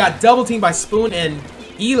 Ah, I got double teamed by Spoon and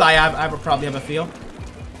Eli. I would probably have a feel.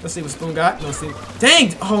 Let's see what Spoon got. No, see.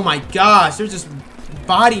 Dang! Oh my gosh, they're just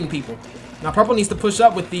bodying people. Now Purple needs to push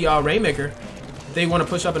up with the Rainmaker. They want to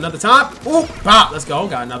push up another time. Ooh, pop! Let's go.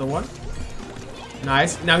 Got another one.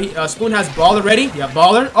 Nice. Now he Spoon has Baller ready. Yeah,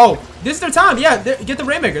 Baller. Oh, this is their time. Yeah, get the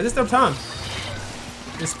Rainmaker. This is their time.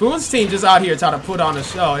 The Spoon's team just out here trying to put on a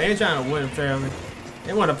show. They ain't trying to win fairly.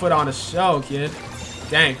 They want to put on a show, kid.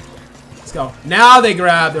 Dang. Let's go. Now they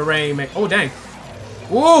grab the Rainmaker. Oh, dang.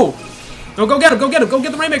 Woo! No, go get him. Go get him. Go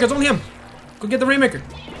get the Rainmaker. It's only him. Go get the Rainmaker.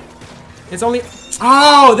 It's only...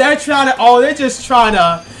 Oh, they're trying to... Oh, they're just trying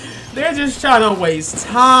to waste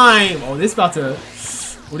time. Oh, this is about to...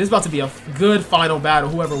 Oh, this is about to be a good final battle.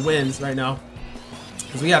 Whoever wins right now.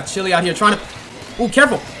 Because we have Chili out here trying to... Ooh,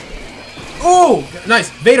 careful. Ooh, nice.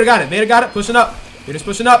 Vader got it. Vader got it. Pushing up. Vader's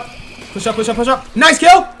pushing up. Push up, push up, push up. Nice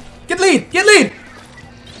kill. Get lead. Get lead.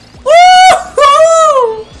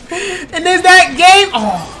 Woo! And there's that game.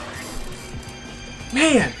 Oh.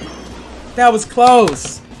 Man. That was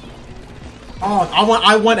close. Oh,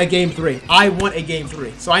 I want a game 3. I want a game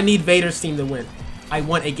 3. So I need Vader's team to win. I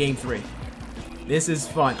want a game 3. This is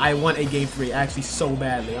fun. I want a game 3 actually so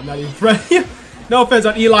badly. I'm not even ready. No offense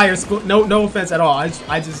on Eli or Spoon. No offense at all. I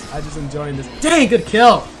just enjoying this. Dang, good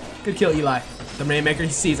kill. Good kill, Eli. The Rainmaker, he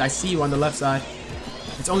sees. I see you on the left side.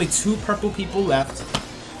 It's only 2 purple people left.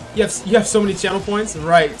 You have so many channel points.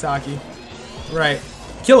 Right, Taki. Right.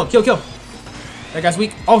 Kill him. Kill. That guy's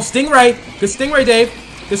weak. Oh, Stingray. Good Stingray, Dave.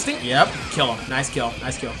 Good Sting. Yep. Kill him. Nice kill.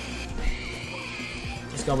 Nice kill.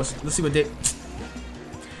 Let's go. Let's see what Dave.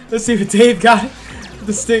 Let's see what Dave got.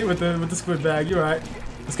 The sting with the squid bag. You're right.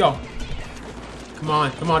 Let's go. Come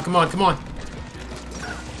on. Come on. Come on. Come on.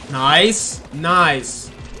 Nice. Nice.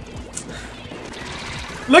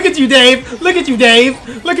 Look at you, Dave. Look at you, Dave.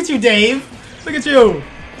 Look at you, Dave. Look at you.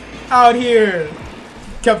 Out here.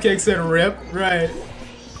 Cupcake said rip. Right.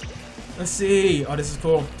 Let's see. Oh, this is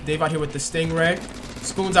cool. Dave out here with the Stingray.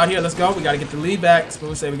 Spoon's out here. Let's go. We got to get the lead back.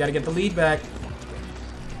 Spoon say we got to get the lead back.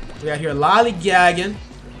 We got here lollygagging.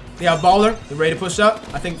 They have Baller. They're ready to push up.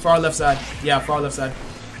 I think far left side. Yeah, far left side.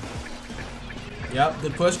 Yep.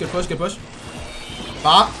 Good push. Good push. Good push.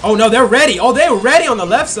 Bop. Oh, no. They're ready. Oh, they're ready on the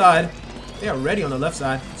left side. They are ready on the left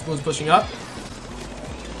side. Spoon's pushing up.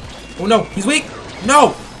 Oh, no. He's weak.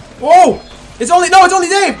 No. Oh. It's only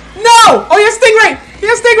Dave. No. Oh, he has Stingray. He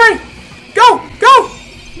has Stingray. Go. Go.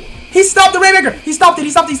 He stopped the Rainmaker. He stopped it.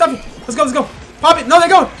 He stopped it. He stopped it. Let's go. Let's go. Pop it. No, they're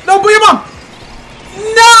going. No, Booyah Bomb.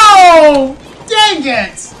 No. Dang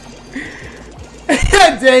it.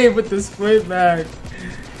 Dave with the squid bag.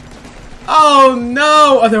 Oh,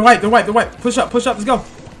 no. Oh, they're white. They're white. They're white. Push up. Push up. Let's go.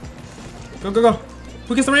 Go, go, go.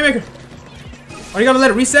 Who gets the Rainmaker? Are you going to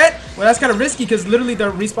let it reset? Well, that's kind of risky because literally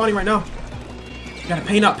they're respawning right now. You got to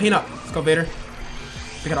paint up. Paint up. Let's go, Vader.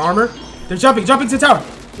 They got armor. They're jumping. Jumping to the tower.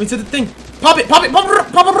 Into the thing. Pop it. Pop it. Pop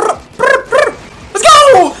it. Pop it. Let's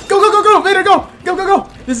go. Go, go, go, go. Vader, go. Go, go, go.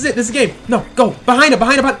 This is it. This is the game. No, go. Behind it.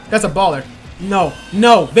 Behind it. That's a baller. No.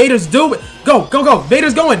 No. Vader's do it. Go. Go, go.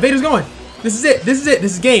 Vader's going. Vader's going. This is it. This is it.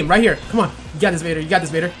 This is game right here. Come on. You got this, Vader. You got this,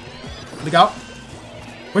 Vader. Look out.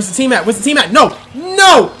 Where's the team at? Where's the team at? No.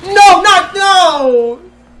 No. No. Not. No.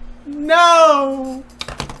 No.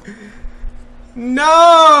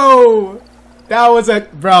 No. That was a...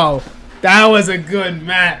 Bro. That was a good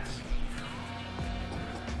match.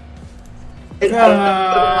 Dang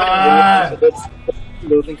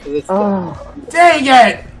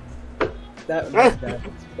it. That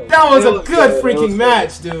was a good freaking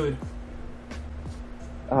match, dude.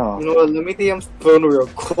 Oh. You know what? Let me think I'm Spoon real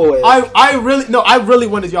quick. I really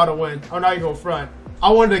wanted y'all to win. I'm not even gonna front.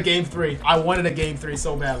 I wanted a game 3. I wanted a game 3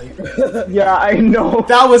 so badly. Yeah, I know.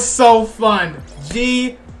 That was so fun.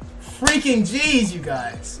 Freaking G's, you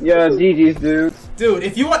guys. Yeah, GG's, dude. Dude,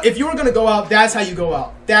 if you were gonna go out, that's how you go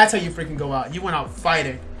out. That's how you freaking go out. You went out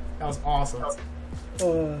fighting. That was awesome.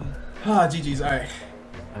 GG's. All right.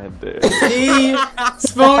 I did.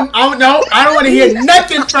 Spoon. I don't want to hear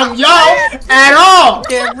nothing from y'all at all.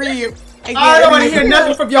 I don't want to hear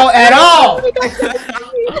nothing from y'all at all.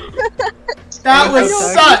 That was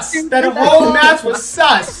sus. That whole match was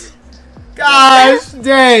sus. Gosh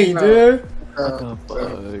dang, dude.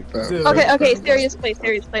 Dude. Okay, serious play,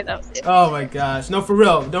 that was it. Oh my gosh, no, for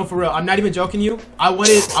real, I'm not even joking you. I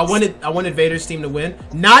wanted Vader's team to win,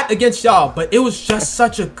 not against y'all, but it was just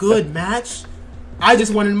such a good match. I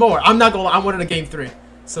just wanted more. I'm not gonna lie, I wanted a game 3.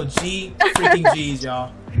 So freaking G's,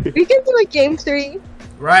 y'all. We can do a game 3.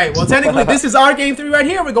 Right. Well, technically, this is our game 3 right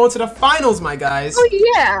here. We're going to the finals, my guys. Oh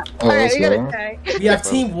yeah. All right, we gotta try. We have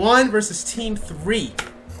team 1 versus team 3.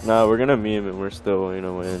 No, we're gonna meme and we're still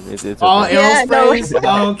gonna win. It's all okay. arrow sprays?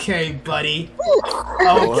 Okay, buddy.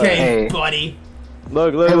 Okay, buddy.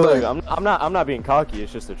 Look, look, look. I'm not being cocky.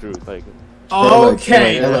 It's just the truth. Like.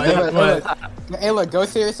 Okay. Hey, look, go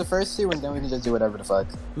serious the first two, and then we can just do whatever the fuck.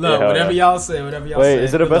 Look, whatever y'all say, whatever y'all say. Wait,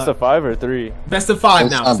 is it a best of 5 or 3? Best of 5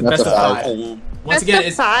 now. It's the best of 5. Once again,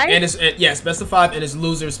 it's and it's yes, best of 5, and it's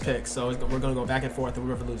losers pick. So we're gonna go back and forth, and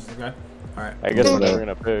whoever loses, okay? All right. I guess we're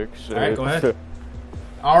gonna pick. Shit. All right, go ahead.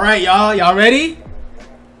 All right, y'all ready?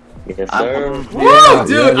 Yes, sir. Woo,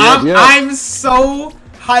 dude, I'm so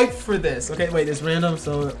hyped for this. Okay, wait, it's random,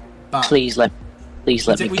 so. Please let me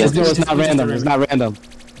go. It's not random. It's not random.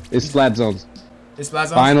 It's splat zones. It's splat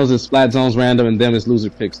zones. Finals is splat zones random, and then it's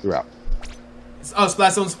loser picks throughout. Oh,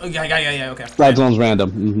 splat zones. Yeah. Okay. Splat zones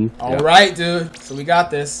random. All right, dude. So we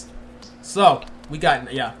got this. So we got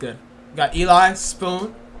good. We got Eli,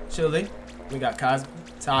 Spoon, Chili. We got Cosby,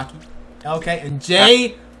 Taki, LK, and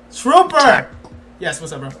Jay Trooper. Yes,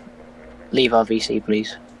 what's up, bro? Leave our VC,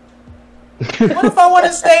 please. What if I want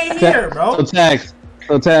to stay here, bro? So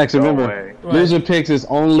tax. Remember, loser picks is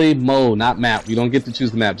only mode, not map. You don't get to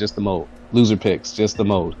choose the map, just the mode. Loser picks, just the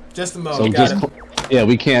mode. Just the mode. So yeah,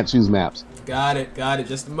 we can't choose maps. Got it.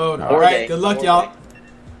 Just the mode. All right. Good luck, y'all.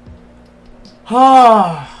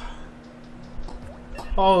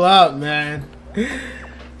 Hold up, man.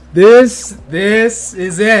 This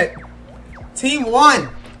is it. Team 1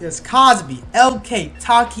 is Cosby, LK,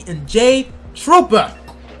 Taki, and Jay Trooper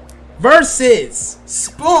versus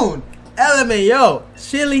Spoon, LMAO,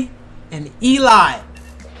 Chili, and Eli.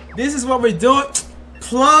 This is what we're doing.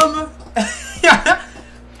 Plum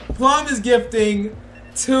is gifting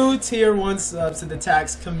 2 tier 1 subs to the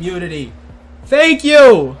tax community. Thank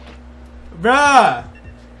you, bruh.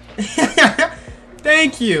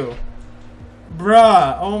 Thank you,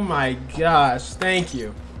 bruh. Oh my gosh, thank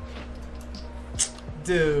you,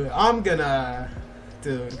 dude.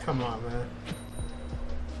 Dude, come on, man.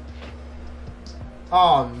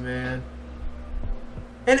 Oh man.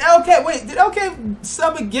 And LK, wait, did LK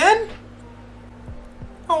sub again?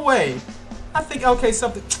 Oh wait, I think LK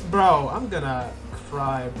subbed. Bro, I'm gonna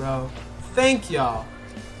cry, bro. Thank y'all.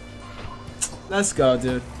 Let's go,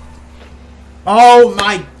 dude. Oh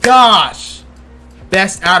my gosh.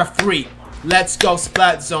 Best out of 3. Let's go,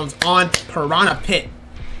 Splat Zones on Piranha Pit.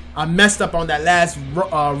 I messed up on that last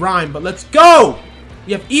rhyme, but let's go.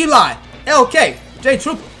 We have Eli, LK, Jay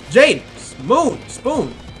Trooper, Jade,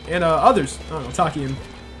 Spoon, and others. I don't know, Taki and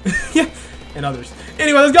and others.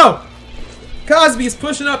 Anyway, let's go. Cosby is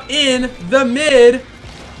pushing up in the mid.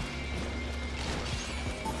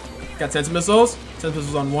 Got 10 missiles. 10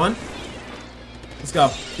 missiles on 1. Let's go.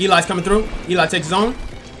 Eli's coming through. Eli takes zone.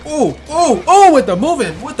 Ooh, with the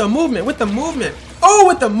movement. Oh, with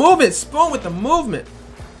the movement. Spoon with the movement.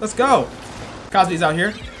 Let's go. Cosby's out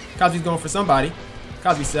here. Cosby's going for somebody.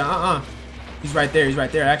 Cosby said, He's right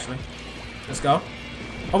there, actually. Let's go.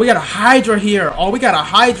 Oh, we got a Hydra here. Well,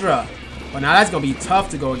 now that's going to be tough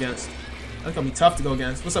to go against.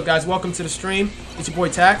 What's up, guys? Welcome to the stream. It's your boy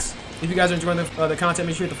Tax. If you guys are enjoying the content,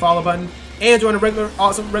 make sure you hit the follow button. And join the regular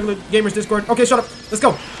gamers Discord. Okay, shut up. Let's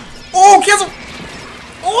go. Oh, cancel.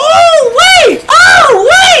 Oh,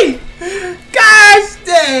 wait. Gosh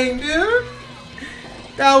dang, dude.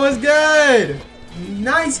 That was good.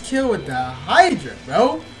 Nice kill with the Hydra,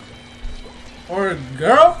 bro. Or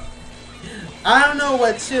girl. I don't know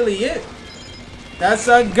what Chili is. That's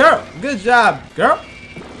a girl. Good job, girl.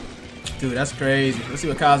 Dude, that's crazy. Let's see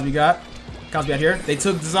what Cosby got. Cosby out here. They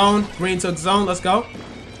took the zone. Green took the zone. Let's go.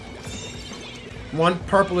 1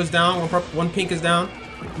 purple is down. 1 pink is down.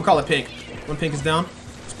 We'll call it pink. 1 pink is down.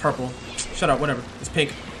 It's purple. Shut up. Whatever. It's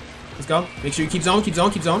pink. Let's go. Make sure you keep zone.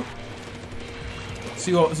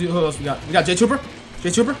 See who else we got. We got Jay Trooper.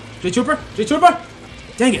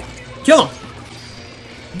 Dang it. Kill him.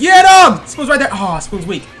 Get him. Spoon's right there. Oh, Spoon's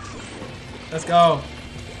weak. Let's go.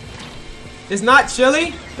 It's not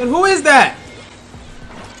Chili? Then who is that?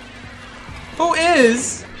 Who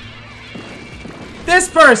is this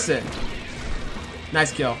person?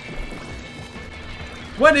 Nice kill.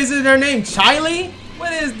 What is it, their name? Chili?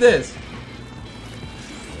 What is this?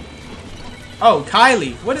 Oh,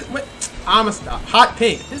 Kylie. What? I'ma stop. Hot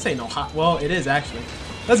pink. This ain't no hot. Well, it is actually.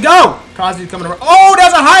 Let's go. Cosby's coming around. Oh,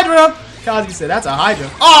 that's a Hydra. Cosby said that's a Hydra.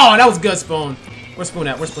 Oh, that was good, Spoon. Where's Spoon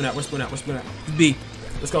at? B.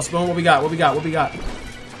 Let's go, Spoon. What we got?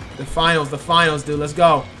 The finals, dude. Let's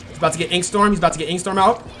go. He's about to get Inkstorm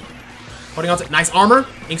out. Holding on to nice armor.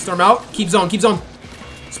 Inkstorm out. Keep zone.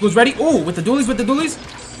 Spoon's ready. Ooh, with the dualies.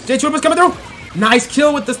 Jay Trooper's coming through. Nice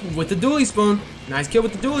kill with the dualies, Spoon.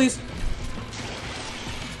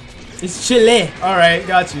 It's Chile. All right,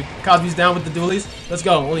 got you. Cosby's down with the dualies. Let's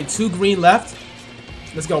go. Only 2 green left.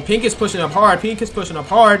 Let's go. Pink is pushing up hard. Pink is pushing up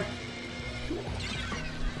hard.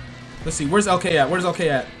 Let's see. Where's LK at? Where's LK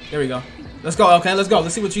at? There we go. Let's go, LK. Let's go.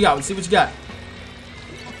 Let's see what you got. Let's see what you got.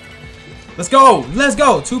 Let's go. Let's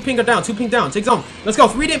go. 2 pink are down. 2 pink down. Take zone. Let's go.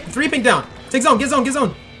 3 pink down. Take zone. Get zone. Get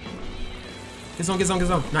zone. Get zone. Get zone. Get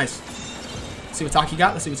zone. Nice. Let's see what Taki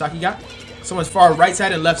got. Let's see what Taki got. Someone's far right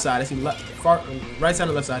side and left side. I see far right side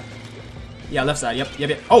and left side. Yeah, left side.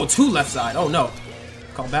 Yep. Oh, 2 left side. Oh, no.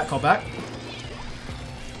 Call back. Call back.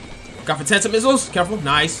 Got for 10 some missiles. Careful.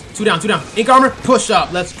 Nice. 2 down. 2 down. Ink armor. Push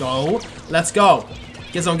up. Let's go. Let's go.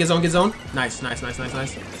 Get zone. Get zone. Get zone. Nice. Nice. Nice. Nice.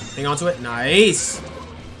 Nice. Hang on to it. Nice.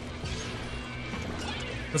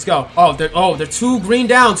 Let's go. Oh, they're 2 green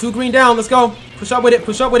down. 2 green down. Let's go. Push up with it.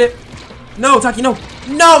 Push up with it. No, Taki. No.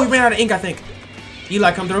 No. We ran out of ink, I think.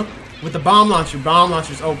 Eli, come through with the bomb launcher. Bomb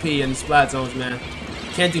launcher's OP in splat zones, man.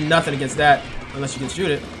 Can't do nothing against that unless you can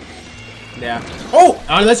shoot it. Yeah. Oh,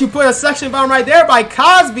 unless you put a suction bomb right there by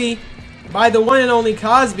Cosby. By the one and only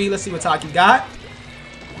Cosby. Let's see what Taki got.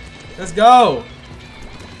 Let's go.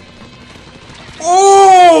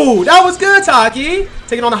 Oh, that was good, Taki.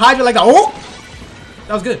 Taking on the Hydra like that. Oh,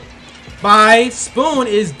 that was good. By Spoon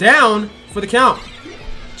is down for the count.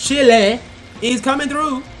 Chile is coming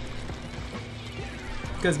through.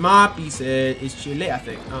 Because Moppy said it's Chile, I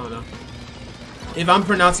think. I don't know. If I'm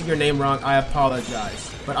pronouncing your name wrong, I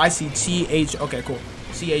apologize. But I see T-H. Okay, cool.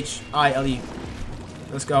 C-H-I-L-E.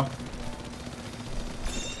 Let's go.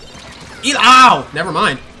 Eli. Ow! Never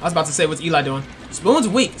mind. I was about to say, what's Eli doing? Spoon's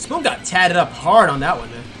weak. Spoon got tatted up hard on that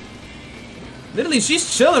one, man. Literally,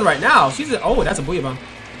 she's chilling right now. Oh, that's a booyah bomb.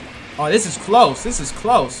 Oh, this is close. This is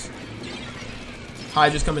close.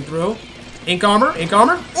 Hydra's coming through. Ink armor. Ink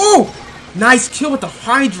armor. Oh! Nice kill with the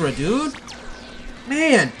Hydra, dude.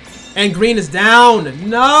 Man. And green is down.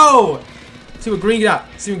 No! See what green got.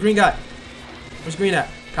 See what green got. Where's green at?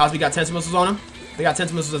 Cosby got 10 missiles on him. They got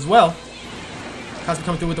 10 missiles as well. Cosby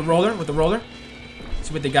coming through with the roller. Let's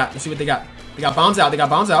see what they got. Let's see what they got. They got bombs out. They got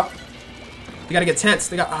bombs out. They gotta get tents.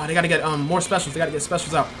 They gotta get more specials. They gotta get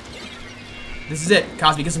specials out. This is it.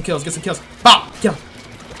 Cosby, get some kills. Get some kills. Bop! Kill him.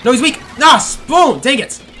 No, he's weak. Nah, Spoon. Dang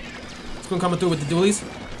it. Spoon coming through with the dualies.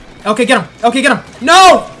 Okay, get him. Okay, get him.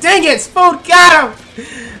 No! Dang it! Spoon got him!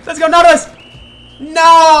 Let's go, Nautilus!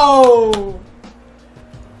 No!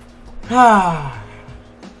 Ah.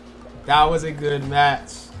 That was a good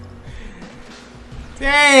match.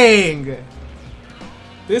 Dang!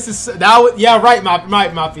 This is yeah, right,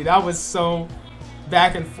 Mappy. That was so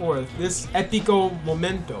back and forth. This epico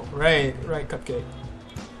momento. Right, Cupcake.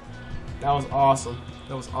 That was awesome.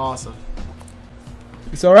 That was awesome.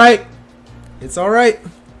 It's alright. It's alright.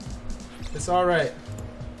 It's alright.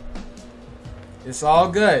 It's all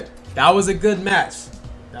good. That was a good match.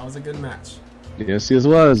 That was a good match. Yes, it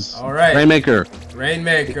was. Alright. Rainmaker.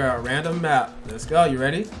 Rainmaker, random map. Let's go. You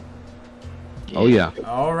ready? Oh, yeah.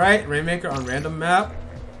 Alright, Rainmaker on random map.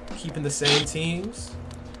 Keeping the same teams.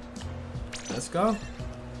 Let's go.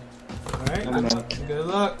 Alright. Good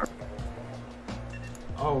luck.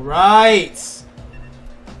 Alright.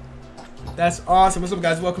 That's awesome. What's up,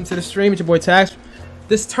 guys? Welcome to the stream. It's your boy Tax.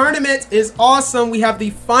 This tournament is awesome. We have the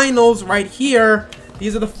finals right here.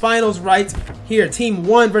 These are the finals right here. Team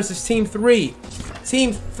 1 versus Team 3.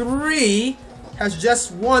 Team 3 has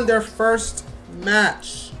just won their first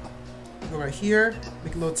match. Go right here.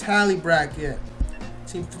 Make a little tally bracket.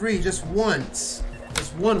 Team 3 just once.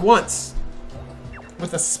 Just won once.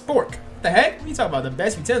 With a spork. What the heck? What are you talking about? The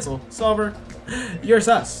best utensil. Solver. You're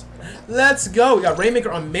sus. Let's go. We got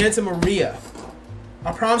Rainmaker on Manta Maria.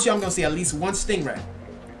 I promise you I'm going to see at least one Stingray.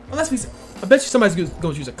 Unless I bet you somebody's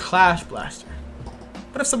going to use a Clash Blaster.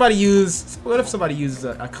 What if somebody uses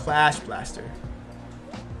a Clash Blaster?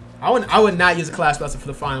 I would not use a Clash Blaster for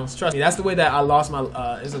the finals. Trust me, that's the way that I lost my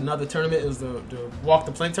is another tournament. It was the Walk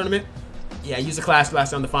the Plank tournament. Yeah, I used a Clash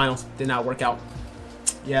Blaster on the finals. Did not work out.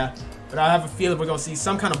 Yeah. But I have a feeling we're gonna see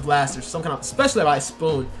some kind of blaster, some kind of, especially like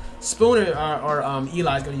Spoon. Spoon or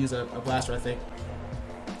Eli is gonna use a blaster, I think.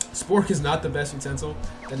 Spork is not the best utensil.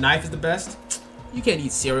 The knife is the best. You can't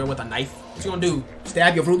eat cereal with a knife. What you gonna do?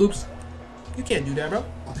 Stab your Fruit Loops? You can't do that, bro.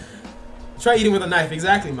 Try eating with a knife.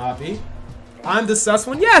 Exactly, Moppy. I'm the sus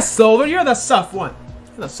one. Yes, Solar, you're the sus one.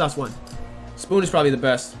 You're the sus one. Spoon is probably the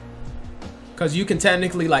best. Because you can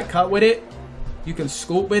technically, like, cut with it. You can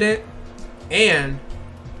scoop with it. And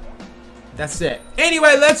that's it.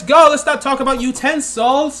 Anyway, let's go. Let's stop talking about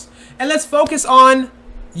utensils. And let's focus on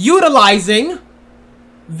utilizing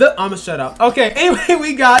the... I'm gonna shut up. Okay, anyway,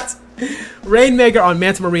 we got Rainmaker on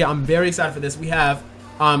Manta Maria. I'm very excited for this. We have,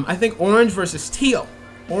 I think, orange versus teal.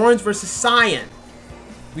 Orange versus cyan.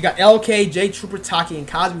 We got LK, J Trooper, Taki, and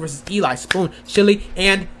Cosby versus Eli, Spoon, Chili,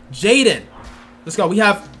 and Jaden. Let's go. We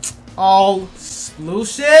have all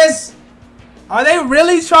splooshes. Are they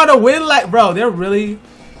really trying to win? Like, bro, they're really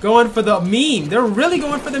going for the meme. They're really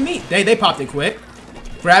going for the meme. They popped it quick.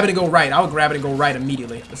 Grab it and go right. I would grab it and go right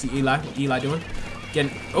immediately. Let's see Eli. What Eli doing?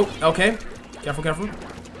 Getting. Oh, okay. Careful, careful.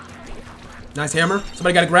 Nice hammer.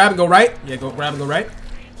 Somebody got to grab and go right. Yeah, go grab and go right.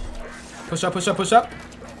 Push up, push up, push up.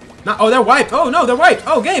 Not. Oh, they're wiped. Oh no, they're wiped.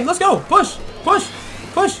 Oh, game. Let's go. Push, push,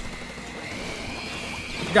 push.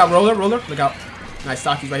 We got roller, roller. Look out. Nice.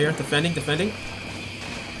 Taki's right here. Defending, defending.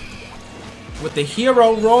 With the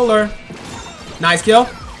hero roller. Nice kill.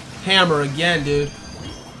 Hammer again, dude.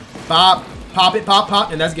 Pop, pop it, pop,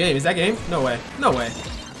 pop, and that's game. Is that game? No way. No way.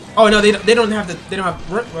 Oh no, they don't have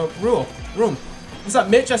room. What's up,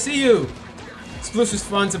 Mitch? I see you. Sploosh is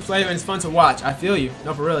fun to play and it's fun to watch. I feel you.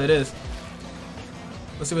 No, for real, it is.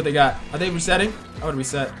 Let's see what they got. Are they resetting? I would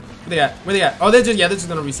reset. Where they at? Where they at? Oh, they're just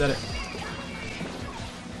gonna reset it.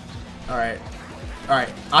 All right. All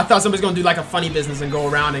right. I thought somebody's gonna do like a funny business and go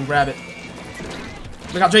around and grab it.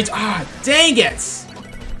 Look how Drake's. Ah, dang it!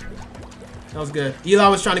 That was good. Eli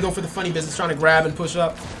was trying to go for the funny business, trying to grab and push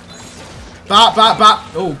up. Bop, bop, bop.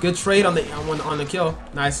 Oh, good trade on the kill.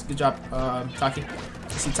 Nice, good job, Taki.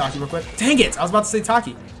 Let's see Taki real quick. Dang it! I was about to say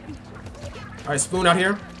Taki. All right, Spoon out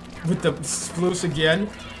here with the sploosh again.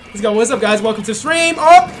 Let's go. What's up, guys? Welcome to the stream.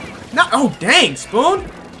 Oh, no! Oh, dang, Spoon.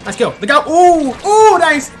 Nice kill. Look out! Ooh, ooh,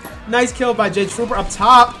 nice, nice kill by J Trooper up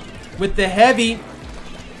top with the heavy.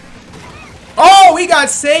 Oh, we got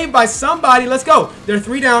saved by somebody. Let's go. They're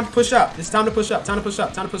 3 down. Push up. It's time to push up. Time to push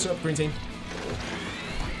up. Time to push up, green team.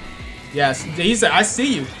 Yes, he said, I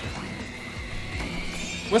see you.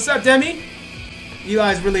 What's up, Demi?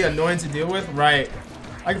 Eli's really annoying to deal with. Right.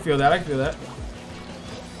 I can feel that. I can feel that.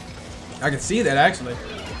 I can see that, actually.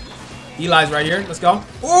 Eli's right here. Let's go.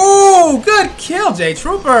 Ooh, good kill, J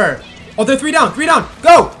Trooper. Oh, they're 3 down. 3 down.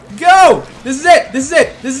 Go. Go. This is it. This is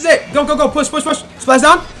it. This is it. Go, go, go. Push, push, push. Splash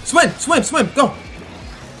down. Swim, swim, swim. Go.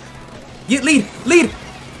 Get lead. Lead.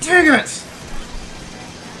 Dang it.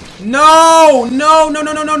 No. No, no,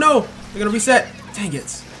 no, no, no, no. They're gonna reset. Dang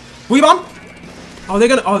it. Booyah bomb. Oh,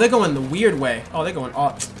 they're going the weird way. Oh, they're going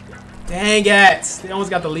off. Dang it. They almost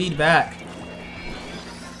got the lead back.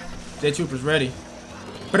 J Trooper's ready.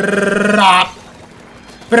 Dang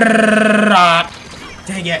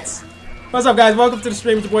it. What's up, guys? Welcome to the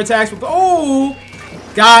stream with your boy Tax. Oh,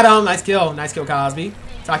 got him. Nice kill. Nice kill, Cosby.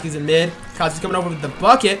 Taki's in mid. Cosby's coming over with the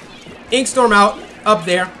bucket. Inkstorm out. Up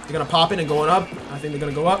there. They're going to pop it and going up. I think they're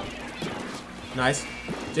going to go up. Nice.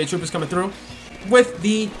 J Trooper's coming through with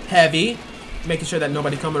the heavy. Making sure that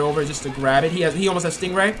nobody coming over just to grab it. He almost has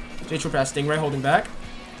Stingray. J Trooper has Stingray holding back.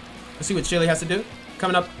 Let's see what Chili has to do.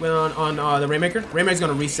 Coming up on the Rainmaker. Rainmaker's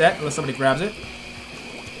going to reset unless somebody grabs it.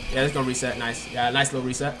 Yeah, it's going to reset. Nice. Yeah, nice little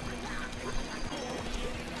reset.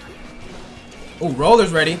 Oh,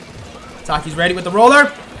 roller's ready. Taki's ready with the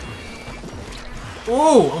roller.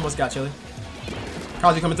 Ooh, almost got Chili.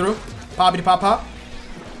 Cosby coming through. Poppity pop pop.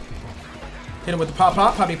 Hit him with the pop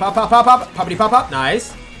pop. Poppity pop pop pop pop. Poppity pop pop.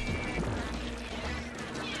 Nice.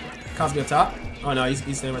 Cosby up top. Oh no,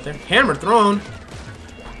 he's staying right there. Hammer thrown.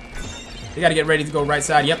 They gotta get ready to go right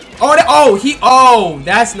side. Yep. Oh,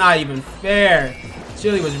 that's not even fair.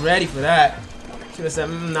 Chili was ready for that. Should have said,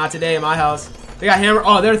 not today in my house. They got hammer.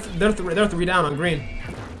 Oh, they're 3 down on green.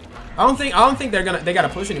 I don't think they gotta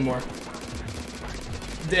push anymore.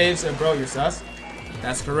 Dave said, bro, you're sus.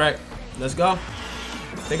 That's correct. Let's go.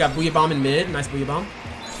 They got Booyah Bomb in mid. Nice Booyah Bomb.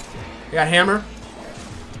 They got hammer.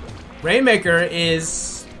 Rainmaker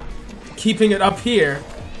is keeping it up here.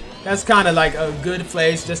 That's kind of like a good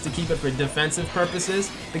place just to keep it for defensive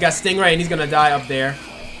purposes. They got Stingray and he's gonna die up there.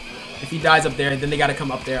 If he dies up there, then they gotta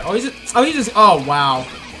come up there. Oh wow.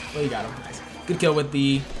 Oh, you got him. Nice. Good kill with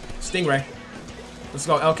the Stingray. Let's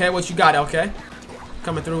go, LK. What you got, LK?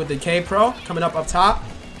 Coming through with the K Pro. Coming up top.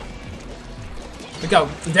 Look out.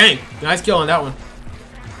 Dang. Nice kill on that one.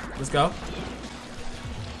 Let's go.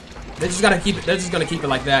 They just gotta keep it. They're just gonna keep it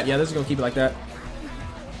like that. Yeah, they're just gonna keep it like that.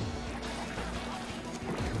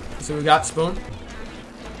 So we got Spoon.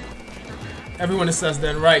 Everyone is sus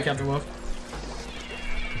then, right, Captain Wolf?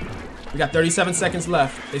 We got 37 seconds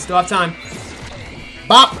left. They still have time.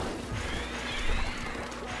 Bop!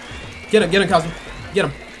 Get him, Cosmo. Get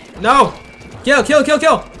him. No! Kill!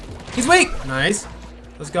 He's weak! Nice.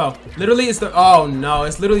 Let's go. Literally, it's the... Oh, no.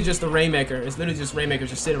 It's literally just the Rainmaker. It's literally just Rainmaker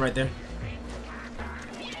just sitting right there.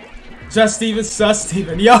 Just Steven, sus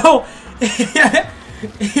Steven. Yo!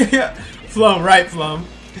 Flum, right, Flum.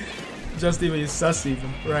 Just Steven, you sus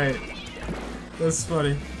Steven. Right. That's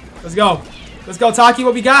funny. Let's go. Let's go, Taki.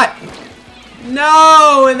 What we got?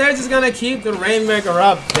 No, and they're just gonna keep the rainmaker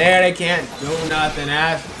up there. They can't do nothing.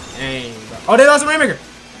 Dang. Oh, they lost the rainmaker.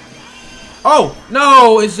 Oh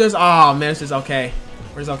no, it's just man, it's just okay.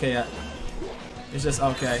 Where's okay at? It's just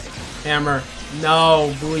okay. Hammer.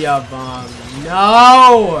 No, booyah bomb.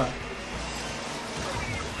 No.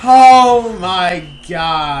 Oh my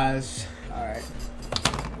gosh. All right.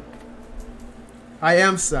 I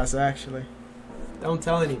am sus actually. Don't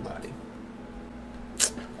tell anybody.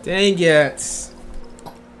 Dang it.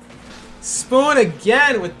 Spoon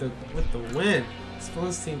again with the win.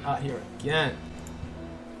 Spoon's team out here again.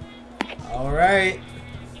 Alright.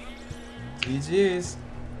 GG's.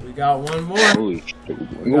 We got one more. Holy shit.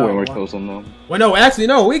 We're closing them. Well no, actually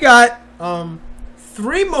no, we got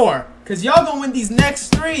 3 more. Cause y'all gonna win these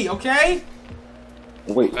next 3, okay?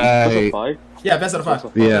 Wait, best of 5? Yeah, best of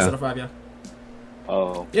 5. Yeah. Best of 5, yeah.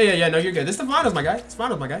 Oh. Yeah, no, you're good. This is the finals, my guy. It's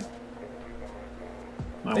finals, my guy.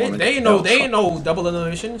 They ain't no double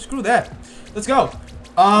elimination. Screw that. Let's go.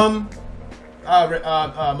 Mode.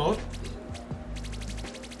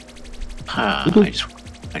 I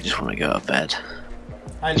just want to go to bed.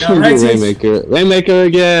 I know, right? Rainmaker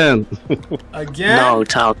again. Again? No,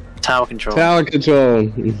 tower control. Tower control.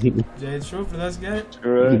 Jay Trooper, let's get it.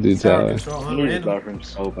 Screw it. Tower control. I need the bathroom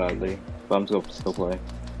so badly. But I'm still play.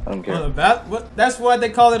 I don't care. What? That's why they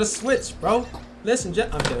call it a switch, bro. Listen,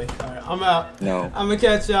 I'm kidding. Alright, I'm out. No. I'm gonna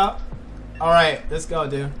catch y'all. Alright, let's go,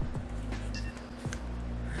 dude.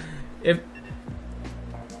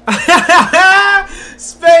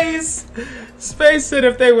 Space said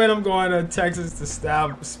if they win, I'm going to Texas to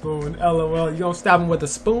stab Spoon. LOL. You gonna stab him with a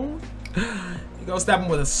spoon? You gonna stab him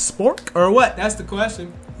with a spork? Or what? That's the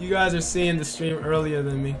question. You guys are seeing the stream earlier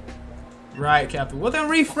than me. Right, Captain. Well, then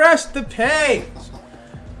refresh the page.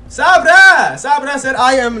 Sabra said,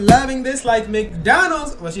 I am loving this like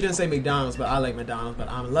McDonald's. Well, she didn't say McDonald's, but I like McDonald's, but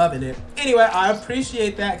I'm loving it. Anyway, I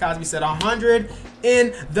appreciate that. Cosby said 100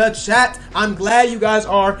 in the chat. I'm glad you guys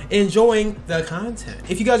are enjoying the content.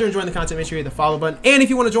 If you guys are enjoying the content, make sure you hit the follow button. And if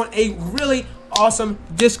you want to join a really awesome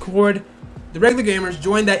Discord, the regular gamers,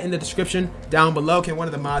 join that in the description down below. Can one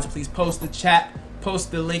of the mods please post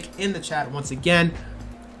the link in the chat once again.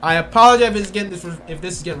 I apologize if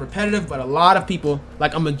this is getting repetitive, but a lot of people,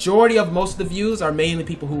 like a majority of most of the views, are mainly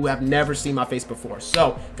people who have never seen my face before.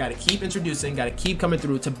 So, gotta keep introducing, gotta keep coming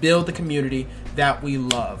through to build the community that we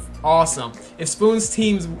love. Awesome. If Spoon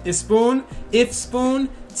teams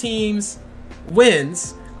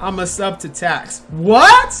wins, I'm a sub to Tax.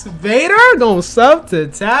 What? Vader gonna sub to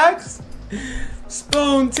Tax?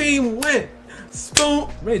 Spoon team win. Spoon.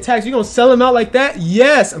 Wait, Tax, you gonna sell him out like that?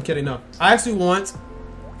 Yes. I'm kidding. No. I actually want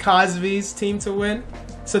Cosby's team to win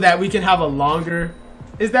so that we can have a longer.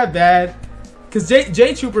 Is that bad? Because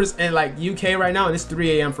J Trooper's in like UK right now and it's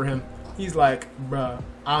 3 a.m. for him. He's like, bruh,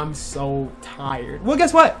 I'm so tired. Well,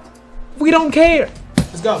 guess what? We don't care.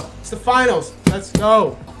 Let's go. It's the finals. Let's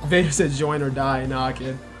go. Vader said join or die. Nah,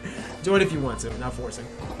 kid. Join if you want to. Not forcing.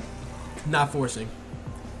 Not forcing.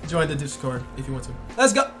 Join the Discord if you want to.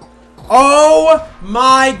 Let's go. Oh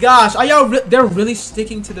my gosh. Are y'all they're really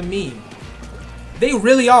sticking to the meme. They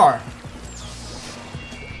really are.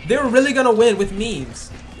 They're really gonna win with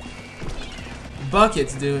memes.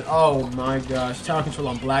 Buckets, dude. Oh my gosh. Tower control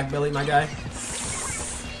on Blackbelly, my guy.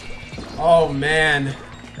 Oh man.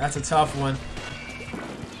 That's a tough one.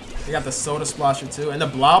 They got the soda splasher too. And the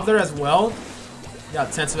blob there as well. Yeah,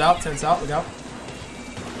 tense out, look out.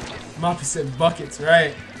 Moppy said buckets,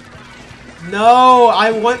 right. No,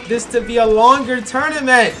 I want this to be a longer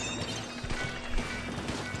tournament.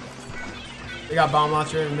 They got bomb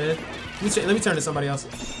launcher in mid. Let me turn to somebody else.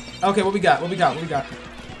 Okay, what we got?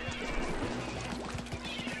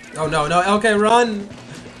 Oh no, okay, run.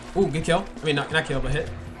 Ooh, good kill. I mean, not kill, but hit.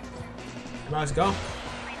 Let's go.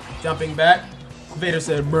 Jumping back. Vader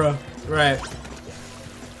said, bruh. Right.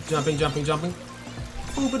 Jumping.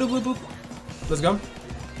 Boop, boop, boop, boop. Let's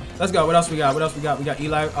go. What else we got? We got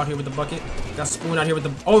Eli out here with the bucket. Got Spoon out here with the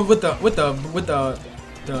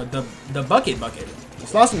bucket. The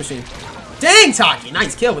sloshing machine. Dang, Taki!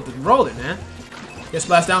 Nice kill with the roller, man. Get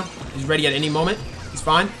splashed down. He's ready at any moment. He's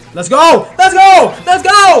fine. Let's go!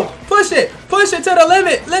 Push it to the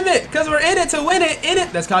limit, because we're in it to win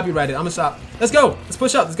it. That's copyrighted. I'm gonna stop. Let's go. Let's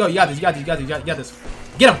push up. Let's go. You got this.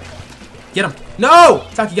 Get him. No!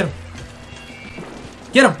 Taki, get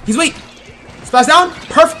him. He's weak. Splash down.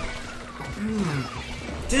 Perfect.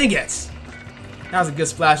 Dang it. That was a good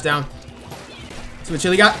splash down. See what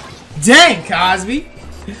Chili got? Dang, Cosby.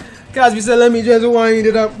 Cosby said, let me just wind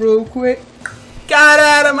it up real quick. Got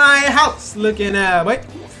out of my house. Looking at, wait.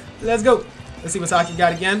 Let's go. Let's see what Saki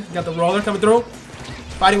got again. Got the roller coming through.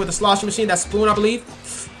 Fighting with the sloshing machine. That's Spoon, I believe.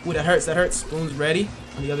 Ooh, that hurts, that hurts. Spoon's ready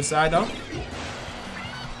on the other side, though.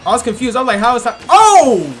 I was confused. I was like, how is that?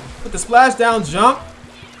 Oh! With the splash down jump.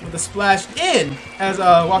 With the splash in, as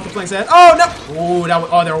Walker Plank said. Oh, no! Ooh, that was,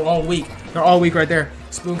 oh, they're all weak. They're all weak right there.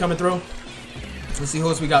 Spoon coming through. Let's see who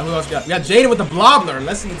else we got. Who else we got? We got Jaden with the blobbler.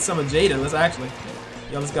 Let's see some of Jaden. Let's actually.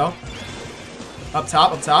 Yo, let's go. Up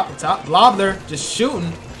top, up top, up top. Blobbler just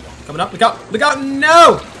shooting. Coming up. Look out. Look out.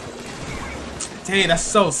 No! Dang, that's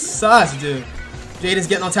so sus, dude. Jaden's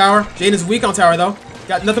getting on tower. Jaden's weak on tower, though.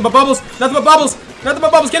 Got nothing but bubbles. Nothing but bubbles. Nothing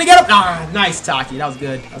but bubbles. Can he get up? Ah, nice, Taki. That was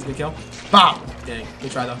good. That was a good kill. Bow. Dang.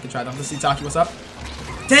 Good try, though. Good try, though. Let's see, Taki. What's up?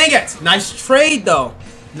 Dang it. Nice trade, though.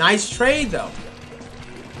 Nice trade, though.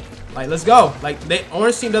 Like, let's go. Like,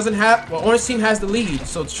 Orange team doesn't have... Well, Orange team has the lead.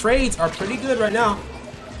 So, trades are pretty good right now.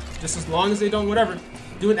 Just as long as they don't, whatever.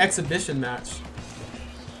 Do an exhibition match.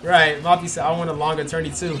 Right. Moppy said, I want a longer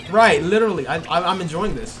tourney, too. Right. Literally. I'm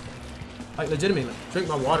enjoying this. Like, legitimately. Drink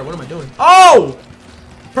my water. What am I doing? Oh!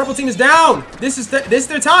 Purple team is down. This is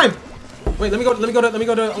their time. Wait, let me go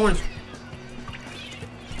to Orange.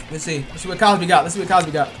 Let's see. Let's see what Cosby got. Let's see what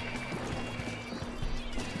Cosby got.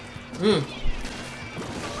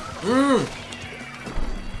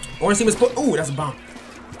 Orange team is ooh, that's a bomb.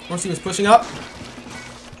 Orange team is pushing up.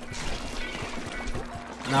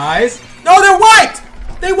 Nice. No, they're wiped!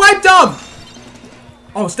 They wiped them!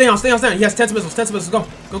 Oh, stay on, stay on, stay on. He has 10 missiles, 10 missiles. Go,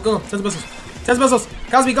 go, go. 10 missiles. 10 missiles.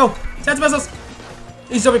 Cosby, go. 10 missiles.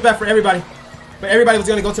 He's jumping back for everybody. But everybody was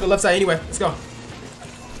gonna go to the left side anyway. Let's go.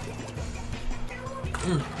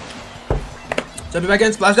 Jumping back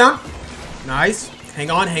in, splash down. Nice. Hang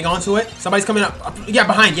on to it. Somebody's coming up. Yeah,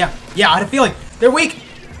 behind. Yeah, I had a feeling. They're weak.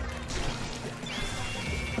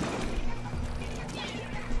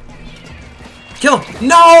 Kill him.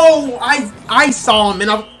 No! I saw him and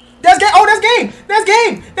that's game. Oh, that's game. That's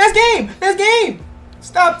game. That's game. That's game.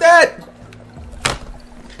 Stop that.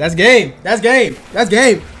 That's game. That's game. That's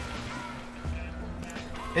game.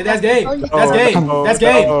 And that's game. That's game. That's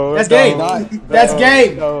game. That's game. That's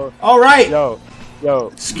game. All right. Yo.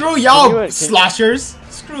 Screw y'all, sloshers.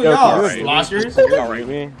 Screw y'all, sloshers.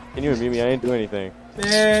 Can you mute me? I ain't do anything.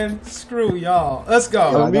 Man, screw y'all. Let's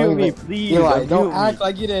go. Don't mute me, please. Eli, don't act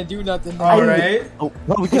like you didn't do nothing. Alright. Oh,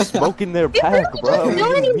 bro, we just smoking their pack, bro. You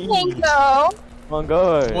didn't do anything, though. Come on,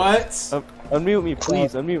 God. What? Unmute me,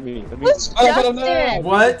 please. Unmute me.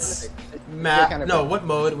 What? Matt? No, what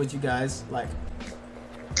mode would you guys like?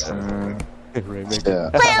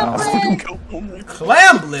 Rainmaker.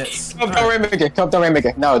 Clam blitz. Come to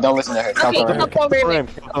Rainmaker. No, don't listen to her. Come to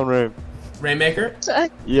Rainmaker. Rainmaker?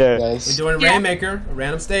 Yeah. We're doing Rainmaker, a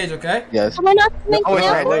random stage, okay? Yes. Wait,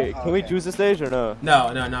 can we choose the stage or no?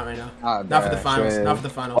 No, not right now. Not for the finals. Not for the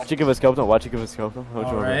finals. Watch it give us Skelton. Watch it give us Skelton.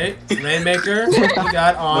 Alright. Rainmaker, we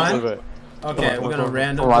got on. Okay, we're gonna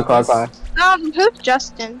random. Who's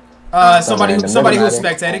Justin? Somebody who's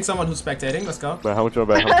spectating. Someone who's spectating. Let's go. But how much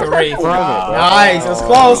about? 3. Nice. That's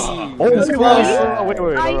close. That's close.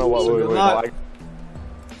 Wait.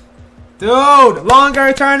 Dude,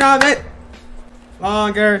 longer tournament.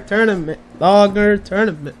 Longer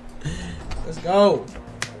tournament. Let's go.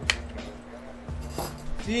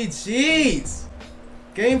 GG's.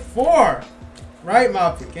 Game 4. Right,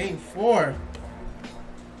 Moppy? Game 4.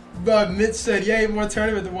 But Mitch said, yay, more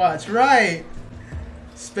tournament to watch. Right.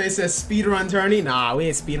 Space says speedrun tourney. Nah, we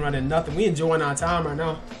ain't speedrunning nothing. We enjoying our time right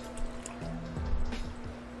now.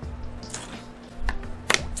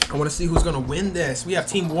 I want to see who's going to win this. We have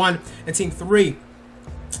Team 1 and Team 3.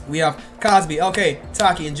 We have Cosby, okay,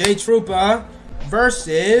 Taki, and J Trooper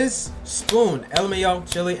versus Spoon, LMAO,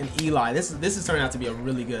 Chili, and Eli. This is turning out to be a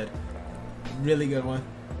really good one.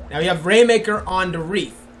 Now we have Rainmaker on the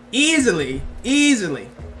reef. Easily.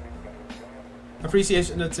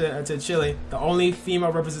 Appreciation to Chili, the only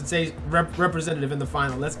female representative in the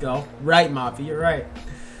final. Let's go. Right, Moppy, you're right.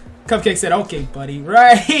 Cupcake said, okay, buddy.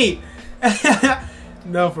 Right.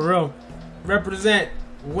 No, for real. Represent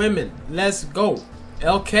women. Let's go.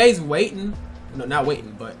 LK's waiting. No, not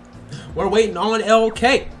waiting, but we're waiting on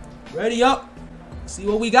LK. Ready up. See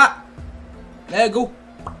what we got. Let's go.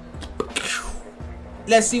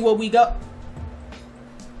 Let's see what we got.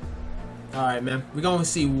 Alright, man. We're going to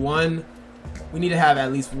see one. We need to have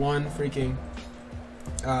at least one freaking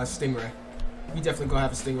stingray. We definitely going to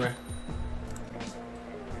have a stingray.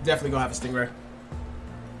 Definitely going to have a stingray.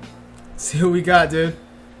 See what we got, dude.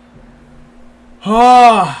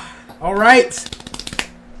 Oh, alright.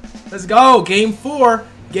 Let's go. Game 4.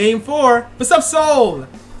 Game 4. What's up, Soul?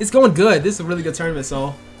 It's going good. This is a really good tournament,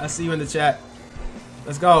 Soul. I see you in the chat.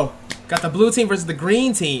 Let's go. Got the blue team versus the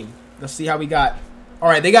green team. Let's see how we got.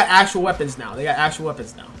 Alright, they got actual weapons now.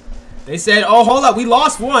 They said, oh, hold up. We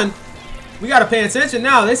lost one. We gotta pay attention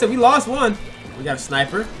now. They said we lost one. We got a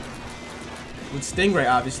sniper. With Stingray,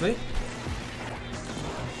 obviously.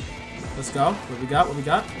 Let's go. What we got? What we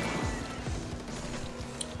got?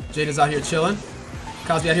 Jada's out here chilling.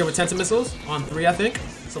 Cosby out here with Tenta missiles on 3, I think.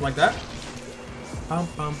 Something like that. Bum,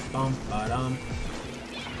 bum, bum, ba-dum.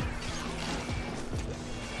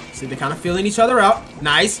 See, they're kind of feeling each other out.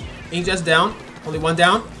 Nice. Inkjet's down. Only one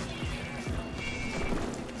down.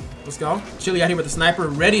 Let's go. Chili out here with the sniper,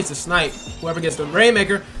 ready to snipe whoever gets the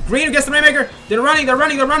rainmaker. Green gets the rainmaker. They're running. They're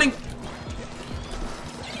running. They're running.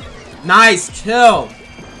 Nice kill.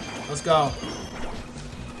 Let's go.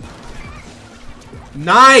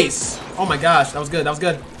 Nice. Oh my gosh, that was good. That was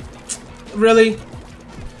good. Really?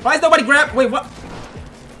 Why is nobody grab? Wait, what?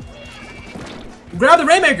 Grab the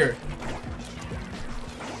rainmaker.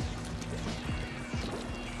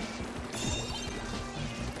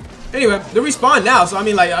 Anyway, they respawn now, so I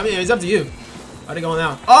mean, it's up to you. Are they going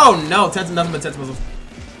now? Oh no, Tenta nothing but Tenta missiles.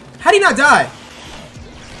 How did he not die?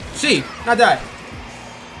 She not die.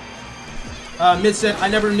 Mid said, I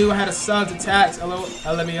never knew I had a sub to tax.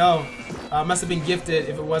 LMEO. Must have been gifted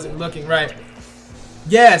if it wasn't looking right.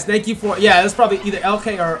 Yes, thank you for. Yeah, that's probably either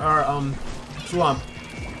LK or Slump.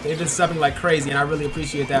 They've been subbing like crazy, and I really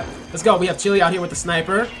appreciate that. Let's go. We have Chili out here with the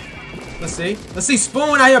sniper. Let's see. Let's see.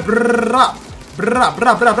 Spoon out here. Brrrah, brrrah,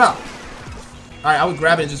 brrrah, brrrah, brrah. All right, I would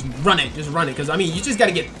grab it and just run it. Just run it, because I mean, you just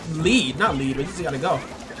gotta get lead, not lead, but you just gotta go.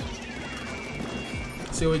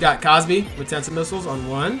 See what we got. Cosby with Tenta missiles on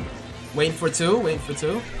 1. Waiting for 2. Waiting for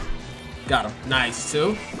 2. Got him. Nice.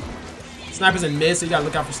 2. Sniper's in mid, so you gotta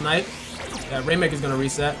look out for snipe. Yeah, Rainmaker's gonna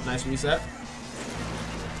reset. Nice reset.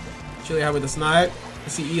 Chili out with the snipe.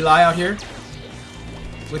 Let's see Eli out here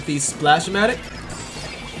with the splash-o-matic.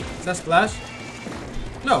 Is that splash?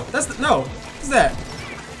 No, that's the, no. What's that?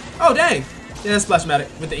 Oh dang. Yeah, that's splash-o-matic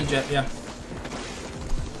with the inkjet. Yeah.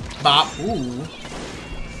 Bop. Ooh.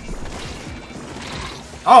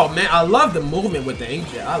 Oh man, I love the movement with the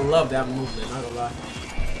inkjet. I love that movement. Not gonna lie.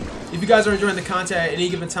 If you guys are enjoying the content at any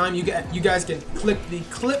given time, you guys can click the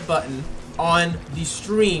clip button on the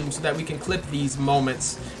stream so that we can clip these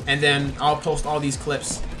moments, and then I'll post all these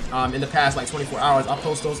clips in the past like 24 hours. I'll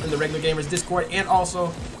post those in the Regular Gamers Discord and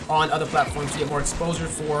also on other platforms to get more exposure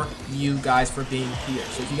for you guys for being here.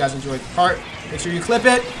 So if you guys enjoyed the part, make sure you clip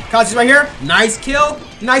it. Kazi's right here. Nice kill.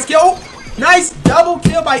 Nice kill. Oh, nice double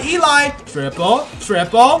kill by Eli. Triple,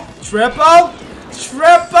 triple, triple,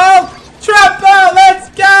 triple, triple. Let's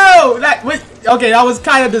go. Okay, that was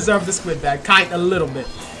kind of deserved the squid bag. A little bit.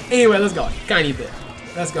 Anyway, let's go. Tiny bit.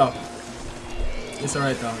 Let's go. It's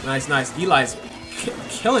alright though. Nice, nice. Eli's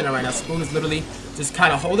killing it right now. Spoon is literally just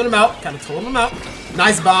kind of holding him out. Kind of holding him out.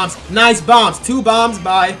 Nice bombs. Nice bombs. 2 bombs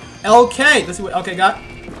by LK. Let's see what LK got.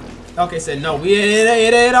 LK said, no, it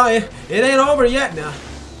ain't over yet now.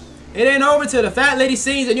 It ain't over till the fat lady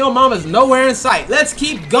sings and your mama's nowhere in sight. Let's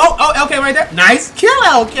keep going. Oh, LK right there. Nice kill,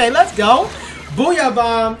 LK. Let's go. Booyah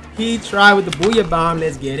bomb. He tried with the booyah bomb.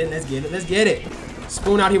 Let's get it. Let's get it. Let's get it.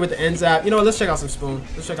 Spoon out here with the end zap. You know what? Let's check out some Spoon.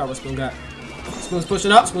 Let's check out what Spoon got. Spoon's pushing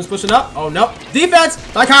up. Spoon's pushing up. Oh, no. Defense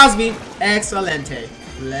by Cosby. Excelente.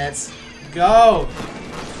 Let's go.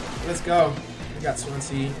 Let's go. We got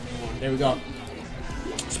Swansea. There we go.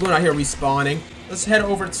 Spoon out here respawning. Let's head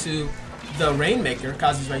over to the Rainmaker.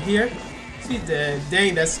 Cosby's right here. See the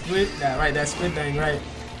dang, that squid. That squid bang, right.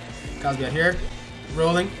 Cosby out here.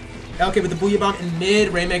 Rolling. LK with the booyah bomb in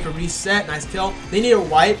mid. Rainmaker reset. Nice kill. They need to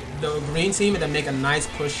wipe the green team and then make a nice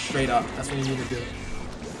push straight up. That's what you need to do.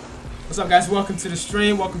 What's up, guys? Welcome to the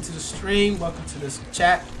stream. Welcome to the stream. Welcome to this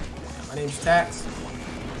chat. My name's Tax.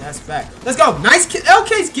 That's back. Let's go. Nice kill.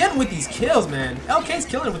 LK's getting with these kills, man. LK's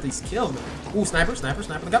killing with these kills, man. Ooh, sniper, sniper,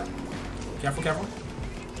 sniper. Look up. Careful, careful.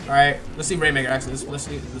 All right. Let's see Rainmaker actually. Let's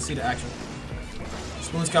see the action.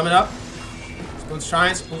 Spoon's coming up. Spoon's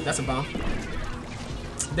trying. Ooh, that's a bomb.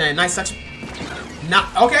 Dang, nice section.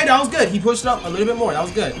 Okay, that was good. He pushed it up a little bit more. That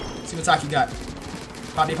was good. Let's see what Taki got.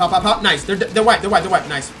 Poppy, pop, pop, pop. Nice. They're white. They're white. They're white.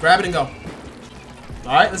 Nice. Grab it and go.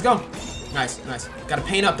 All right, let's go. Nice, nice. Got to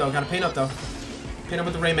paint up though. Got to paint up though. Paint up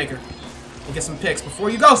with the Rainmaker. And get some picks before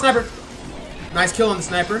you go, sniper. Nice kill on the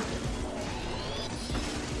sniper.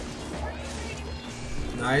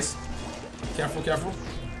 Nice. Careful, careful.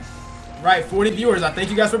 Right, 40 viewers. I thank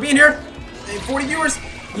you guys for being here. Hey, 40 viewers.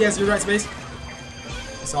 Yes, you're right, Space.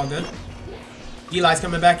 It's all good. Eli's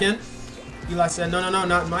coming back in. Eli said, no, no, no,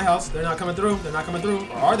 not in my house. They're not coming through. They're not coming through.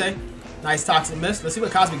 Or are they? Nice toxic miss. Let's see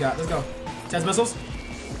what Cosby got. Let's go. 10 missiles.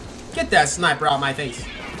 Get that sniper out my face.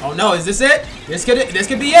 Oh no, is this it? This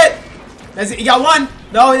could be it. That's it. You got one.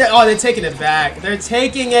 No, oh, they're taking it back. They're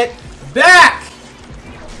taking it back.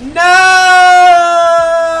 No!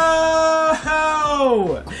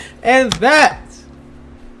 And that,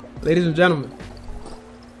 ladies and gentlemen,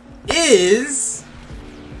 is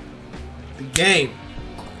the game.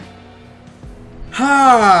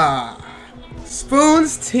 Ha!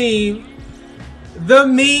 Spoon's team, the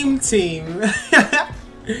meme team.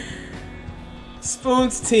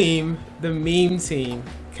 Spoon's team, the meme team,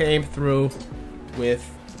 came through with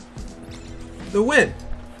the win.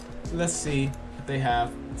 Let's see what they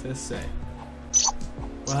have to say.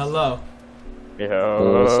 Well, hello.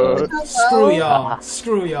 Yo. Screw y'all.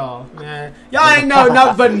 Screw y'all, man. Y'all ain't know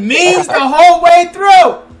nothing but memes the whole way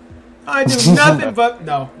through. I do nothing but...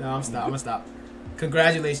 No, I'm gonna stop.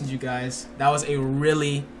 Congratulations, you guys. That was a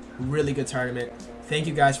really, really good tournament. Thank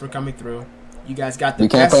you guys for coming through. You guys got the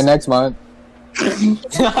best. We can't play next month.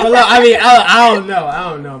 Well, look, I mean, I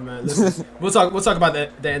don't know, man. Listen, we'll talk about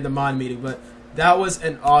that in the mod meeting. But that was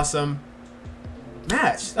an awesome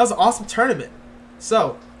match. That was an awesome tournament.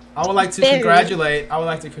 So I would like to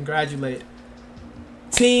congratulate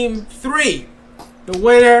Team 3, the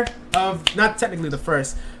winner of, not technically the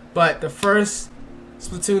first, but the first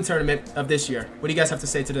Splatoon tournament of this year. What do you guys have to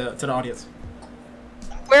say to the audience?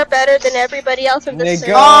 We're better than everybody else in the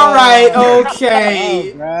server. All right,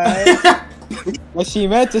 okay. What she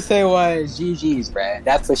meant to say was GG's, Brad.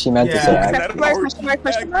 That's what she meant to say.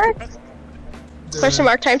 Question mark? Question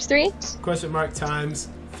mark times 3? Question mark times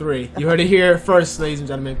 3. You heard it here first, ladies and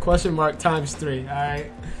gentlemen. Question mark times 3. All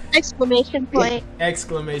right. Exclamation point.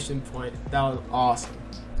 Exclamation point. That was awesome.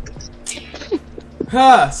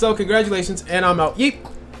 So congratulations, and I'm out. Yeet.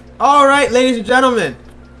 All right, ladies and gentlemen.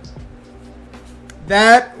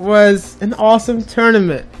 That was an awesome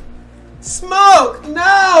tournament. Smoke,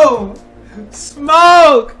 no.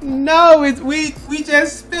 Smoke, no. We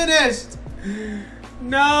just finished.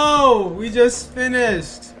 No, we just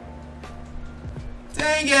finished.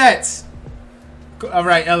 Dang it. All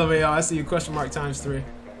right, LMAO, I see you. Question mark times 3.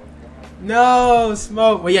 No,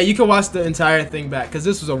 Smoke. Well, yeah, you can watch the entire thing back because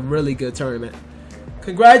this was a really good tournament.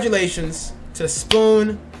 Congratulations to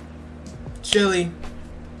Spoon, Chili,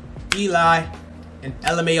 Eli, and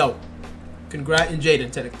LMAO. And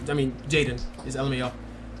Jaden, technically. I mean, Jaden is LMAO.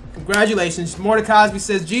 Congratulations. Mordecai Cosby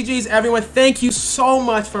says, GG's everyone. Thank you so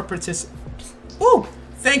much for participating.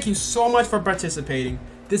 Thank you so much for participating.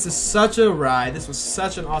 This is such a ride. This was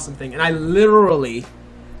such an awesome thing. And I literally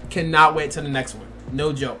cannot wait till the next one.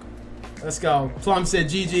 No joke. Let's go. Plum said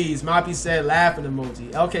GG's. Moppy said laughing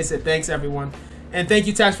emoji. LK said thanks everyone. And thank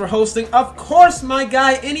you, Tax, for hosting. Of course, my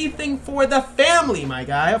guy. Anything for the family, my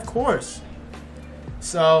guy. Of course.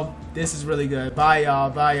 So, this is really good. Bye, y'all.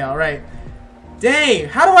 Bye, y'all. Right. Dang.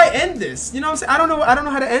 How do I end this? You know what I'm saying? I don't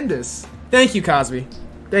know how to end this. Thank you, Cosby.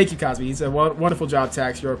 Thank you, Cosby. He said, wonderful job,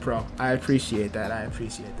 Tax. You're a pro. I appreciate that. I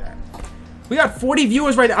appreciate that. We got 40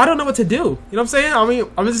 viewers right now. I don't know what to do. You know what I'm saying? I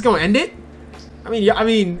mean, I'm just going to end it? I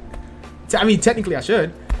mean, technically I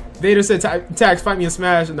should. Vader said, Tax, fight me in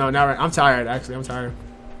Smash. No, not right. I'm tired, actually. I'm tired.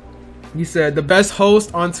 You said, the best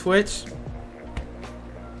host on Twitch.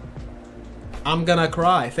 I'm gonna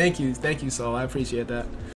cry. Thank you. Thank you, Soul. I appreciate that.